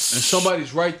and And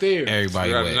somebody's right there. everybody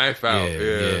You got a wet. knife out,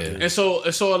 yeah. And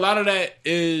so a lot of that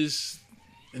is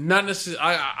not necessarily.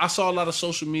 I saw a lot of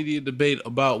social media debate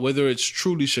about whether it's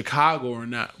truly Chicago or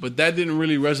not, but that didn't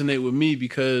really resonate with me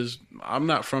because I'm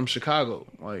not from Chicago.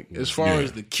 Like, as far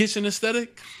as the kitchen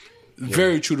aesthetic,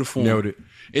 very true to form. Nailed it.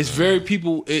 It's very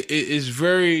people. It's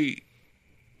very.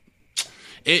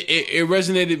 It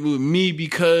resonated with me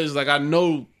because, like, I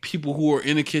know people who are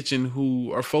in the kitchen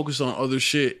who are focused on other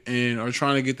shit and are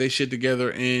trying to get their shit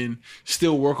together and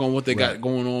still work on what they got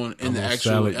going on in the I'm on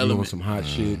actual salad, you element. want some hot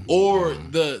shit. Or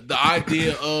the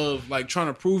idea of, like, trying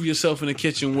to prove yourself in the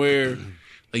kitchen where,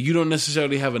 like, you don't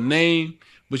necessarily have a name,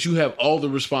 but you have all the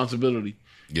responsibility.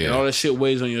 Yeah. And all that shit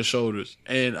weighs on your shoulders.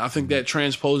 And I think that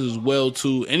transposes well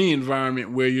to any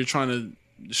environment where you're trying to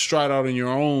stride out on your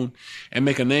own and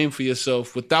make a name for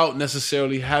yourself without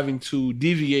necessarily having to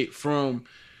deviate from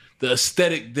the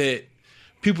aesthetic that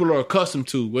people are accustomed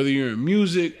to, whether you're in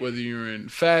music, whether you're in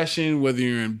fashion, whether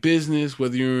you're in business,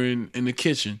 whether you're in the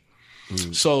kitchen.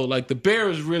 So, like, The Bear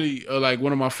is really like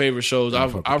one of my favorite shows.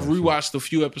 I've rewatched a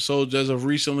few episodes as of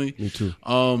recently. Me too.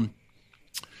 I'm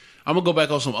gonna go back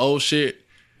on some old shit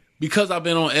because I've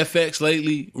been on FX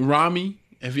lately. Rami,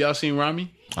 have y'all seen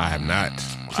Rami? I have not.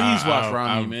 Please watch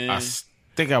Rami, man. I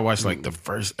think I watched like the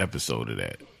first episode of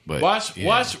that. But Watch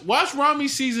Rami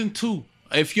season 2.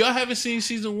 If y'all haven't seen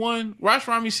season 1, watch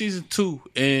Rami season 2.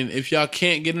 And if y'all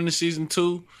can't get into season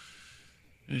 2,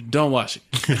 don't watch it.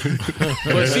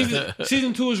 But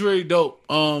season 2 is very dope.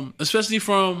 Especially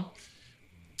from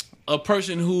a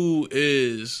person who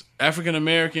is African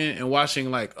American and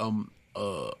watching like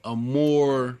a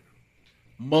more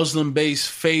Muslim based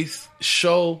faith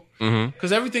show.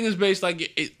 Because everything is based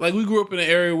like like we grew up in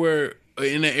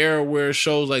an era where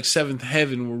shows like Seventh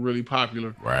Heaven were really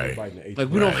popular. right. Like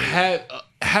we don't have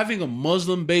having a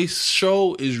Muslim based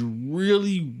show is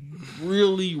really,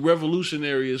 really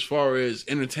revolutionary as far as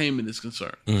entertainment is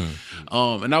concerned.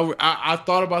 And I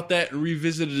thought about that and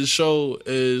revisited the show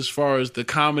as far as the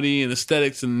comedy and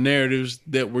aesthetics and narratives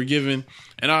that were given,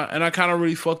 and I kind of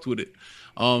really fucked with it.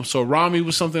 So Rami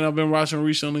was something I've been watching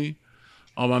recently.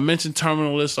 I mentioned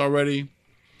Terminal List already.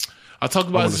 I talked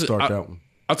about I want this. to start that one.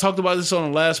 I talked about this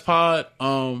on the last pod,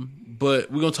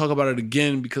 but we're gonna talk about it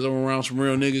again because I'm around some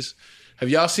real niggas. Have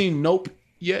y'all seen Nope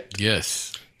yet?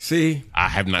 Yes. See, I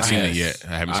have not seen it yet.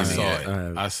 I haven't I seen saw it yet.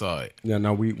 it. I saw it. yeah,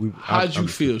 no, we. How'd you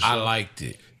feel? I Sean? liked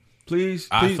it. Please,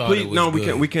 I please, thought please. it was No,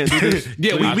 good. we can't do this.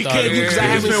 Yeah, I we thought can't it do was because I good.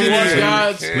 haven't It's seen been it watched, yet.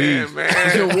 guys. Yeah, man.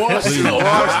 It's been watched.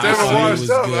 Watched them washed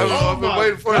up. Oh I've been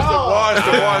waiting for us to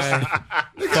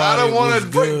watch. I don't want to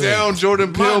break down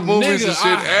Jordan Peele My movies nigga, and shit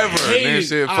I ever. hated- Nigga,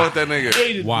 shit, fuck that nigga.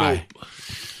 Hated Why? Nope.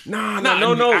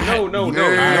 No.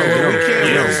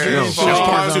 Yeah.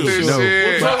 Part two. This No.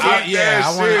 shit. But Fuck that shit.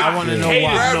 I want to know Hated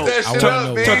why. Wrap Nope. that I shit wanna up,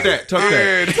 know man. Tuck that.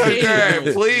 Yeah, tuck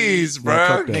that. Please, bro.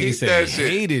 tuck that. Nigga Keep said that he shit.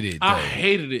 hated it. I though.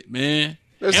 hated it, man.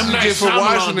 That's M. what you Night get for Shyamalan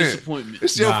watching it. disappointment.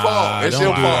 It's your fault. It's don't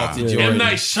your do that fault. to Yeah. Jordan. M.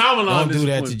 Night Shyamalan Don't do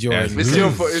that to disappointment. Jordan. It's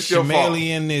your fault. It's your fault.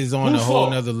 Chameleon is on Whose a whole fault?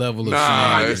 nother level of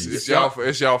Nah, shenanigans. it's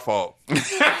y'all fault. y'all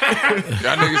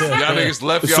niggas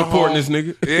left y'all Supporting home. this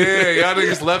nigga. Yeah, y'all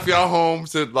niggas left y'all home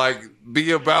to like be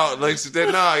about like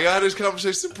that. Nah, y'all this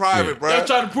conversation private, bro. Y'all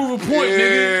trying to prove a point,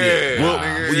 nigga. Yeah, We'll,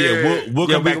 nigga, we'll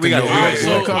Yeah, come we- back we to got- Nope. we got- Alright, so-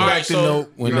 We'll come alright, back to so-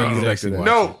 Nope when No. niggas actually watch.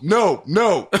 No. No.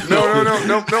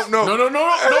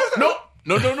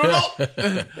 All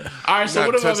right, so Not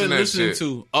what have I touching been that listening shit.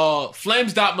 to?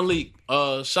 Flames. Malik.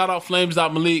 Shout out Flames.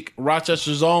 Malik,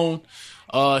 Rochester's own.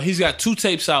 He's got 2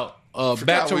 tapes out.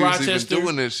 Back to Rochester.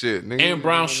 doing this shit, nigga. and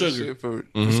Brown Doing this Sugar. shit for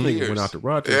This nigga years. went out to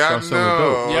Rochester. Yeah, I started selling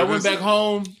dope. know. Yeah, I went This- back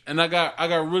home and I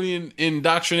got really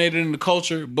indoctrinated in the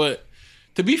culture. But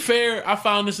to be fair, I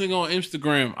found this nigga on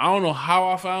Instagram. I don't know how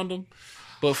I found him,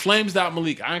 but Flames.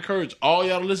 Malik. I encourage all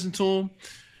y'all to listen to him.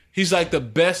 He's like the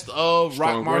best of Rock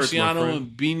Strong words, my Marciano friend. and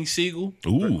Beanie Siegel.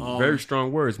 Ooh. Very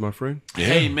strong words, my friend.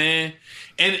 Hey man,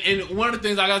 and one of the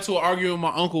things I got to an argument with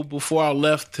my uncle before I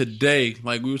left today.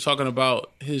 Like we were talking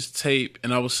about his tape,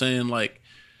 and I was saying like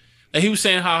he was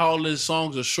saying how all his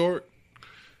songs are short.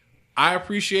 I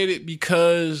appreciate it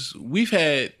because we've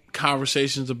had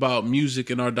conversations about music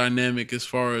and our dynamic as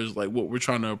far as like what we're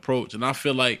trying to approach, and I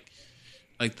feel like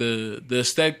the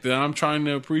aesthetic that I'm trying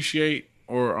to appreciate,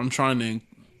 or I'm trying to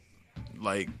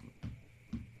like,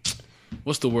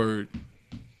 what's the word?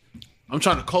 I'm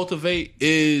trying to cultivate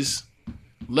is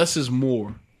less is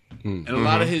more, and a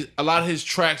lot of his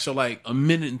tracks are like a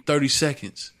minute and 30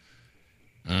 seconds,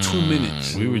 2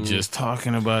 minutes. We were just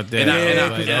talking about that. And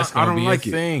I don't be like a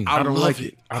it. thing. I don't love like it.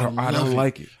 it. I don't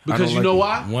like it. I Because don't you know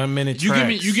like why? 1 minute. You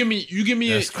tracks. give me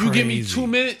 2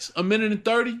 minutes, a minute and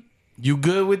 30, You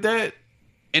good with that?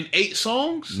 and 8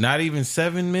 songs. Not even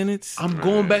 7 minutes. I'm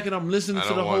going back and I'm listening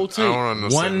to the whole I don't tape. want no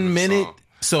 1 second minute. song.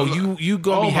 So you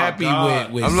gonna Oh be my happy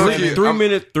God. with I'm it.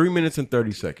 low-key- 3 minutes and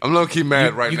 30 seconds. I'm low key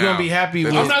mad right you now. gonna be happy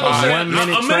with I'm not gonna say 1 minute a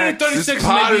minute and tracks? 36 This may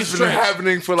pod be a has been stretch.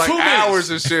 happening for like 2 minutes. hours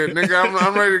and shit, nigga.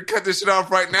 I'm ready to cut this shit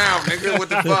off right now, nigga. What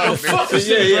the fuck? Fuck nigga? this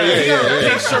nigga. He got a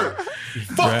pink shirt.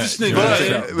 Fuck this nigga.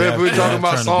 But man. if we're talking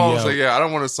about trying to songs, be so out. yeah, I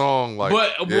don't want a song like.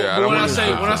 But yeah, when I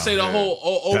want say the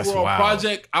whole That's overall wild.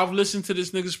 project, I've listened to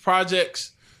this nigga's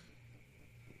projects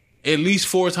at least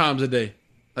 4 times a day,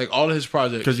 like all of his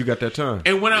projects. Because you got that time.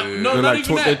 And when I no, They're not like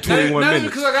even that, 21 not even minutes.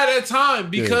 because I got that time,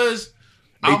 because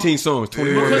 18 songs,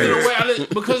 21 because of minutes.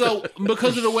 the way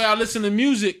because of the way I listen to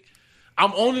music,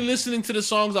 I'm only listening to the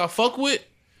songs I fuck with,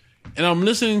 and I'm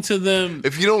listening to them.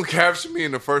 If you don't capture me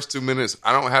in the first 2 minutes,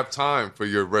 I don't have time for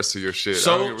your rest of your shit. I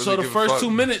So don't really so the give a first fuck.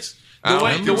 2 minutes, I the don't-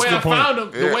 way that's a I good point. found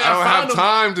them, the Yeah, way I don't I have found him,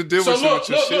 time to deal so with you with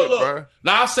your shit, bro.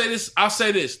 Now I'll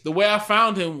say this. The way I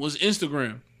found him was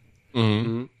Instagram.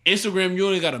 Instagram, you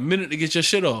only got a minute to get your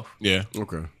shit off. Yeah.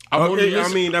 Okay. I'm only Okay, I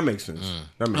listening- mean, that makes sense.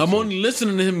 That makes I'm sense. only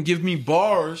listening to him give me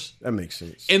bars That makes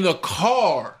sense. in the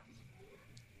car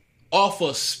off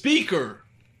a speaker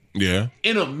Yeah.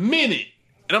 in a minute.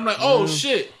 And I'm like, oh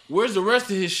shit, where's the rest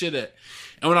of his shit at?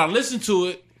 And when I listen to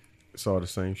it, It's all the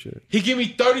same shit. he give me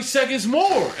 30 seconds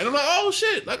more. And I'm like, oh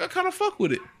shit, like I kind of fuck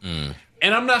with it.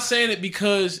 And I'm not saying it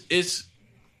because it's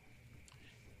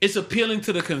appealing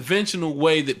to the conventional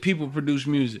way that people produce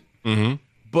music.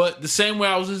 But the same way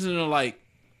I was listening to like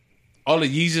all the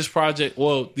Yeezus project,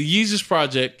 well, the Yeezus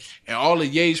project and all the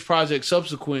Ye's project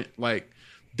subsequent, like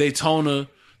Daytona,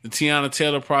 the Tiana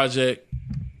Taylor project,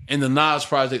 and the Nas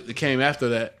project that came after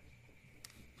that.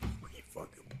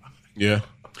 Yeah.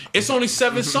 It's only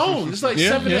 7 songs. It's like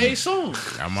 7 to 8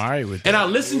 songs. I'm all right with that. And I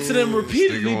listen to them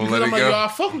repeatedly nigga won't because let I'm it like, go. yo, I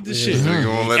fuck with this shit. Nigga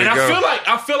won't let And it I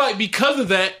go. feel like because of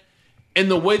that, and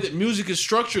the way that music is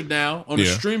structured now on the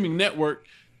Yeah. streaming network,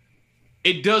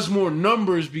 it does more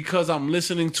numbers because I'm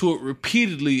listening to it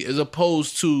repeatedly as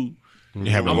opposed to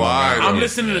You have a Why? I'm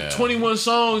listening to 21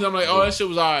 songs. I'm like, oh, that shit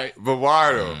was all right. But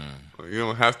why though? You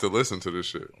don't have to listen to this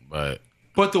shit. But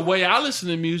But the way I listen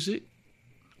to music,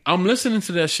 I'm listening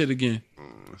to that shit again.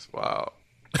 It's wild.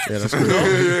 Yeah, that's crazy.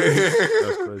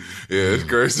 That's crazy. Yeah, it's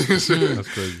crazy. That's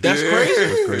crazy. That's crazy.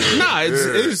 That's crazy. Nah,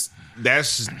 it's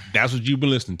that's what you've been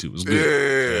listening to. It's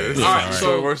good. Yeah. All right,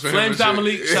 so it works for him Flames and shit.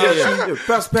 Dominique, shout out to you. Yeah,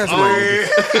 pass it along.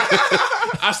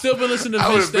 I still been listening to I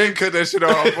would Vince have been Staples. cut that shit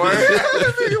off, boy.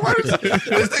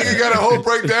 this nigga got a whole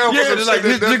breakdown. Yeah, for some it's like shit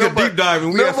this that nigga nobody- deep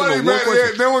diving. We asking Nobody, him man, one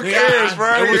question. no one cares,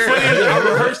 bro. It was Yeah. funny. I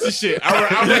rehearsed the shit. I went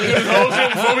through this whole shit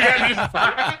before we got this.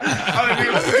 I was like,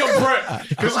 let's come prep.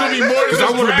 It's gonna be more than 'Cause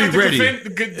I wanna be ready.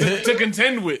 to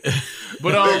contend with.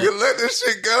 But Nigga, let this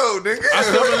shit go, nigga. I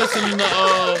still been listening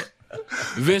to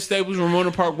Vince Staples,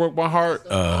 Ramona Park, Broke My Heart.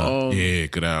 Yeah,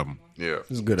 good album. Yeah.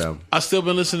 It's a good album. I still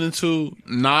been listening to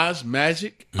Nas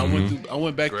Magic. I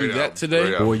went back Great through that album. today.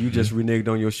 Great album. Boy, you just reneged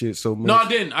on your shit so much. No, I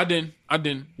didn't. I didn't.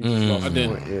 Yeah.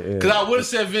 Because I would have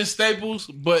said Vince Staples,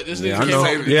 but this Yeah, nigga I know.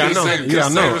 can't. Yeah, I know. Save- Yeah, I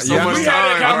save know. us so Yeah, I much We know. had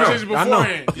that time, bro. conversation I know.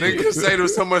 beforehand. Nigga could have saved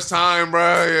us so much time, bro.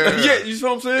 Yeah. Yeah, you see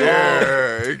what I'm saying?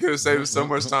 Yeah, he could have saved us so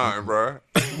much time, bro.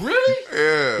 Really?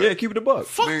 Yeah. Yeah, keep it a buck.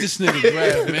 Fuck this nigga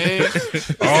draft, man.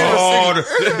 Oh,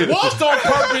 Walt's on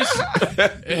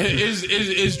purpose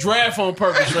is draft on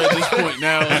purpose right at this point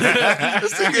now.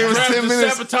 This nigga gave us Draft 10 to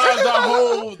minutes. sabotage our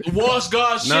whole Walt's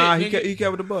God shit. nah, nigga. he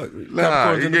kept it a buck. Nah,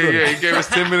 Capricorn's he in the gave, building. he gave us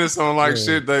 10 minutes on like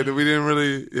shit like, that we didn't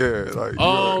really, like,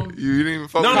 you didn't even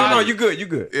focus No, on it. you good. You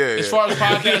good. Yeah, As yeah. far as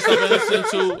podcasts I've been listening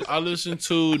to, I listen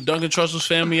to Duncan Trussell's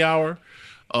Family Hour.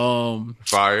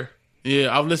 Fire.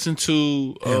 Yeah, I've listened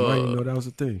to Damn, I didn't know that was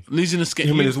a thing. Legion of Skank.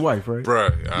 Him and his wife, right?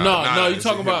 Bruh. No, you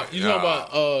talking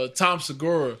about Tom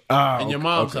Segura in your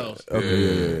mom's house.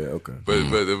 Okay, yeah. Okay. But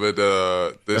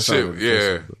the That shit, sounds like yeah.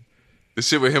 Trussell. The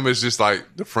shit with him is just like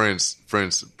the Friends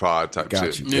pod type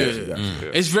Got shit. you. Yeah. Got you, got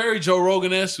you. It's very Joe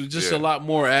Rogan-esque, just a lot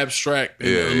more abstract.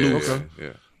 And aloof.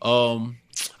 Yeah.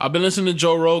 I've been listening to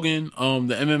Joe Rogan,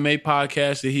 the MMA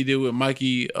podcast that he did with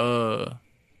Mikey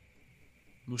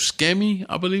Muskemi,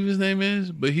 I believe his name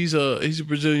is. But he's a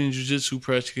Brazilian jiu-jitsu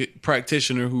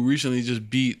practitioner who recently just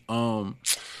beat a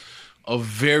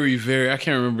very, very, I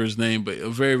can't remember his name, but a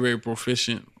very, very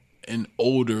proficient and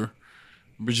older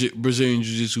Brazilian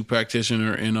jiu-jitsu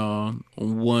practitioner in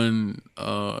ONE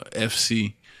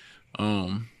FC.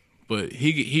 But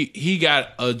he got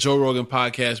a Joe Rogan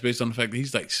podcast based on the fact that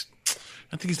he's like,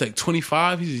 I think he's like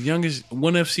 25. He's the youngest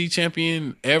ONE FC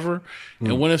champion ever,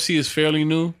 and ONE FC is fairly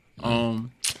new.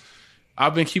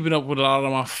 I've been keeping up with a lot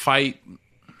of my fight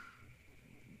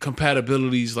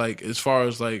compatibilities, like as far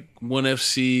as like ONE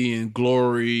FC and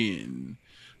Glory and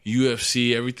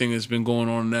UFC, everything that's been going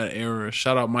on in that era.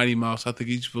 Shout out Mighty Mouse. I think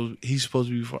he's supposed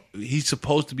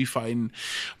to be fighting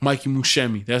Mikey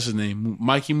Mushemi. That's his name,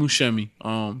 Mikey Mushemi.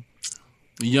 The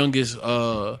youngest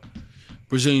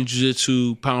Brazilian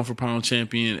Jiu-Jitsu pound for pound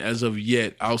champion as of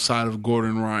yet, outside of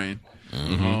Gordon Ryan.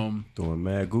 Doing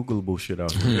mad Googleable shit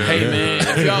out here. Hey man,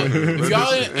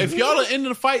 if y'all are into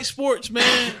the fight sports,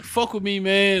 man, fuck with me,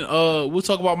 man. We'll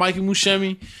talk about Mikey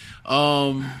Mushemi,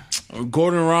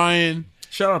 Gordon Ryan.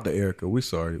 Shout out to Erica. We're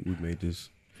sorry we made this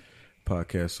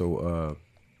podcast so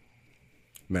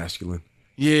masculine.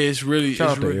 Yeah, it's really.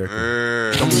 Shout it's out to really,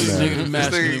 Erica. This nigga This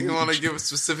masculine. nigga, you want to give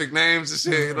specific names and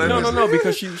shit? No,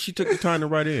 because she took the time to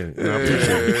write in. And I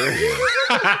appreciate it.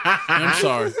 I'm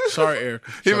sorry,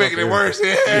 Erica. He making it worse.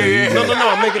 Yeah. No,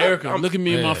 I'm making Erica, look at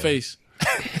me in my face.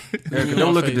 Erica,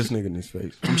 don't look at this nigga in his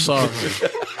face. I'm sorry.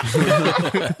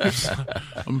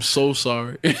 I'm so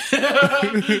sorry.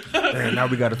 Man, now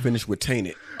we got to finish with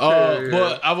Tainted.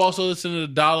 But I've also listened to the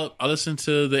Dollop. I listened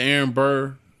to the Aaron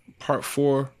Burr Part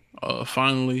 4.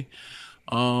 Finally,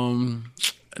 and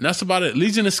that's about it.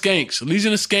 Legion of Skanks with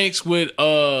Legion of Skanks with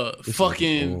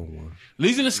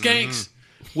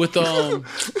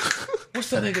what's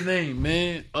that nigga name,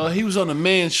 man? He was on the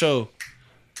Man Show,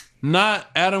 not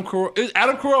Adam Carolla. It's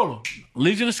Adam Carolla.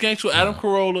 Legion of Skanks with Adam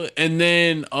Carolla, and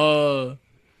then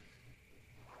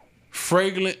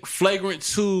Flagrant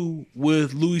 2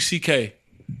 with Louis C.K.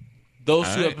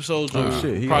 Those two episodes were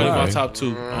probably my top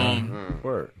two.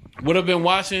 Word. What I've been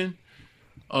watching,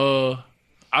 I'll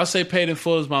say Paid in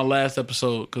Full is my last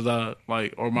episode because or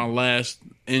my last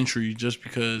entry, just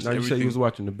because. Now you say you was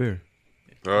watching The Bear.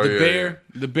 Oh,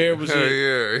 The Bear was Hell it.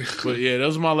 yeah. But yeah,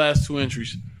 those are my last two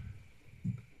entries.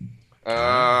 All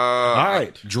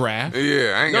right. Draft.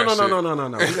 Yeah, I ain't got shit. No.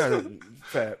 We got it.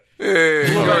 Fat. Yeah, go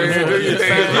ahead, do your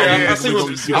thing. I see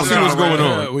what's going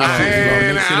on.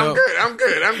 I'm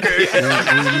good.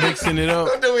 We mixing it up.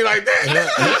 Don't do me like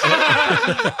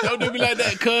that. Don't do me like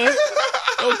that, cuz.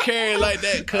 Don't carry it like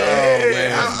that, cuz.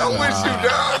 I'm with you,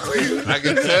 dog. I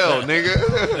can tell, nigga.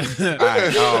 All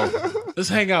right. Let's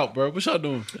hang out, bro. What y'all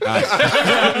doing? What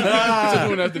y'all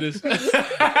doing after this?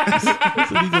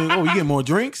 You get more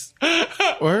drinks?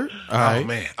 Word? All right.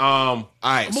 Man. All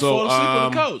right. I'm So fall asleep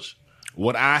on the couch.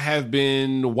 what I have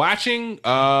been watching,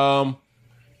 The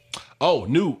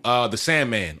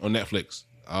Sandman on Netflix.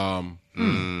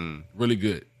 Really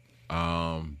good.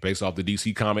 Based off the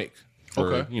DC comic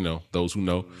for those who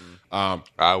know.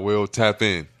 I will tap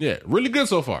in. Yeah, really good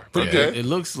so far. Pretty Okay. good. It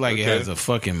looks like it has a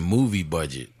fucking movie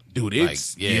budget. Dude, Like,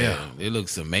 it's it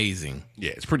looks amazing.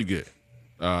 Yeah, it's pretty good.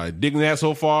 Digging that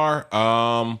so far.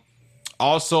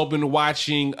 Also been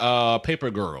watching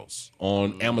Paper Girls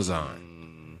on Amazon.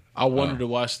 I wanted to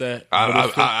watch that.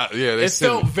 They It sent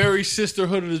felt me. very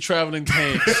Sisterhood of the Traveling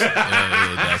Pants.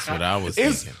 Yeah, that's what I was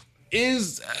thinking.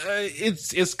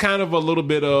 It's kind of a little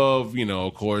bit of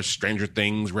of course Stranger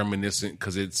Things reminiscent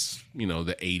because it's the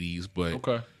 80s, but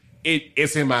Okay.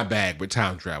 it's in my bag with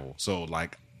time travel, so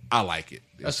like I like it.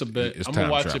 That's a bet. It's I'm gonna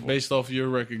time watch travel. it based off your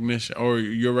recognition or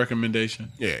your recommendation.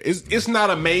 Yeah, it's not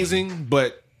amazing,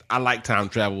 but I like time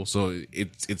travel, so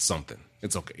it's something.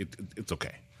 It's okay. It's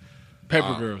okay.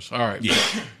 Paper Girls. All right.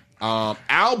 Yeah.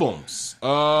 Albums.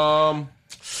 What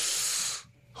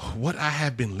I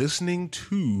have been listening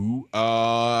to,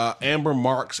 Amber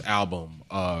Mark's album,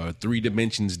 3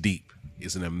 Dimensions Deep,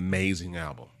 is an amazing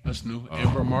album. That's new.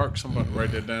 Amber Marks. I'm about to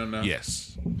write that down now.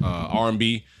 Yes,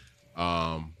 R&B.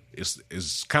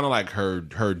 It's kind of like her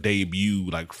debut,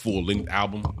 like full length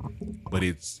album, but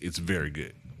it's very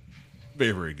good,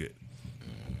 very very good.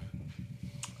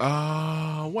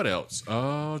 What else?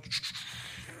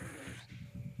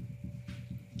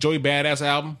 Joey Badass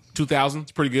album, 2000.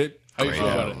 It's pretty good. How you feel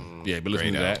about it? Yeah, been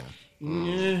listening to Great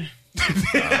that.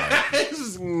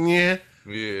 Yeah.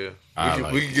 Yeah, I we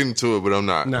like can get into it, but I'm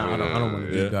not. Nah, I don't want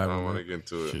to deep dive I don't on want to that. get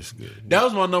into it. It's good. That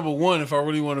was my number one. If I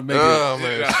really want to make Oh it,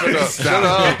 man, shut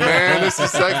up, man. This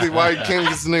is exactly why you can't get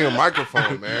this nigga a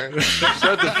microphone, man.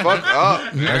 Shut the fuck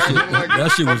up, man.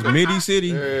 That shit was Midi City.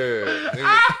 Yeah,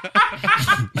 nigga.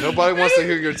 Nobody wants to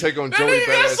hear your take on Joey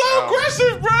Badass.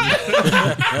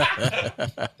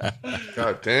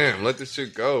 God damn, let this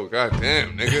shit go. God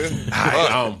damn, nigga.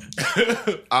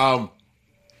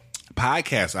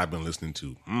 Podcasts I've been listening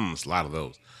to. It's a lot of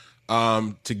those.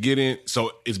 To get in,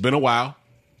 so it's been a while.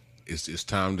 It's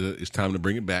time to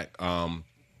bring it back.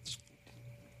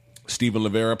 Stephen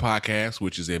Livera podcast,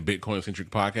 which is a Bitcoin centric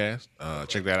podcast.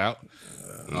 Check that out.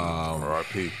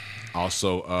 R.I.P.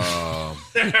 Also,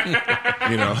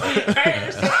 you know,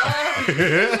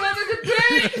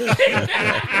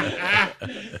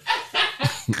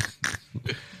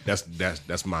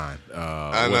 that's mine.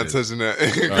 I'm not touching that. Go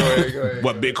ahead.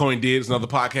 What Bitcoin Did is another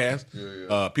podcast.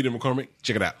 Peter McCormick,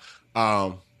 check it out.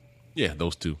 Yeah,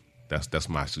 those two. That's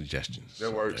my suggestions.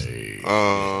 That works.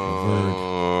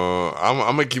 I'm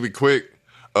gonna keep it quick.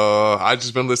 I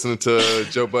just been listening to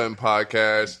Joe Budden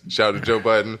podcast. Shout out to Joe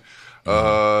Budden.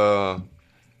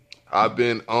 I've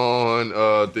been on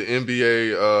the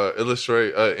NBA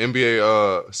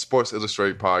NBA Sports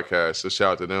Illustrated podcast. So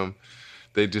shout out to them.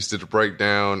 They just did a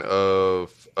breakdown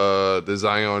of the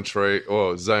Zion trade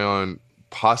or Zion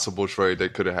possible trade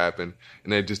that could have happened,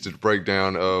 and they just did a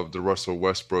breakdown of the Russell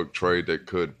Westbrook trade that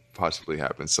could possibly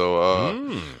happen. So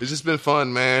it's just been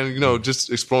fun, man. You know,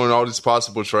 just exploring all these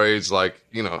possible trades. Like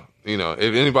you know,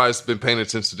 if anybody's been paying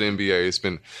attention to the NBA, it's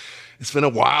been a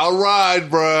wild ride,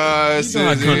 bruh. You know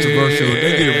how controversial.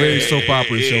 They did a very soap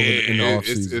opera show in the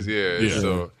offseason.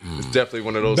 So it's definitely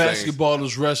one of those basketball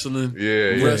is wrestling.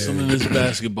 Wrestling is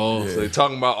basketball. So they're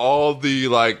talking about all the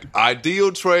like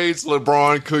ideal trades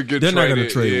LeBron could get They're not traded. gonna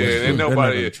trade Westbrook. and They're not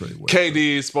nobody. gonna trade Westbrook.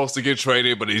 KD is supposed to get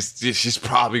traded, but he's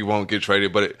probably won't get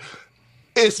traded. But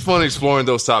it's fun exploring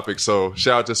those topics. So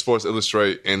shout out to Sports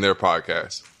Illustrated and their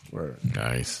podcast. Right.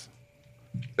 Nice.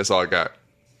 That's all I got.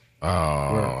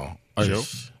 Oh, Joe?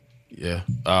 Yeah.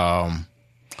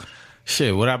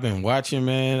 Shit, what I've been watching,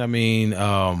 man. I mean,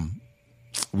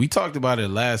 we talked about it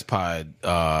last pod.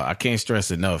 I can't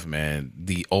stress enough, man.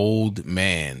 The Old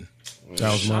Man.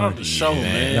 That was Shout out mine. the show,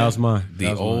 man. That was mine. The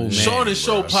That was Old mine. Man. Sean and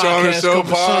Show bro. Sean and podcast Show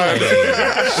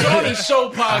coming soon. Sean and Show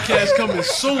podcast coming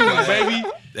soon, baby.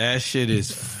 That shit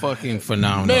is fucking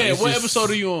phenomenal. Man, It's what just- episode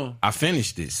are you on? I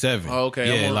finished it 7. Oh,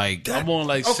 okay, Yeah, I'm on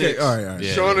like Okay, 6. all right.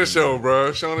 Yeah. Show the show,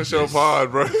 bro. Show the show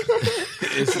pod, bro.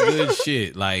 It's good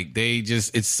shit. Like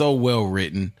it's so well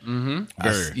written.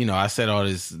 Very. I said all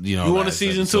this. You You want a last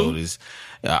season episode 2? is,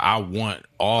 I want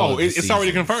all. Oh, of the it's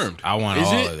already seasons. confirmed. I want Is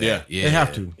all it? of that. Yeah. Yeah, They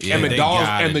have to. Yeah, And the they dogs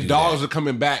gotta do dogs that. are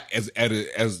coming back as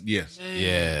yes.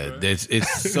 Yeah,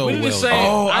 it's so We need to well. say- done.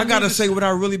 Oh, I I gotta need to- say what I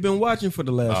really been watching for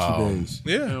the last 2 days.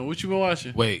 Yeah, what you been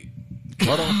watching? Wait,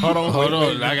 Hold on. hold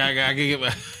on. I can get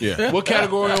my. Yeah. What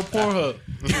category on Pornhub?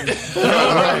 All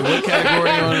right, what category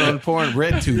on porn?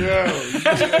 Red tube.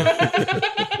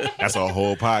 That's a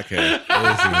whole podcast.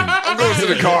 I'm going to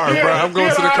the car, bro. I'm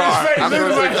going to the car. I'm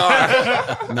going to the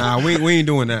car. Nah, we ain't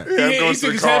doing that. I'm going he to took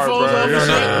the his car, headphones off bro. and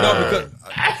shit.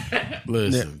 No, because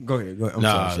Listen. go ahead. I'm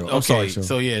Nah, sorry, Show. okay. I'm sorry, Show.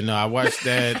 So yeah, no, I watched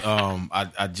that.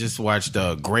 I just watched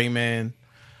Gray Man.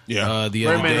 Yeah. The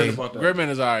Great other man, day. is, Great man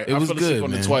is all right. It was I fell asleep good,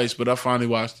 on man. it twice, but I finally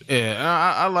watched it. Yeah, and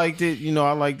I liked it.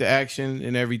 I liked the action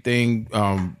and everything.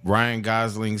 Ryan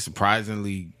Gosling,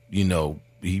 surprisingly,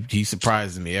 he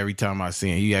surprises me every time I see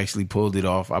him. He actually pulled it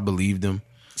off. I believed him.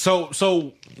 So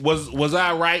was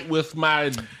I right with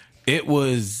my? It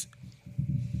was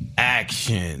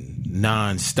action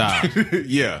nonstop.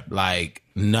 Yeah. Like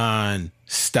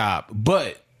non-stop.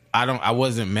 But I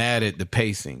wasn't mad at the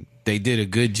pacing. They did a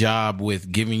good job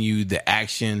with giving you the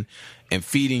action and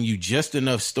feeding you just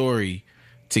enough story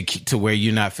to where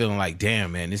you're not feeling like,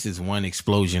 damn, man, this is one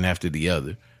explosion after the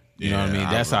other. You know what I mean?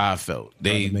 That's how I felt.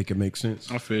 They make it make sense.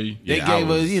 I feel you. They gave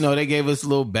us, they gave us a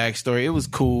little backstory. It was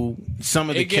cool. Some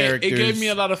of the characters. It gave me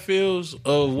a lot of feels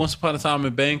of Once Upon a Time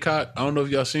in Bangkok. I don't know if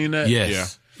y'all seen that.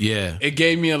 Yes. Yeah. It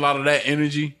gave me a lot of that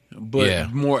energy, but Yeah.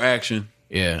 more action,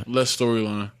 Yeah. less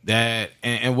storyline. That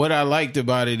and what I liked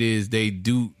about it is they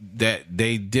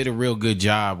did a real good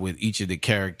job with each of the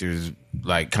characters,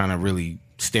 like kind of really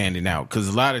standing out. Because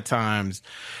a lot of times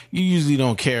you usually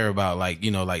don't care about like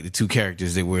the two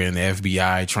characters that were in the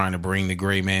FBI trying to bring the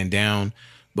Gray Man down.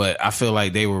 But I feel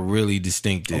like they were really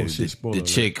distinctive. Oh, shit, spoiler the alert.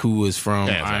 chick who was from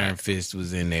That's Iron right. Fist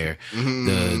was in there.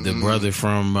 The brother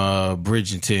from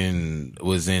Bridgerton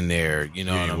was in there. You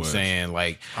know Yeah, what he I'm was. saying?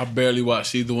 Like, I barely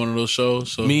watched either one of those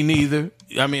shows. So me neither.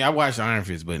 I mean, I watched Iron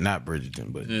Fist, but not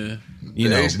Bridgerton. But yeah, You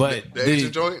know, Asian, but the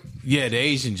Asian joint. Yeah, the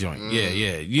Asian joint. Yeah,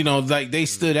 yeah. You know, like they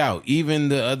stood out. Even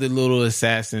the other little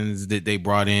assassins that they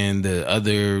brought in, the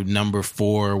other number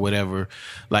 4 or whatever,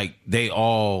 like they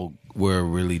all were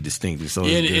really distinctive. So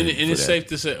Yeah, it's and good for it's that. safe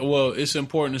to say. Well, it's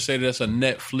important to say that that's a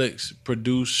Netflix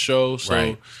produced show. So,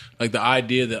 Right. like the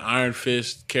idea that Iron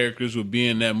Fist characters would be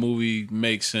in that movie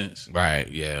makes sense. Right.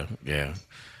 Yeah. Yeah.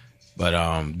 But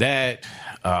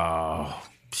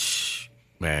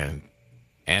man,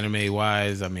 anime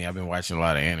wise, I mean, I've been watching a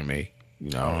lot of anime. You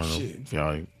know, I don't know if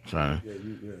y'all trying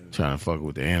to fuck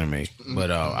with the anime, but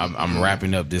I'm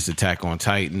wrapping up this Attack on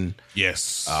Titan.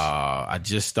 Yes. I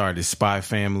just started Spy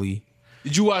Family.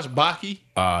 Did you watch Baki?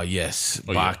 Yes,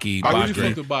 Oh, yeah. Baki. How did you Baki.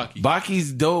 fuck with Baki?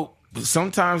 Baki's dope.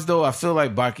 Sometimes though, I feel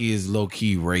like Baki is low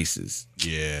key racist.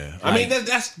 yeah. I mean,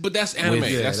 that's anime.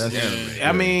 With- that's that's- anime.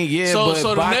 I mean, yeah, So- but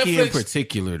so the Baki in Netflix-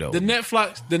 particular though. The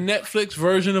Netflix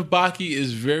version of Baki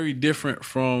is very different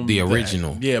from The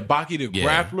original. Yeah, Baki the Yeah.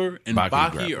 Grappler and Baki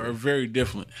Baki, the Grappler. are very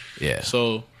different. Yeah.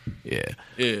 So yeah.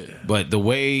 yeah, But the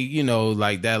way, you know,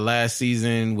 like that last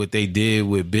season, what they did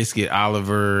with Biscuit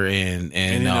Oliver and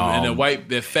and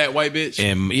that fat white bitch.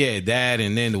 and yeah, that,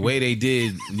 and then the way they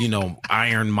did, you know,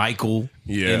 Iron Michael,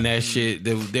 Yeah. and that shit,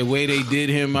 the way they did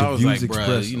him, I was Views like, bruh,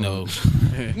 expressed you know,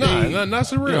 Nah, not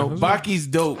so you know, real. Baki's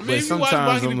dope, I mean, but if you watch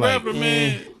sometimes Baki the I'm like, Grappler,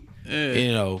 man.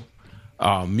 you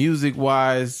know, music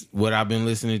wise, what I've been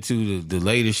listening to, the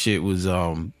latest shit was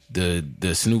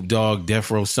the Snoop Dogg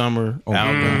Death Row Summer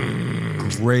album,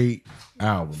 Great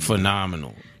album.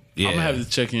 phenomenal. Yeah, I'm gonna have to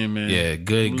check in, man. yeah,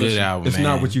 good Listen, album. It's man.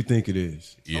 not what you think it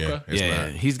is. Yeah. Okay. It's Yeah,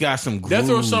 not. he's got some Death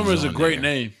Row grooves Summer is a on great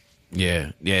there. name.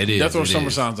 Yeah, it is. Death Row it Summer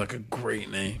is. sounds like a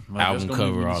great name. Like, Album that's gonna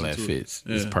cover, make me all listen that to it. fits.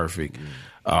 It's Yeah. perfect.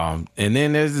 And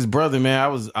then there's this brother, man.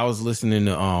 I was listening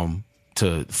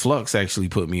to Flux actually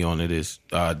put me onto this.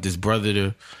 This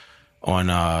brother on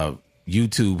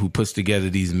YouTube who puts together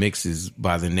these mixes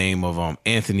by the name of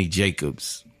Anthony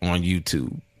Jacobs on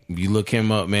YouTube. If you look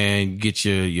him up, man, you get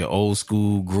your old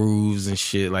school grooves and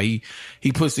shit. Like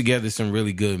he puts together some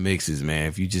really good mixes, man.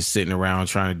 If you're just sitting around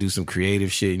trying to do some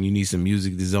creative shit and you need some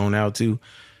music to zone out to,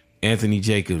 Anthony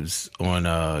Jacobs on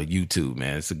YouTube,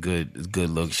 man. It's a good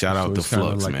look. Shout out to it's kinda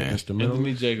Flux, like an man. instrumental.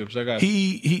 Anthony Jacobs. I got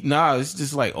It's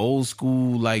just like old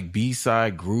school like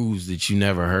B-side grooves that you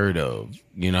never heard of.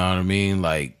 You know what I mean?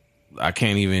 Like I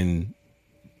can't even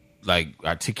like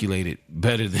articulate it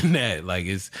better than that. Like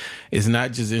it's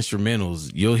not just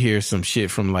instrumentals. You'll hear some shit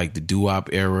from like the doo-wop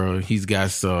era. He's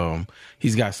got some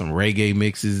reggae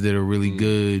mixes that are really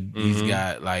good. He's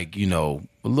got like, you know,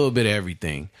 a little bit of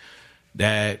everything.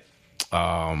 That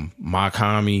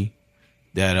Makami,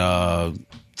 that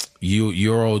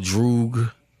Euro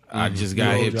Droog. I just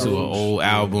got hip to an old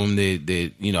album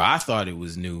that you know, I thought it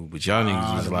was new, but y'all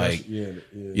niggas was like,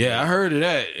 yeah, I heard of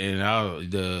that.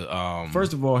 And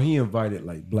First of all, he invited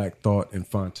like Black Thought and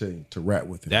Fontaine to rap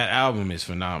with him. that album is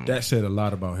phenomenal. That said a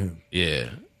lot about him. Yeah,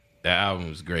 that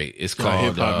album is great. It's hip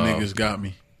called hop niggas got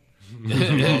me.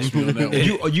 Lost me on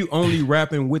that one. You only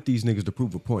rapping with these niggas to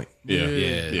prove a point. Yeah.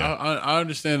 Yeah. I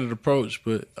understand the approach,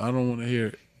 but I don't want to hear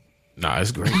it. Nah,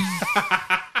 it's great.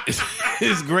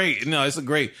 it's great. No, it's a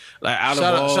great like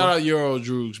Shout out Euro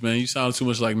Droogs, man. You sound too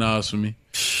much like Nas for me.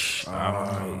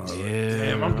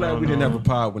 Damn, I'm glad we didn't have a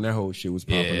pod when that whole shit was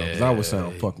popping up. Because I would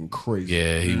sound fucking crazy.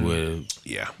 Yeah, he would.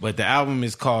 Yeah. But the album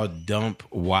is called Dump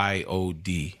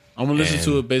YOD. I'm gonna listen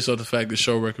to it based off the fact the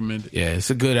show recommended. Yeah, it's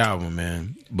a good album,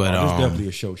 man. But There's definitely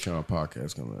a Show Sean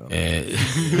podcast coming out.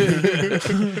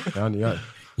 Y'all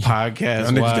podcast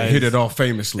niggas wise, that hit it off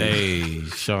famously. Hey,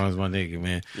 Sean's my nigga,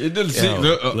 man. It didn't Yo,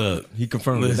 look, he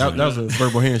confirmed it. That was a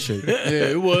verbal handshake. Yeah,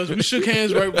 it was. We shook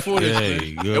hands right before this,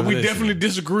 Hey, man. good And we listen. definitely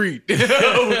disagreed. We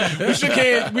shook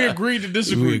hands. We agreed to We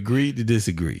disagree. agreed to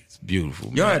disagree. It's beautiful.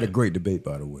 Y'all man. had a great debate,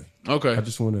 by the way. Okay. I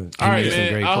just want to. All right, made some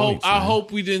man. great I points, hope man. I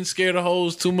hope we didn't scare the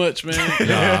hoes too much, man.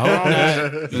 Nah, I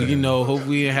hope not. You know, hope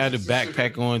we didn't have the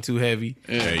backpack on too heavy.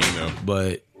 Yeah, you know.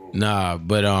 But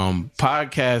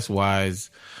podcast wise,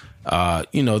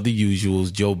 you know, the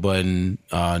usuals, Joe Budden,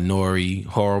 Nori,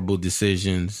 Horrible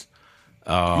Decisions.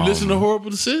 You listen to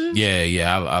Horrible Decisions?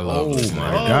 Yeah, I love listening to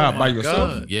My that. God, by my yourself.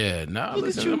 God. Yeah, I Look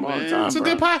listen at to you, them all the man. time. It's a bro.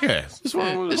 good podcast. What's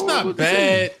wrong with It's Horrible not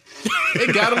Decisions? bad.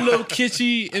 It got a little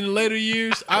kitschy in the later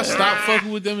years. I stopped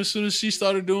fucking with them as soon as she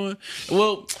started doing.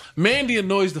 Well, Mandy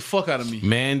annoys the fuck out of me.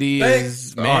 Mandy All right,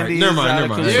 is never mind. out of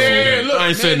control. Yeah, look, I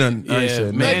ain't said man. nothing. I ain't Yeah, said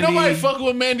nothing. Like, Mandy- nobody fucking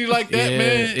with Mandy like that, Yeah,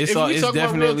 man. it's If all, we it's talk about real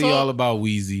definitely talk, all about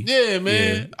Wheezy. Yeah,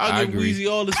 man. Yeah, I I'll give agree.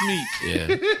 Weezy all this meat. Yeah.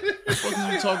 What the fuck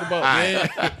is you talking about,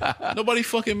 man? Nobody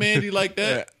fucking Mandy like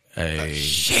that. Hey,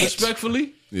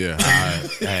 Respectfully. Yeah.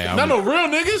 Not no real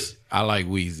niggas. I like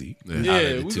Wheezy.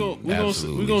 Yeah, we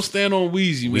gonna stand on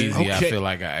Wheezy, man. Wheezy. I Okay. feel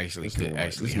like I actually could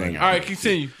actually hang All out. right,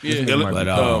 continue. Yeah,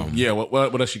 But Yeah.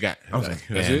 What else you got? That's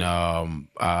it. And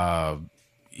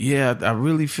yeah, I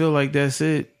really feel like that's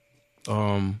it.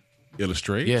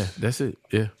 Illustrate. Yeah, that's it.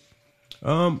 Yeah.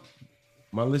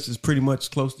 My list is pretty much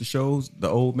close to shows. The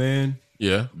Old Man,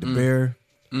 Yeah. The Bear,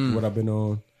 what I've been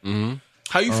on.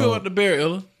 how you feel about the Bear,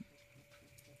 Illa?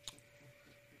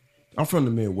 I'm from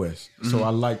the Midwest, so I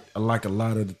like a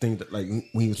lot of the things that like when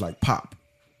he was like pop,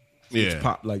 Yeah.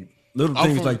 pop like little I'm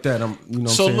things from- like that. I'm you know what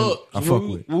So I'm saying? look, I fuck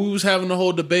with. we was having the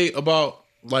whole debate about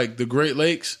like the Great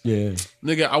Lakes. Yeah,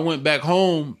 Nigga, I went back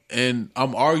home and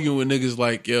I'm arguing with niggas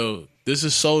like, yo, this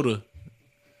is soda.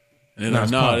 And they're Nah, like,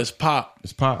 it's nah, pop. it's pop.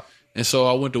 it's pop. And so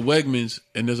I went to Wegmans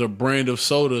and there's a brand of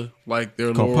soda like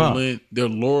their Called Laura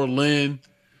Pop. Lynn,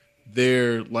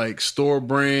 their like store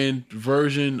brand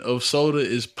version of soda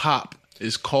is Pop.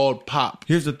 It's called Pop.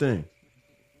 Here's the thing: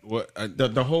 What?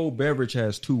 the whole beverage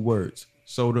has 2 words: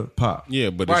 soda, pop. Yeah,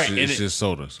 but Right, it's just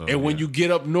soda. So, And when you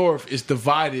get up north, it's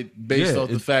divided based Yeah, off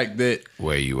the it's- fact that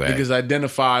Where you at? niggas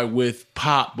identify with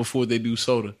Pop before they do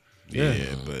soda. yeah,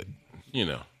 but you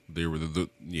know they were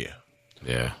yeah.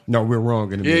 Yeah. No, we're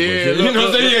wrong in the Yeah, Midwest. yeah, You know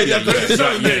what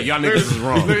I'm saying? Yeah, Y'all niggas is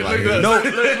wrong. Look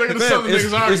at the Fam, Southern it's, niggas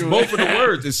it's arguing. both of the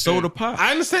words. It's soda, pop. I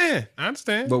understand.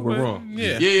 But we're wrong.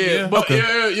 Yeah, Yeah. But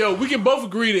yo, we can both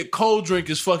agree that cold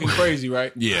drink is fucking crazy,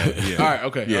 right? yeah. All right,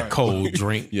 okay. Yeah, all right. Cold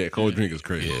drink. Yeah, cold drink is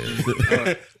crazy.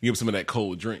 Give some of that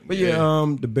cold drink. But yeah,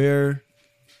 the Bear,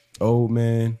 Old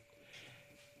Man.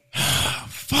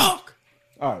 Fuck.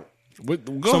 All right.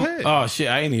 Go ahead. Oh shit!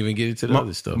 I ain't even get into the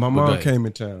other stuff. My But mom go ahead. came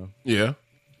in town. Yeah.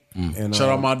 And Shout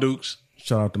out my Dukes.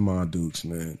 shout out to my Dukes,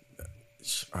 man.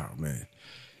 Oh man.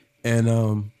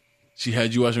 And She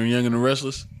had you watching Young and the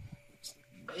Restless.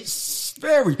 it's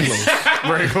very close.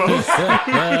 Very close.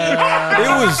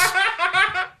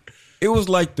 it was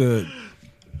like the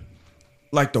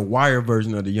Wire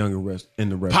version of the Young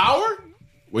and the Rest. Power?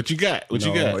 What you got? What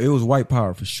you No, got? it was White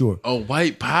Power for sure. Oh,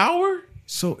 White Power?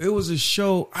 So it was a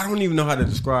show. I don't even know how to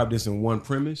describe this in one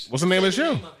premise. What's the name of the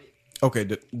show? Okay,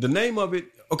 the name of it.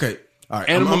 Okay, all right.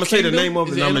 Animal I'm gonna say the Kingdom? name of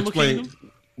it. Is And it I'm gonna Animal explain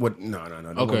Kingdom? what. No.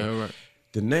 don't Okay, worry. all right.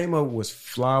 The name of it was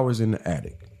Flowers in the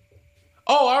Attic.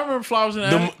 Oh, I remember Flowers in the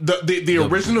Attic. The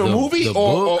original the- movie the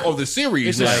or book? the series?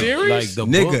 It's a Like, series?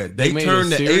 Like the Nigga, book. they made turned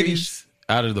a the series 80s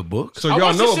out of the book. So I y'all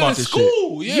watched know this shit about in this shit.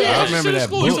 school. Yeah, I I watched remember this in that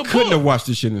school. book. It's You a couldn't book. have watched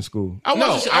this shit in school. I No,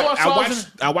 watched this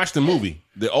shit. I watched the movie,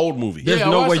 the old movie. There's Yeah,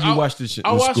 I no watched- way you I- watched this shit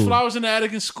I in watched school. Flowers in the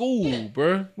Attic in school,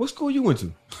 bro. What school you went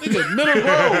to? Nigga, Miller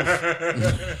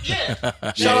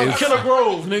Grove. Shout out Killer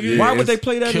Grove, nigga. Why would they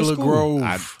play that in Killer school?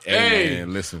 Grove. Hey.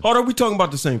 Man, listen. Hold on, we talking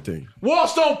about the same thing.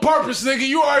 Waltzed on purpose, nigga.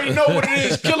 You already know what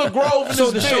it is. Killer Grove and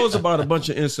So this the bitch. show's about a bunch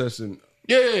of incest, and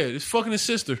Yeah, it's fucking his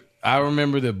sister. I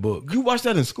remember the book. you watched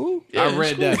that in school? Yeah, I in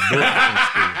read school.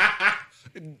 that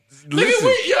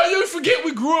Nigga, you forget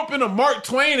we grew up in a Mark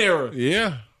Twain era.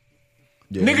 Yeah.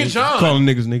 Yeah, Nigga John. calling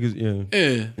niggas, yeah.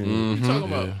 Yeah. What you talking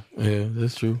about? book. Yeah,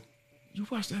 that's true. You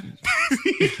watched that?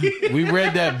 In- We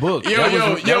read that book. Yo,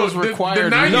 that was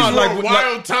required. The 90s No, were like- a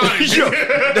wild time.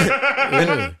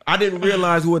 And I didn't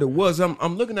realize what it was. I'm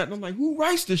looking at it, I'm like, who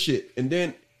writes this shit? And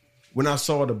then when I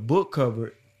saw the book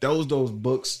cover, those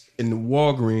books in the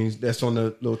Walgreens that's on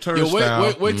the little Yo,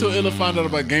 turnstile. wait till Illa find out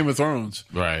about Game of Thrones.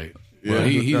 Right. Well,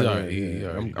 he's all right. He's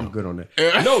all right. I'm good on that.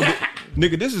 No,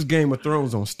 nigga, this is Game of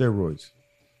Thrones on steroids.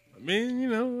 I mean, you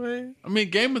know, man. I mean,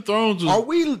 Game of Thrones was. Are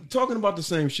we talking about the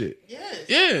same shit? yeah.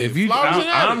 If you, Flowers in the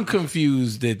Attic. I'm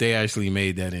confused that they actually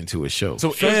made that into a show. So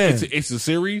Fam. it's a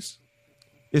series.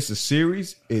 It's a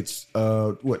series. It's 2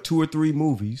 or 3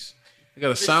 movies. They got a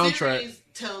The soundtrack. series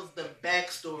tells the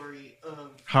backstory of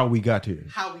How we got here.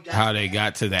 how we got how to they that.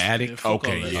 got to the attic.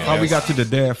 Okay, yeah. How we got to the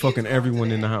dad fucking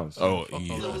everyone in the house. Oh, So it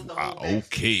was the yeah. whole backstory.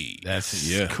 Okay.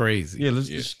 That's crazy. Yeah, let's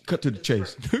just cut to the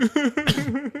chase.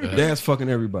 Dad's fucking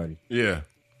everybody. Yeah.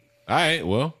 All right.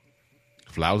 Well,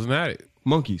 Flowers in the Attic.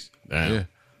 Monkeys. Damn. Yeah.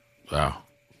 Wow.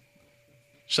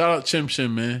 Shout out Chim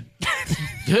Chim, man.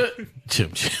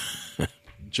 Chim chim.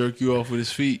 Jerk you off with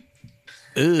his feet.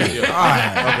 All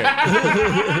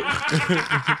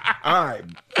right.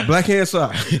 Black hand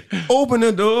side. Open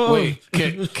the door. Wait,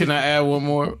 can I add one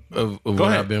more of what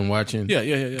ahead. I've been watching? Yeah.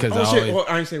 Because Oh I shit. always, Well,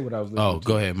 I ain't say what I was listening oh,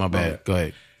 go ahead. My bad. Go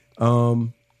ahead. to.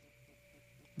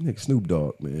 Nigga, Snoop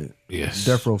Dogg, man. Yes.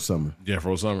 Death Row Summer. Jeff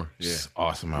Rose Summer. Yeah. It's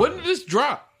awesome. When did this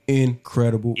drop?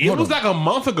 Incredible. It Hold was on. like a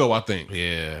month ago, I think.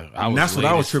 Yeah, And that's what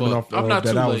I was tripping off. I'm not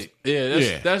that too I late.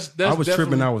 That's I was tripping.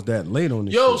 definitely- I was that late on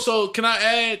this. Yo, shit. so can I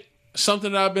add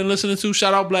something that I've been listening to?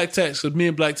 Shout out Black Text, because me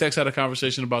and Black Text had a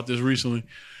conversation about this recently.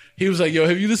 He was like, yo,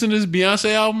 have you listened to this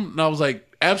Beyonce album? And I was like,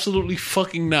 absolutely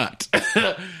fucking not.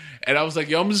 And I was like,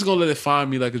 yo, I'm just gonna let it find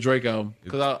me like a Drake album.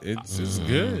 Cause It's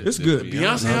good. It's good.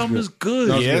 Beyonce No, album it's is good.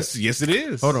 No, Yes, yes, it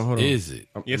is. Hold on. Is it?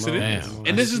 Yes, it is. Damn.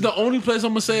 And this is the only place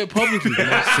I'm gonna say it publicly.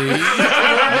 See,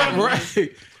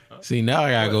 right. See, now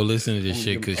I gotta go listen to this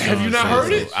shit. Cause Have you Sean not says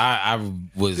heard so. it? I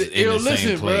was in Yo, the same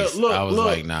listen, bro. place. Look, I was look.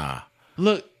 like, nah.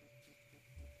 Look,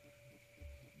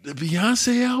 the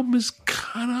Beyonce album is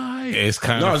kind of It's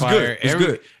kind No, of it's fire. good. It's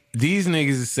good. These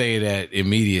niggas say that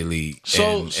immediately.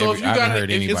 So and if you I got haven't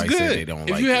heard if it's anybody good, say they don't if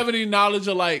like you it. have any knowledge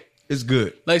of like It's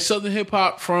good. Southern hip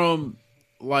hop from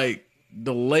like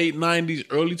the late '90s,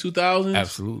 early 2000s,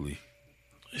 Absolutely.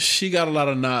 she got a lot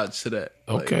of nods to that.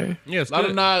 Like, Okay. Yeah, it's a lot good.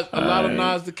 of nods, a lot of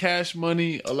nods to Cash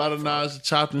Money, a lot of nods to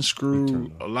Chopped and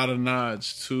Screwed, a lot of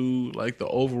nods to like the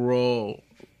overall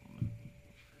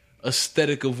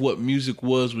aesthetic of what music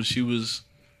was when she was.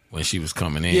 When she was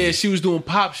coming in. Yeah, she was doing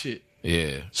pop shit.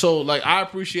 Yeah. So like I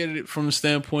appreciated it from the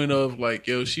standpoint of like,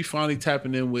 yo, she finally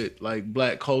tapping in with like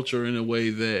black culture in a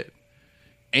way that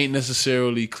ain't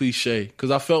necessarily cliche. Cause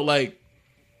I felt like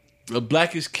the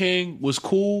Black is King was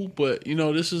cool, but you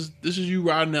know, this is you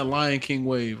riding that Lion King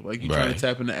wave. Like you trying Right. to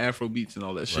tap into Afro beats and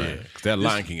all that shit. Right. 'Cause that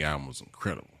Lion King album was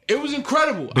incredible. It was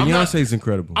incredible. I'm Beyonce's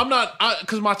incredible. not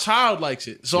because my child likes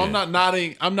it, so I'm not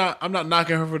nodding. I'm not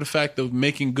knocking her for the fact of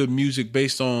making good music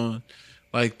based on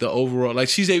like the overall. Like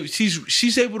she's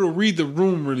able to read the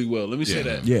room really well. Let me say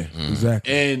that. Yeah,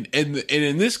 exactly. And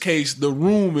in this case, the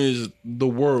room is the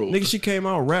world. Nigga, she came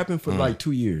out rapping for like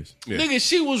 2 years. Nigga,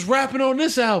 she was rapping on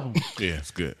this album. Yeah,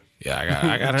 it's good. Yeah,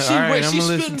 I got her. She All right, I'm she gonna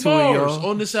listen spitting to it, bars y'all.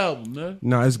 on this album, man.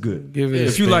 No, it's good. Give it a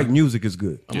If you spin. like music, it's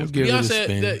good. I'm gonna give it a Beyonce,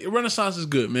 spin. that Renaissance is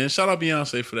good, man. Shout out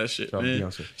Beyonce for that shit, Shout out man.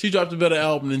 Beyonce. She dropped a better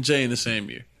album than Jay in the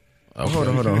same year. Hold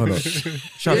on.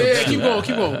 Shout Yeah, out to keep Snoop.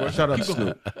 going, bro. Shout out to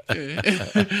Snoop.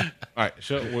 All right,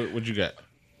 so what you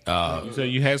got? You said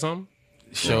you had something?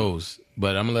 Shows,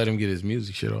 but I'm gonna let him get his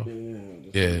music shit off.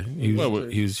 Yeah, he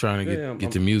was trying to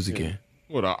get the music in.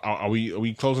 What are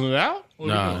we closing it out? What are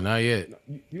we Nah, doing? not yet.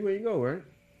 You ain't go, right?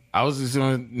 I was just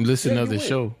gonna listen to the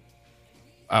show.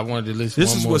 I wanted to listen. This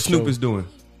one is more what Snoop show. is doing.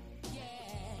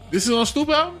 This is on Snoop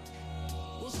album?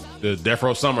 The Death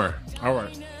Row Summer. All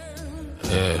right.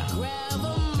 Yeah,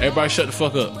 Everybody shut the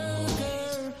fuck up.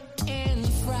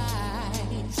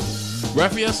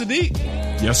 Raphael Sadiq.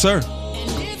 Yes, sir.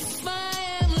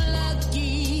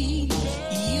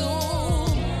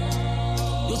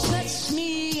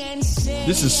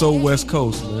 This is so West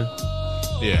Coast, man.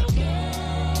 Yeah.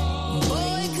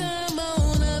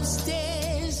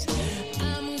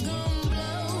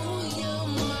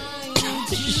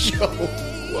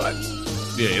 What?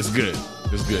 Yeah, it's good.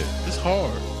 It's good. It's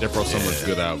hard. Death Row Summer is a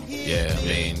good album. yeah. I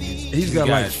mean, He's got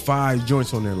like 5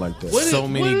 joints on there like that. What so is-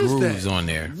 many what is grooves that? on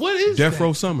there. What is Death that?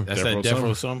 Row Summer. That's Death that Row Death Summer.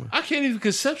 Row Summer. I can't even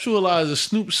conceptualize a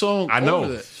Snoop song. I know.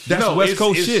 Over that. That's West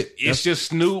Coast shit. It's just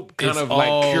Snoop kind It's of like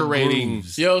all curating.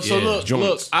 grooves. Yo, so Yeah, look,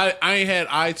 joints. I ain't had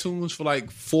iTunes for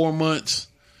like 4 months.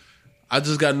 I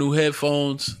just got new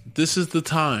headphones. This is the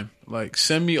time. Like,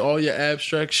 send me all your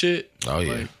abstract shit. Oh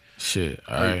yeah, Like, shit.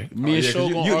 All right. me and yeah, 'cause Show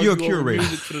you- gonna you're argue a over curator.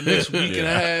 music for the next week and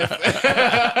a half.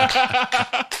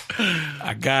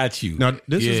 I got you. Now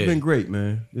this has Yeah. been great,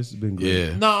 man. This has been great.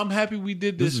 Yeah. No, I'm happy we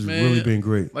did This this, has man. really been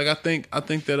great. Like I think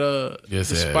that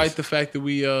Yes, it despite has. the fact that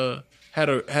we had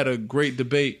a great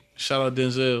debate, shout out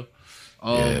Denzel,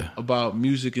 Yeah. about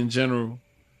music in general.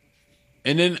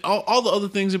 And then all the other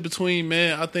things in between,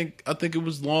 man. I think it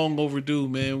was long overdue,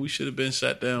 man. We should have been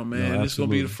sat down, man. No, This is gonna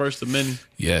be absolutely. the first of many.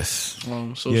 Yes.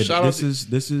 So Yeah, shout out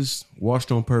this is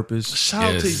Washed on Purpose. shout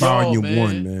out to Yes. y'all, Volume man.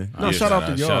 1, man. No, Yeah, shout out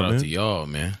to y'all, Shout man. out to y'all,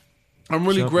 man. I'm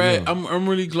really Shout out to glad. y'all. I'm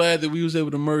really glad that we was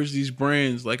able to merge these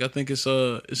brands. Like I think it's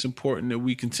important that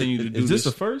we continue to do Is this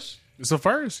this. a first? It's a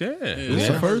first, yeah. It's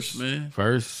a a first? man.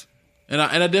 First. And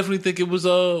I definitely think it was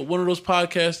one of those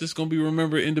podcasts that's gonna be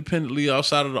remembered independently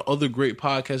outside of the other great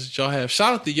podcasts that y'all have.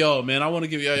 Shout out to y'all, man. I want to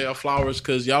give y'all flowers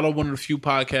because y'all are one of the few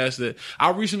podcasts that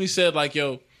I recently said like,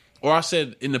 yo, or I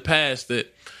said in the past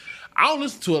that I don't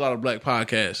listen to a lot of black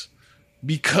podcasts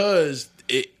because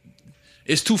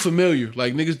it's too familiar.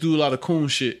 Like niggas do a lot of coon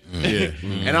shit. Yeah.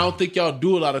 And I don't think y'all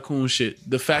do a lot of coon shit.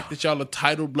 The fact that y'all are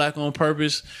titled Black on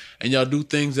Purpose and y'all do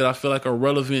things that I feel like are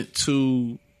relevant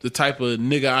to the type of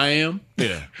nigga I am.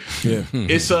 Yeah. Yeah.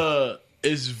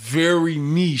 It's very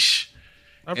niche.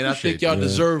 And I think y'all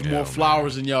deserve more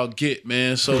flowers than y'all get,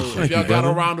 man. So if y'all you, got a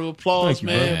brother. round of applause, Thank you,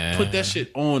 man, put that shit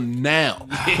on now.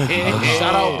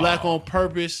 Shout out Black on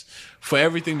Purpose for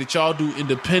everything that y'all do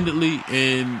independently.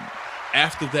 And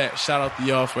after that, shout out to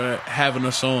y'all for having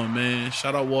us on, man.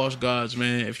 Shout out Wash Gods,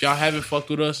 man. If y'all haven't fucked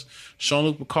with us,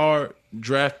 Sean-Luc Picard,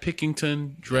 Draft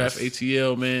Pickington, Draft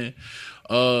ATL, man.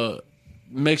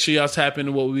 Make sure y'all tap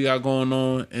into what we got going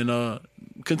on and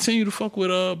continue to fuck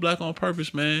with Black on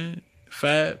Purpose, man.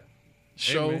 Fab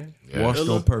show. man. Washed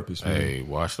on purpose, man. Hey,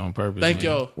 washed on purpose. Thank man.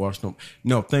 y'all. Washed on.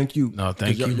 No, thank you. No,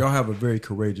 thank 'Cause you. Y'all have a very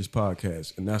courageous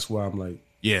podcast, and that's why I'm like,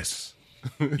 Yes.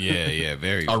 Yeah,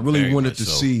 very. I really very wanted much to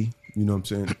so. see. You know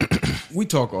what I'm saying? We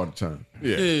talk all the time.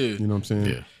 Yeah. You know what I'm saying?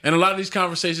 Yeah. And a lot of these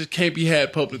conversations can't be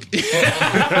had publicly.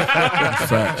 That's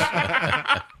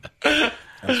facts.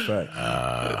 That's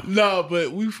facts. No,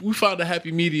 but we found a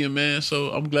happy medium, man. So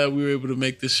I'm glad we were able to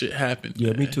make this shit happen.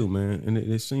 Yeah, man. me too, man. And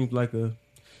it seems like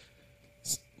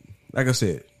like I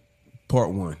said,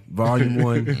 part 1, volume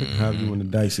 1, however you want to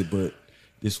dice it, but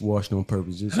this washed on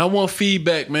purpose. Just, And I want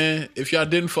feedback, man. If y'all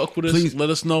didn't fuck with us, Please. let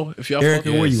us know. If y'all Erica,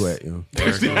 fuck where with you us. at, yo?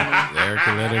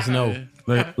 Erica, let us know.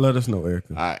 Let us know,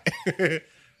 Erica. All right.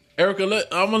 Erica,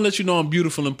 I'm gonna let you know I'm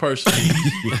beautiful in person.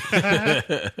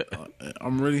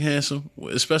 I'm really handsome,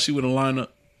 especially with a lineup.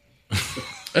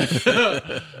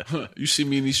 You see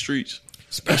me in these streets.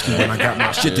 Especially when I got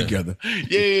my shit together.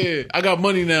 Yeah, I got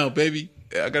money now, baby.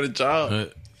 I got a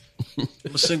job. I'm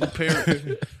a single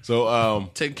parent, So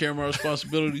taking care of my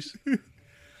responsibilities.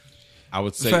 I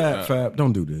would say Fab,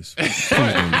 don't do this. Please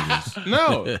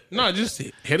don't do this. no, just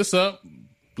hit us up.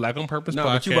 Black on Purpose No,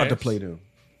 Podcast. but you about to play them.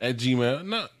 at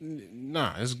Gmail.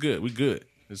 No, it's good. We good.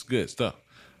 It's good stuff.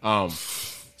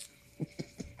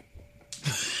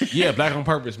 Yeah, Black on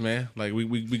Purpose, man. Like we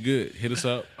good. Hit us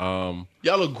up. Y'all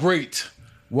look great.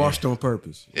 Washed on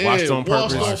purpose. Washed on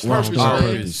Purpose. Washed on Washed purpose, on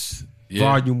man. purpose. Yeah.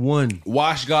 Volume 1.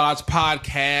 Wash God's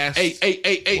podcast.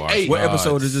 Hey. What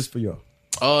episode is this for y'all?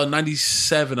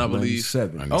 97, I believe.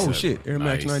 97. 97. Oh shit, Air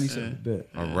Max Nice. 97. Bet.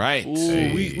 All right.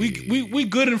 Ooh, we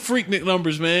good in Freaknik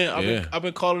numbers, man. Yeah. I've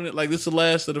been calling it like this is the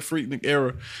last of the Freaknik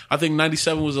era. I think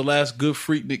 97 was the last good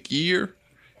Freaknik year,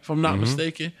 if I'm not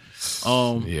mistaken.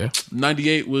 Yeah.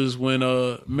 98 was when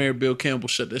Mayor Bill Campbell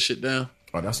shut that shit down.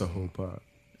 Oh, that's a whole pod.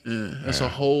 Yeah, that's a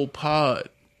whole pod.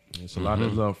 It's a lot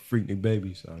of love freaknik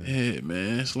babies out here. Yeah,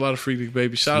 man, it's a lot of Freaknik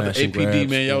baby. Shout out to Smash and APD, grabs.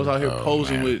 man. Y'all was out here Oh,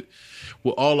 posing man.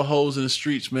 with all the hoes in the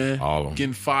streets, man. All of 'em.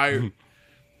 Getting fired.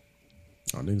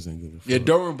 Oh, niggas ain't giving a fuck. Yeah,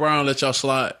 Derwin Brown let y'all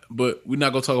slide, but we're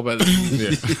not gonna talk about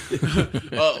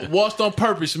it. Washed on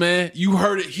Purpose, man. You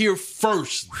heard it here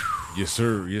first. Yes,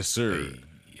 sir. Yes, sir.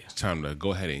 It's time to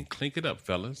go ahead and clink it up,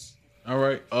 fellas. All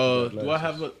right. Do I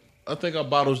have a? I think our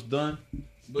bottle's done.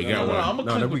 But We got one. I'm No,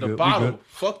 gonna that clink we with the good. We bottle. good.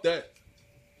 Fuck that.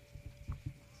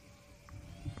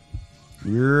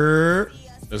 Yeah.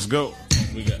 Let's go.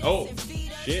 We got. Oh,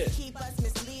 shit.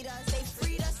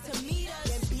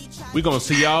 We gonna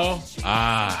see y'all.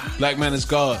 Black man is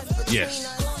God. Yes.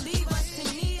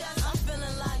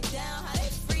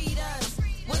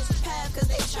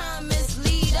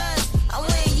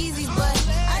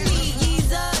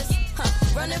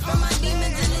 Running from my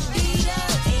demons in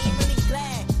Adidas. Ain't really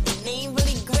glad, and ain't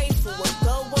really grateful. What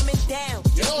go woman down?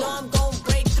 Just know I'm gon'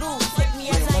 break through. Take me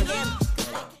as I am.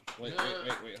 Wait.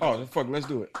 Oh, fuck, let's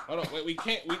do it. Hold on. Wait, we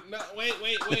can't. Wait.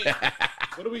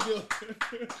 What do we do?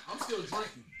 I'm still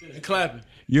drinking and clapping.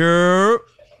 Yeah.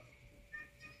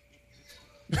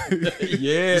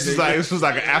 Yeah. This was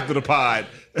like after the pod.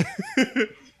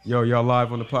 Yo, y'all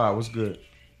live on the pod. What's good?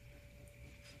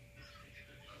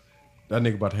 That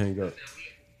nigga about to hang up.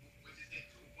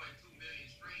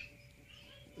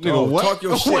 Nigga, Oh, what? talk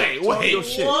your shit. Wait. Talk your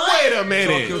shit. Wait a Talk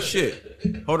minute. your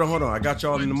shit. Hold on. I got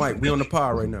y'all in the mic. We on the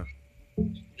pod right now.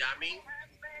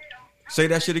 Say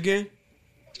that shit again.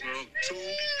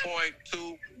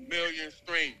 2.2 million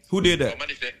streams. Who did that?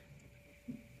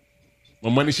 My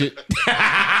money shit.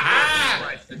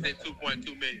 Price is at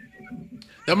 2.2 million.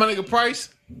 That my nigga Price.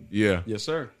 Yeah. Yes,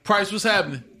 sir. Price, what's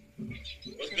happening?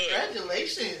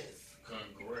 Congratulations.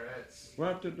 What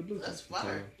happened to the blue? That's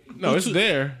fire. No, it's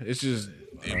there. It's just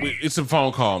it's a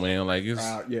phone call, man. Like it's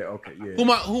Yeah, okay, yeah.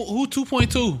 Who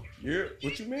 2.2? Yeah,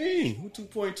 what you mean? Who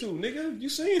 2.2? Nigga, you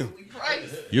see him.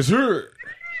 Price. yes, sir.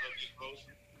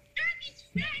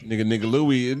 Nigga,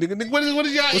 Louis. Nigga, what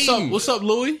is y'all What's eating? up? What's up,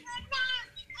 Louis?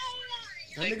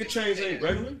 That nigga chains ain't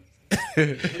regular.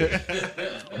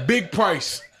 Big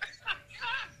Price.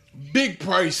 Big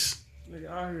Price. Nigga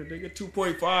out here, nigga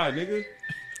 2.5, nigga.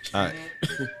 All right.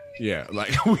 Yeah,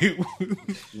 like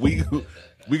we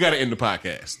got to end the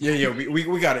podcast. Yeah,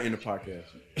 we gotta end the podcast.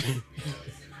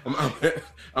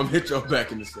 I'm hit y'all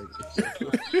back in the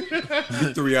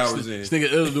second. 3 hours in. This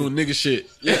nigga ill doing nigga shit.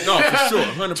 Yeah, no, for sure,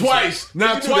 100%. Twice.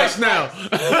 Now You do twice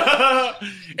that now.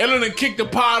 Ellen done kicked the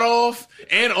pot off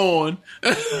and on.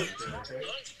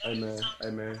 Hey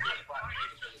man.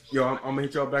 Yo, I'm gonna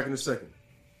hit y'all back in a second.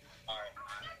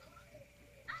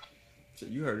 Shit,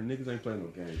 you heard the niggas ain't playing no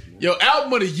games. Man. Yo,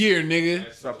 album of the year,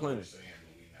 nigga. Stop playing.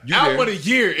 Album of the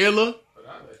year, Illa.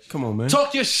 Come on, man.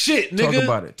 Talk your shit, nigga.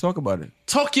 Talk about it.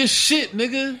 Talk your shit,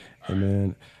 nigga. Hey,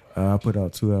 man, I put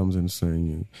out 2 albums in the same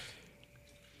year.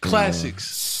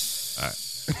 Classics.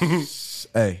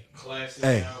 All right.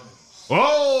 Hey.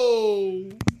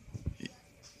 Whoa!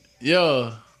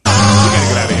 Yo. We gotta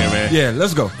get out of here, man. Yeah,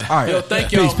 let's go. All right. Yo,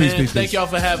 thank y'all, man. Peace. Thank y'all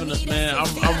for having us, man.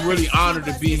 I'm really honored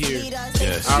to be here.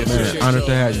 Yes, I Man, appreciate honored y'all.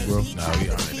 to have you, bro. Nah, we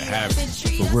honored to have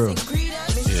you. For real.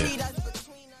 Yeah.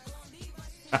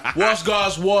 Wash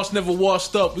guards, wash never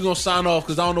washed up. We're gonna sign off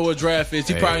because I don't know what draft is.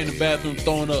 He probably in the bathroom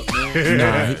throwing up, man.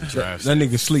 Nah, that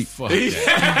nigga sleep. Fuck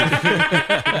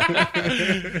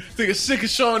Nigga sick of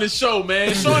Sean and Show,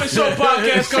 man. Sean and Show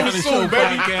podcast coming soon,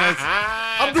 baby.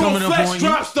 I'm doing Coming up flex on you.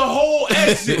 drops the whole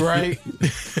exit. Right?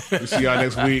 We'll see y'all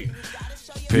next week.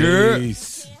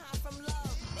 Peace.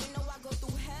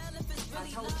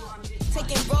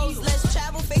 Taking roads, let's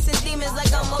travel, facing demons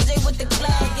like I'm OJ with the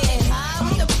club. Getting high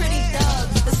with the pretty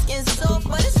dubs. The skin's soft,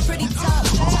 but it's pretty tough.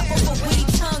 Chopper for witty